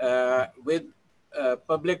 with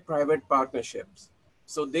public-private partnerships.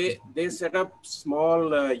 So they set up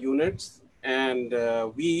small units, and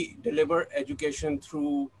we deliver education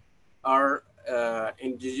through our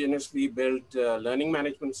indigenously built learning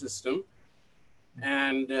management system.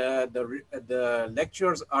 And the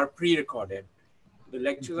lectures are pre-recorded. The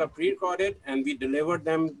lectures are pre-recorded, and we deliver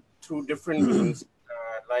them through different means,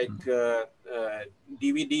 like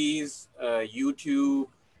DVDs, YouTube,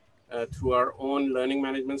 through our own learning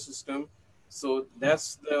management system. So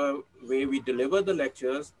that's the way we deliver the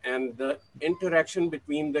lectures, and the interaction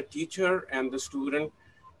between the teacher and the student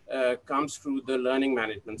comes through the learning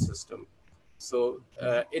management system. So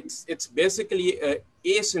it's basically an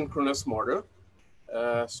asynchronous model.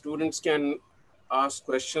 Students can ask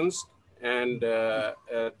questions, and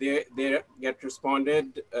they get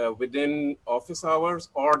responded within office hours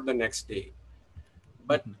or the next day.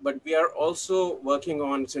 But we are also working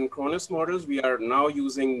on synchronous models. We are now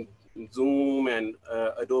using Zoom and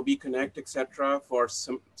Adobe Connect, etc., for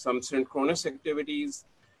some synchronous activities.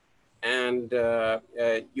 And a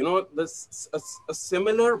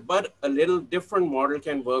similar but a little different model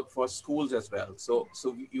can work for schools as well. So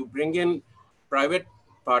you bring in private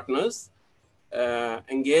partners,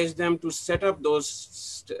 engage them to set up those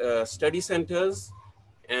study centers,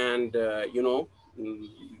 and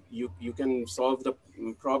you can solve the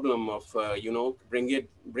problem of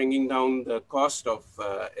bringing down the cost of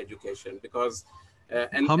education, because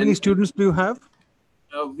how many students do you have?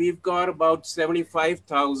 We've got about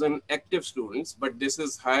 75,000 active students, but this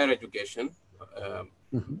is higher education.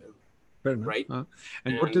 Fair enough. Right.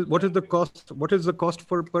 And what is the cost? What is the cost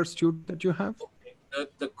per student that you have?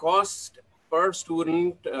 The cost per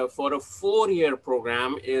student for a 4-year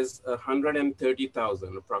program is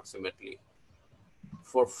 130,000 approximately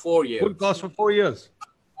for 4 years. Full cost for 4 years.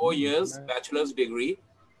 4 years, bachelor's degree.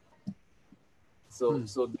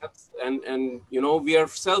 So that's and we are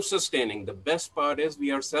self-sustaining. The best part is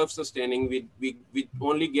we are self-sustaining. We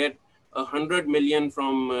only get 100 million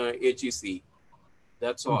from HEC.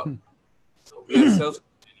 That's all. So we are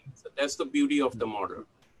self-sustaining. So that's the beauty of the model.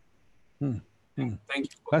 Thank you.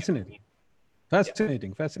 Fascinating.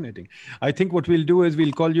 Fascinating. I think what we'll do is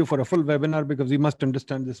we'll call you for a full webinar, because we must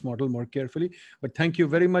understand this model more carefully. But thank you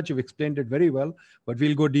very much. You've explained it very well, but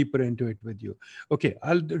we'll go deeper into it with you. Okay,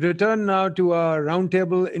 I'll return now to our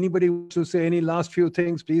roundtable. Anybody wants to say any last few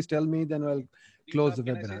things, please tell me, then I'll close the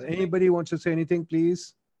webinar. Anybody wants to say anything,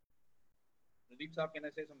 please? Nadeem Saab, can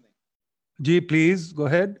I say something? Ji, please, go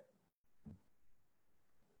ahead.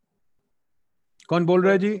 कौन बोल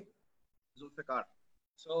रहा है जी? Zulfikar.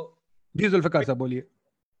 So जी जुल्फिकार साहब बोलिए.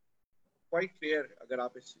 Quite clear, अगर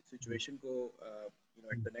आप इस situation को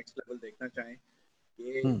at the next level देखना चाहें,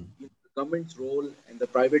 कि the government's role and the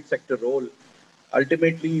private sector role,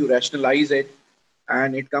 ultimately you rationalize it,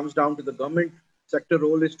 and it comes down to the government sector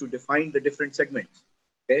role is to define the different segments.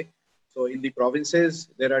 Okay, so in the provinces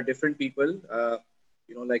there are different people.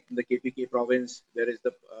 Like in the KPK province, there is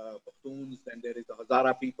the Pakhtuns, and there is the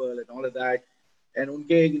Hazara people, and all of that. And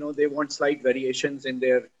unke, they want slight variations in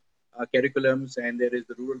their curriculums, and there is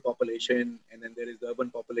the rural population, and then there is the urban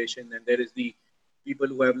population, and there is the people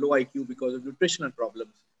who have low IQ because of nutritional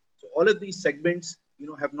problems. So all of these segments,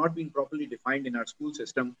 have not been properly defined in our school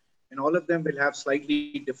system, and all of them will have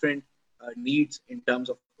slightly different needs in terms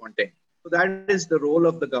of content. So that is the role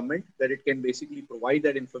of the government, that it can basically provide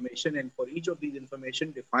that information, and for each of these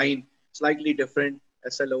information define slightly different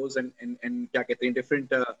SLOs and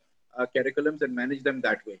different curriculums, and manage them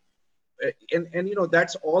that way. And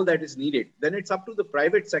that's all that is needed. Then it's up to the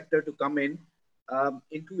private sector to come in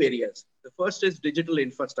 2 areas. The first is digital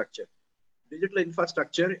infrastructure. Digital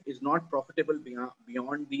infrastructure is not profitable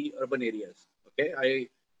beyond the urban areas. Okay, I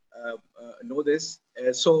know this.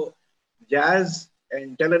 So Jazz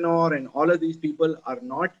and Telenor and all of these people are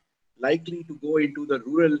not likely to go into the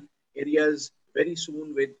rural areas very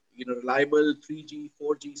soon with reliable 3G,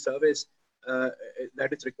 4G service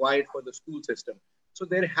that is required for the school system. So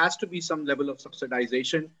there has to be some level of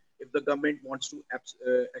subsidization if the government wants to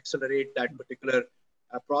accelerate that particular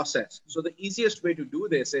process. So the easiest way to do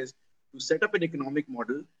this is to set up an economic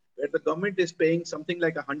model where the government is paying something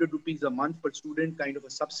like 100 rupees a month per student, kind of a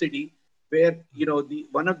subsidy, where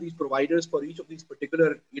one of these providers for each of these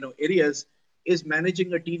particular areas is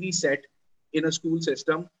managing a TV set in a school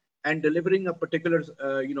system and delivering a particular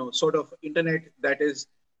sort of internet that is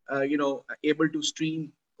able to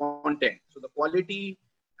stream content. So the quality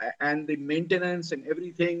and the maintenance and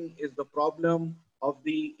everything is the problem of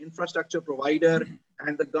the infrastructure provider,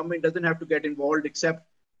 and the government doesn't have to get involved except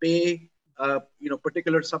pay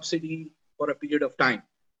particular subsidy for a period of time.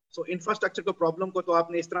 So infrastructure ko problem ko to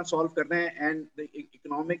aapne is tarah solve karna hai, and the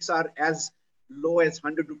economics are as low as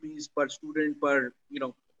 100 rupees per student per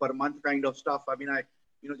month kind of stuff. I mean,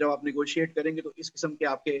 jab aap negotiate karenge to is qisam ke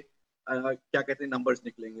aapke kya kehte hain numbers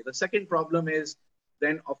niklenge. The second problem is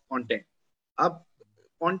then of content. Ab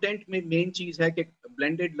content mein main cheez hai ki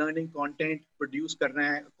blended learning content produce karna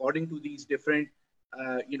hai according to these different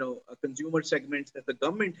consumer segments that the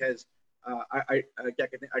government has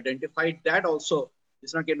identified. That also,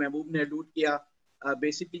 जिस के महबूब ने allude किया,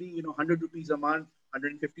 basically 100 rupees a month,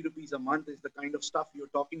 150 rupees a month is the kind of stuff you're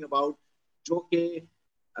talking about, जो के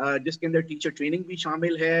जिसके अंदर teacher training भी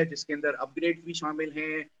शामिल है, जिसके अंदर अपग्रेड भी शामिल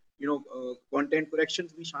हैं, content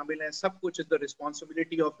corrections भी शामिल हैं, सब कुछ is the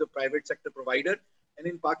responsibility of the private sector provider. And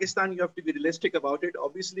in Pakistan, you have to be realistic about it.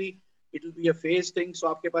 Obviously, it will be a phase thing. So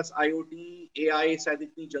आपके पास IoT, AI शायद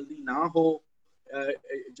इतनी जल्दी ना हो,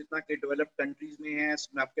 जितना कि डेवलप्ड कंट्रीज में है,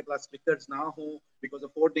 उसमें आपके पास स्पीकर्स ना हो, बिकॉज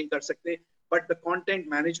अफोर्ड नहीं कर सकते. But the content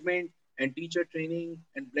management and teacher training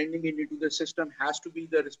and blending it into the system has to be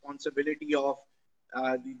the responsibility of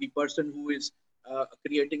the person who is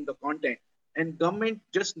creating the content. And government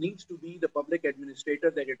just needs to be the public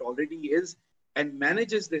administrator that it already is and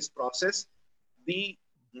manages this process. The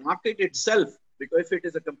market itself, because if it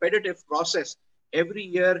is a competitive process, every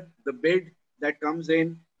year the bid that comes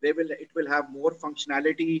in, it will have more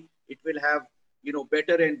functionality, it will have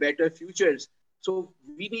better and better features. So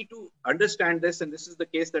we need to understand this, and this is the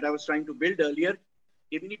case that I was trying to build earlier.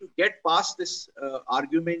 We need to get past this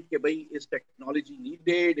argument, is technology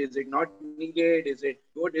needed? Is it not needed? Is it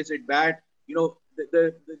good? Is it bad?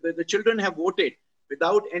 The children have voted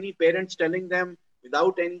without any parents telling them,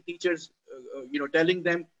 without any teachers, telling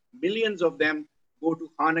them. Millions of them go to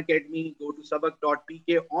Khan Academy, go to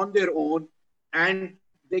sabak.pk on their own, and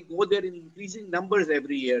they go there in increasing numbers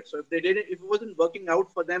every year. So if it wasn't working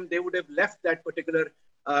out for them, they would have left that particular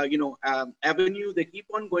avenue. They keep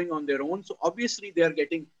on going on their own. So obviously they are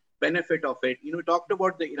getting benefit of it. Talked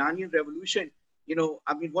about the Iranian revolution.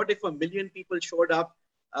 What if 1 million people showed up?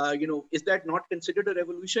 Is that not considered a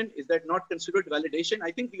revolution? Is that not considered validation?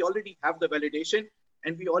 I think we already have the validation,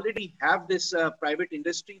 and we already have this private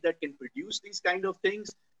industry that can produce these kind of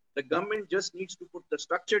things. The government just needs to put the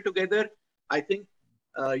structure together. I think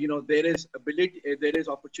there is ability, there is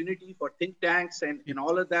opportunity for think tanks and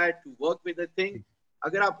all of that to work with the thing.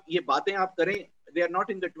 Agar aap ye baatein aap kare, they are not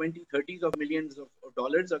in the 20, 30s of millions of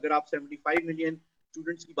dollars. Agar aap 75 million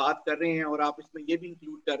students की बात कर रहे हैं और आप इसमें ये भी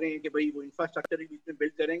इंक्लूड कर रहे हैं कि भाई वो इंफ्रास्ट्रक्चर भी इसमें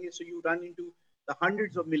बिल्ड करेंगे, so you run into the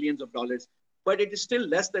hundreds of millions of dollars, but it is still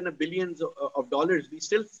less than billions of dollars. We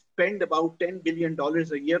still spend about $10 billion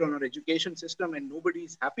a year on our education system, and nobody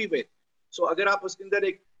is happy with. So अगर आप उसके अंदर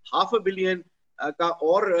एक $500 million का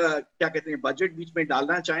और क्या कहते हैं budget बीच में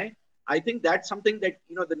डालना चाहें, I think that's something that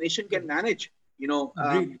the nation can manage.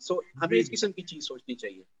 So हमें इस किस्म की चीज सोचनी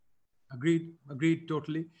चाहिए. Agreed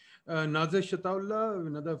totally. Nazish Ataullah,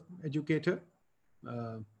 another educator,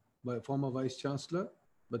 former Vice Chancellor.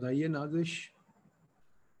 Bataiye, Nazish.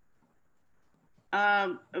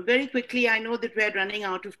 Very quickly, I know that we're running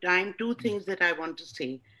out of time. Two things that I want to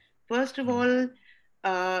say. First of all,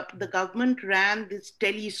 the government ran this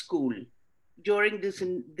tele-school during this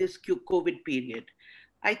COVID period.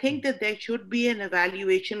 I think that there should be an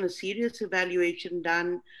evaluation, a serious evaluation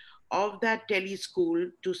done of that tele-school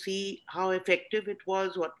to see how effective it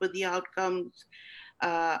was, what were the outcomes,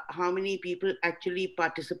 how many people actually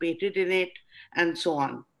participated in it, and so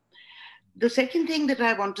on. The second thing that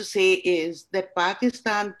I want to say is that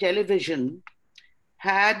Pakistan Television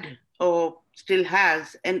had, or still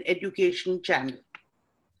has, an education channel.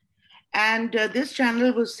 And this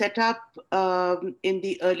channel was set up in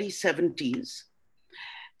the early 70s.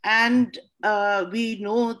 And we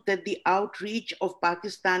know that the outreach of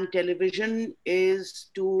Pakistan Television is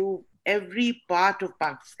to every part of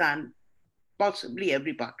Pakistan, possibly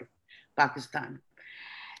every part of Pakistan.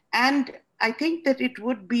 And I think that it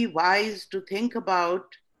would be wise to think about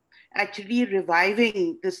actually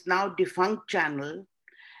reviving this now defunct channel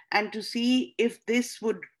and to see if this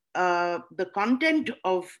would, the content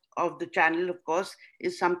of the channel, of course,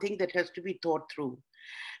 is something that has to be thought through.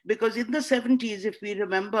 Because in the 70s, if we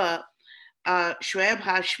remember, Shoaib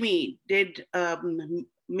Hashmi made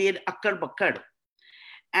Akkar Bakkar.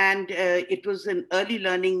 And it was an early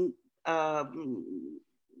learning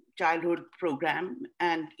childhood program,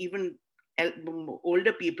 and even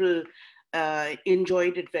older people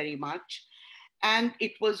enjoyed it very much. And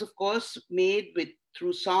it was, of course, made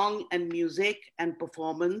through song and music and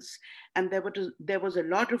performance. And there was a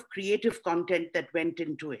lot of creative content that went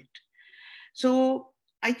into it. So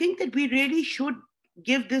I think that we really should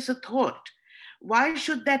give this a thought. Why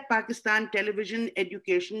should that Pakistan Television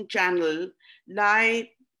education channel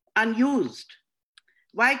lie unused?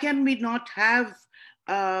 Why can we not have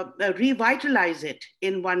revitalize it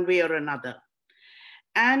in one way or another?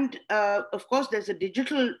 And of course, there's a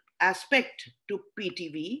digital aspect to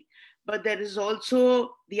PTV, but there is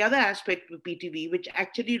also the other aspect of PTV, which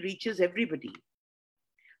actually reaches everybody.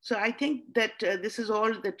 So I think that this is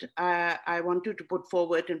all that I wanted to put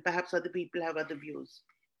forward, and perhaps other people have other views.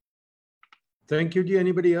 Thank you, Ji.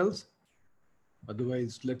 Anybody else?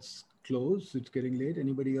 Otherwise, let's close. It's getting late.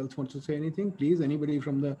 Anybody else wants to say anything? Please, anybody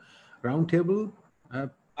from the round table?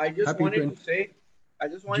 I just wanted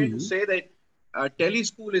to say that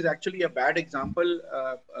tele-school is actually a bad example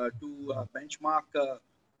to benchmark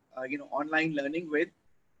online learning with.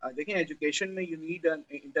 देखें education में you need an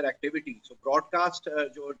interactivity. So broadcast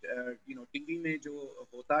जो TV में जो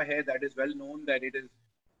होता है, that is well known that it is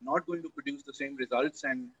not going to produce the same results.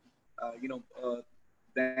 And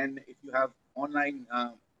then if you have online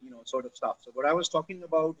sort of stuff. So what I was talking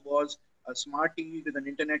about was a smart TV with an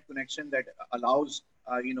internet connection that allows,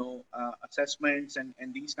 assessments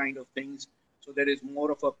and these kind of things. So there is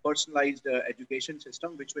more of a personalized education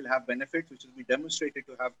system, which will have benefits, which will be demonstrated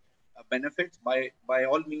to have benefits. By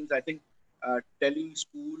all means, I think tele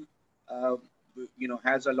school,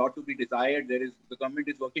 has a lot to be desired. The government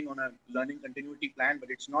is working on a learning continuity plan, but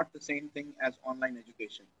it's not the same thing as online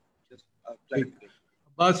education. Just clarification.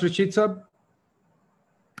 Abbas Rashid Sab.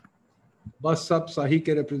 Abbas Sab Sahi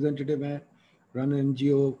ke representative hai, run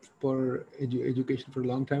NGO for education for a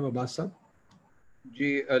long time. Abbas Sab.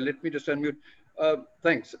 Let me just unmute.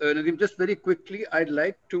 Thanks. Nadeem, just very quickly, I'd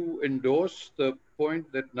like to endorse the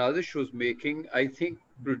point that Nazish was making. I think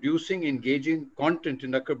producing engaging content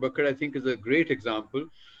in Akkar Bakkar, I think, is a great example.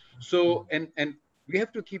 So, and we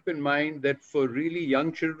have to keep in mind that for really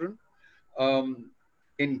young children,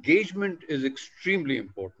 engagement is extremely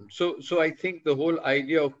important. So I think the whole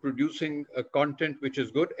idea of producing a content which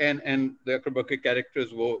is good, and the Akkar Bakkar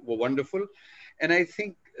characters were wonderful. And I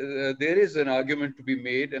think there is an argument to be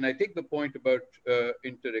made, and I take the point about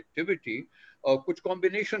interactivity. Kuch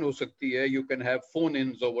combination ho sakti hai. You can have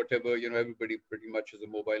phone-ins or whatever, everybody pretty much has a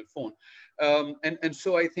mobile phone. And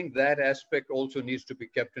so I think that aspect also needs to be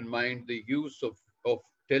kept in mind, the use of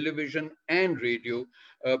television and radio,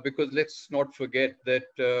 because let's not forget that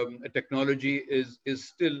technology is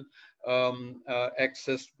still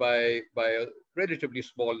accessed by a relatively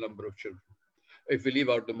small number of children, if we leave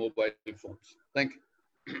out the mobile phones. Thank you.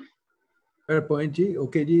 Fair point, Ji.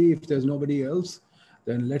 Okay, Ji, if there's nobody else,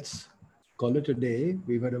 then let's call it a day.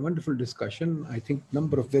 We've had a wonderful discussion. I think a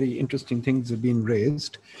number of very interesting things have been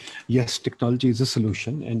raised. Yes, technology is a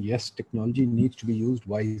solution, and yes, technology needs to be used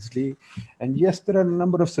wisely. And yes, there are a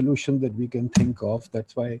number of solutions that we can think of.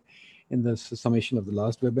 That's why in the summation of the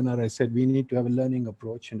last webinar, I said we need to have a learning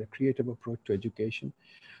approach and a creative approach to education.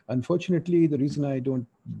 Unfortunately, the reason I don't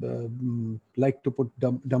like to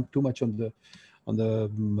dump too much on the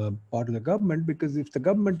part of the government, because if the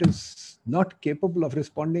government is not capable of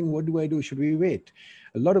responding, what do I do? Should we wait?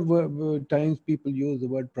 A lot of times people use the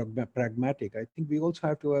word pragmatic. I think we also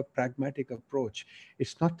have to have a pragmatic approach.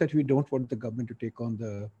 It's not that we don't want the government to take on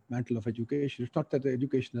the mantle of education. It's not that the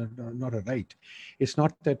education is not a right. It's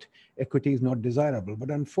not that equity is not desirable. But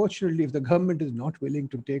unfortunately, if the government is not willing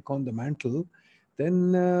to take on the mantle,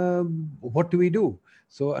 then what do we do?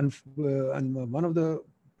 So, and one of the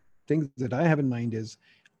things that I have in mind is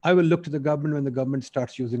I will look to the government when the government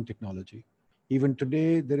starts using technology. Even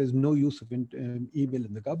today, there is no use of email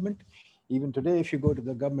in the government. Even today, if you go to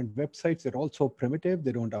the government websites, they're also primitive.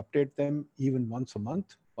 They don't update them even once a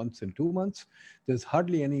month, once in 2 months. There's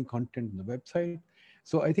hardly any content on the website.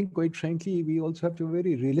 So I think, quite frankly, we also have to have a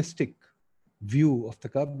very realistic view of the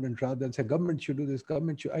government rather than say government should do this,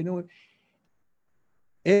 government should. I know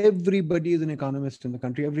everybody is an economist in the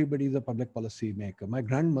country. Everybody is a public policy maker. My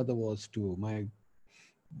grandmother was too. My,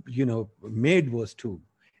 maid was too.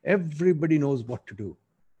 Everybody knows what to do.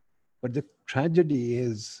 But the tragedy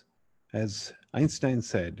is, as Einstein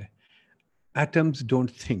said, atoms don't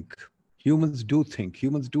think. Humans do think.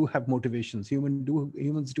 Humans do have motivations.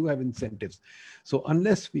 Humans do have incentives. So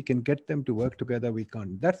unless we can get them to work together, we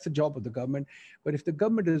can't. That's the job of the government. But if the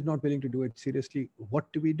government is not willing to do it seriously,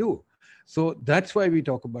 what do we do? So that's why we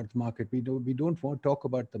talk about the market. We don't want to talk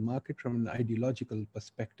about the market from an ideological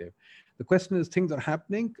perspective. The question is, things are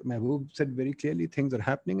happening. Mehboob said very clearly, things are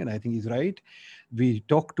happening, and I think he's right. We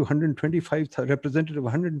talked to representative of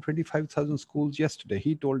 125,000 schools yesterday.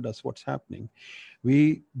 He told us what's happening.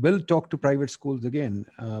 We will talk to private schools again.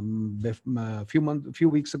 A few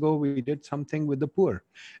weeks ago, we did something with the poor,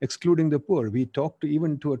 excluding the poor. We talked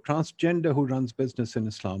even to a transgender who runs business in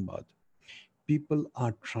Islamabad. People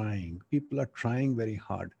are trying. People are trying very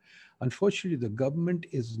hard. Unfortunately, the government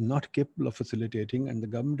is not capable of facilitating, and the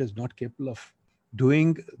government is not capable of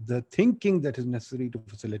doing the thinking that is necessary to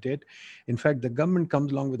facilitate. In fact, the government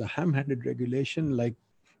comes along with a ham-handed regulation like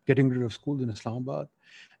getting rid of schools in Islamabad,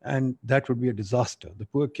 and that would be a disaster. The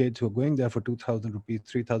poor kids who are going there for 2,000 rupees,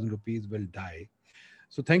 3,000 rupees will die.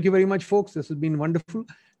 So thank you very much, folks. This has been wonderful.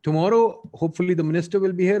 Tomorrow, hopefully the minister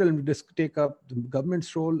will be here and we'll just take up the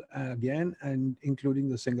government's role again, and including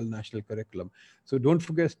the single national curriculum. So don't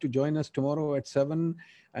forget to join us tomorrow at 7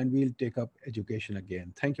 and we'll take up education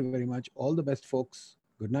again. Thank you very much. All the best, folks.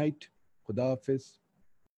 Good night. Khuda Hafiz.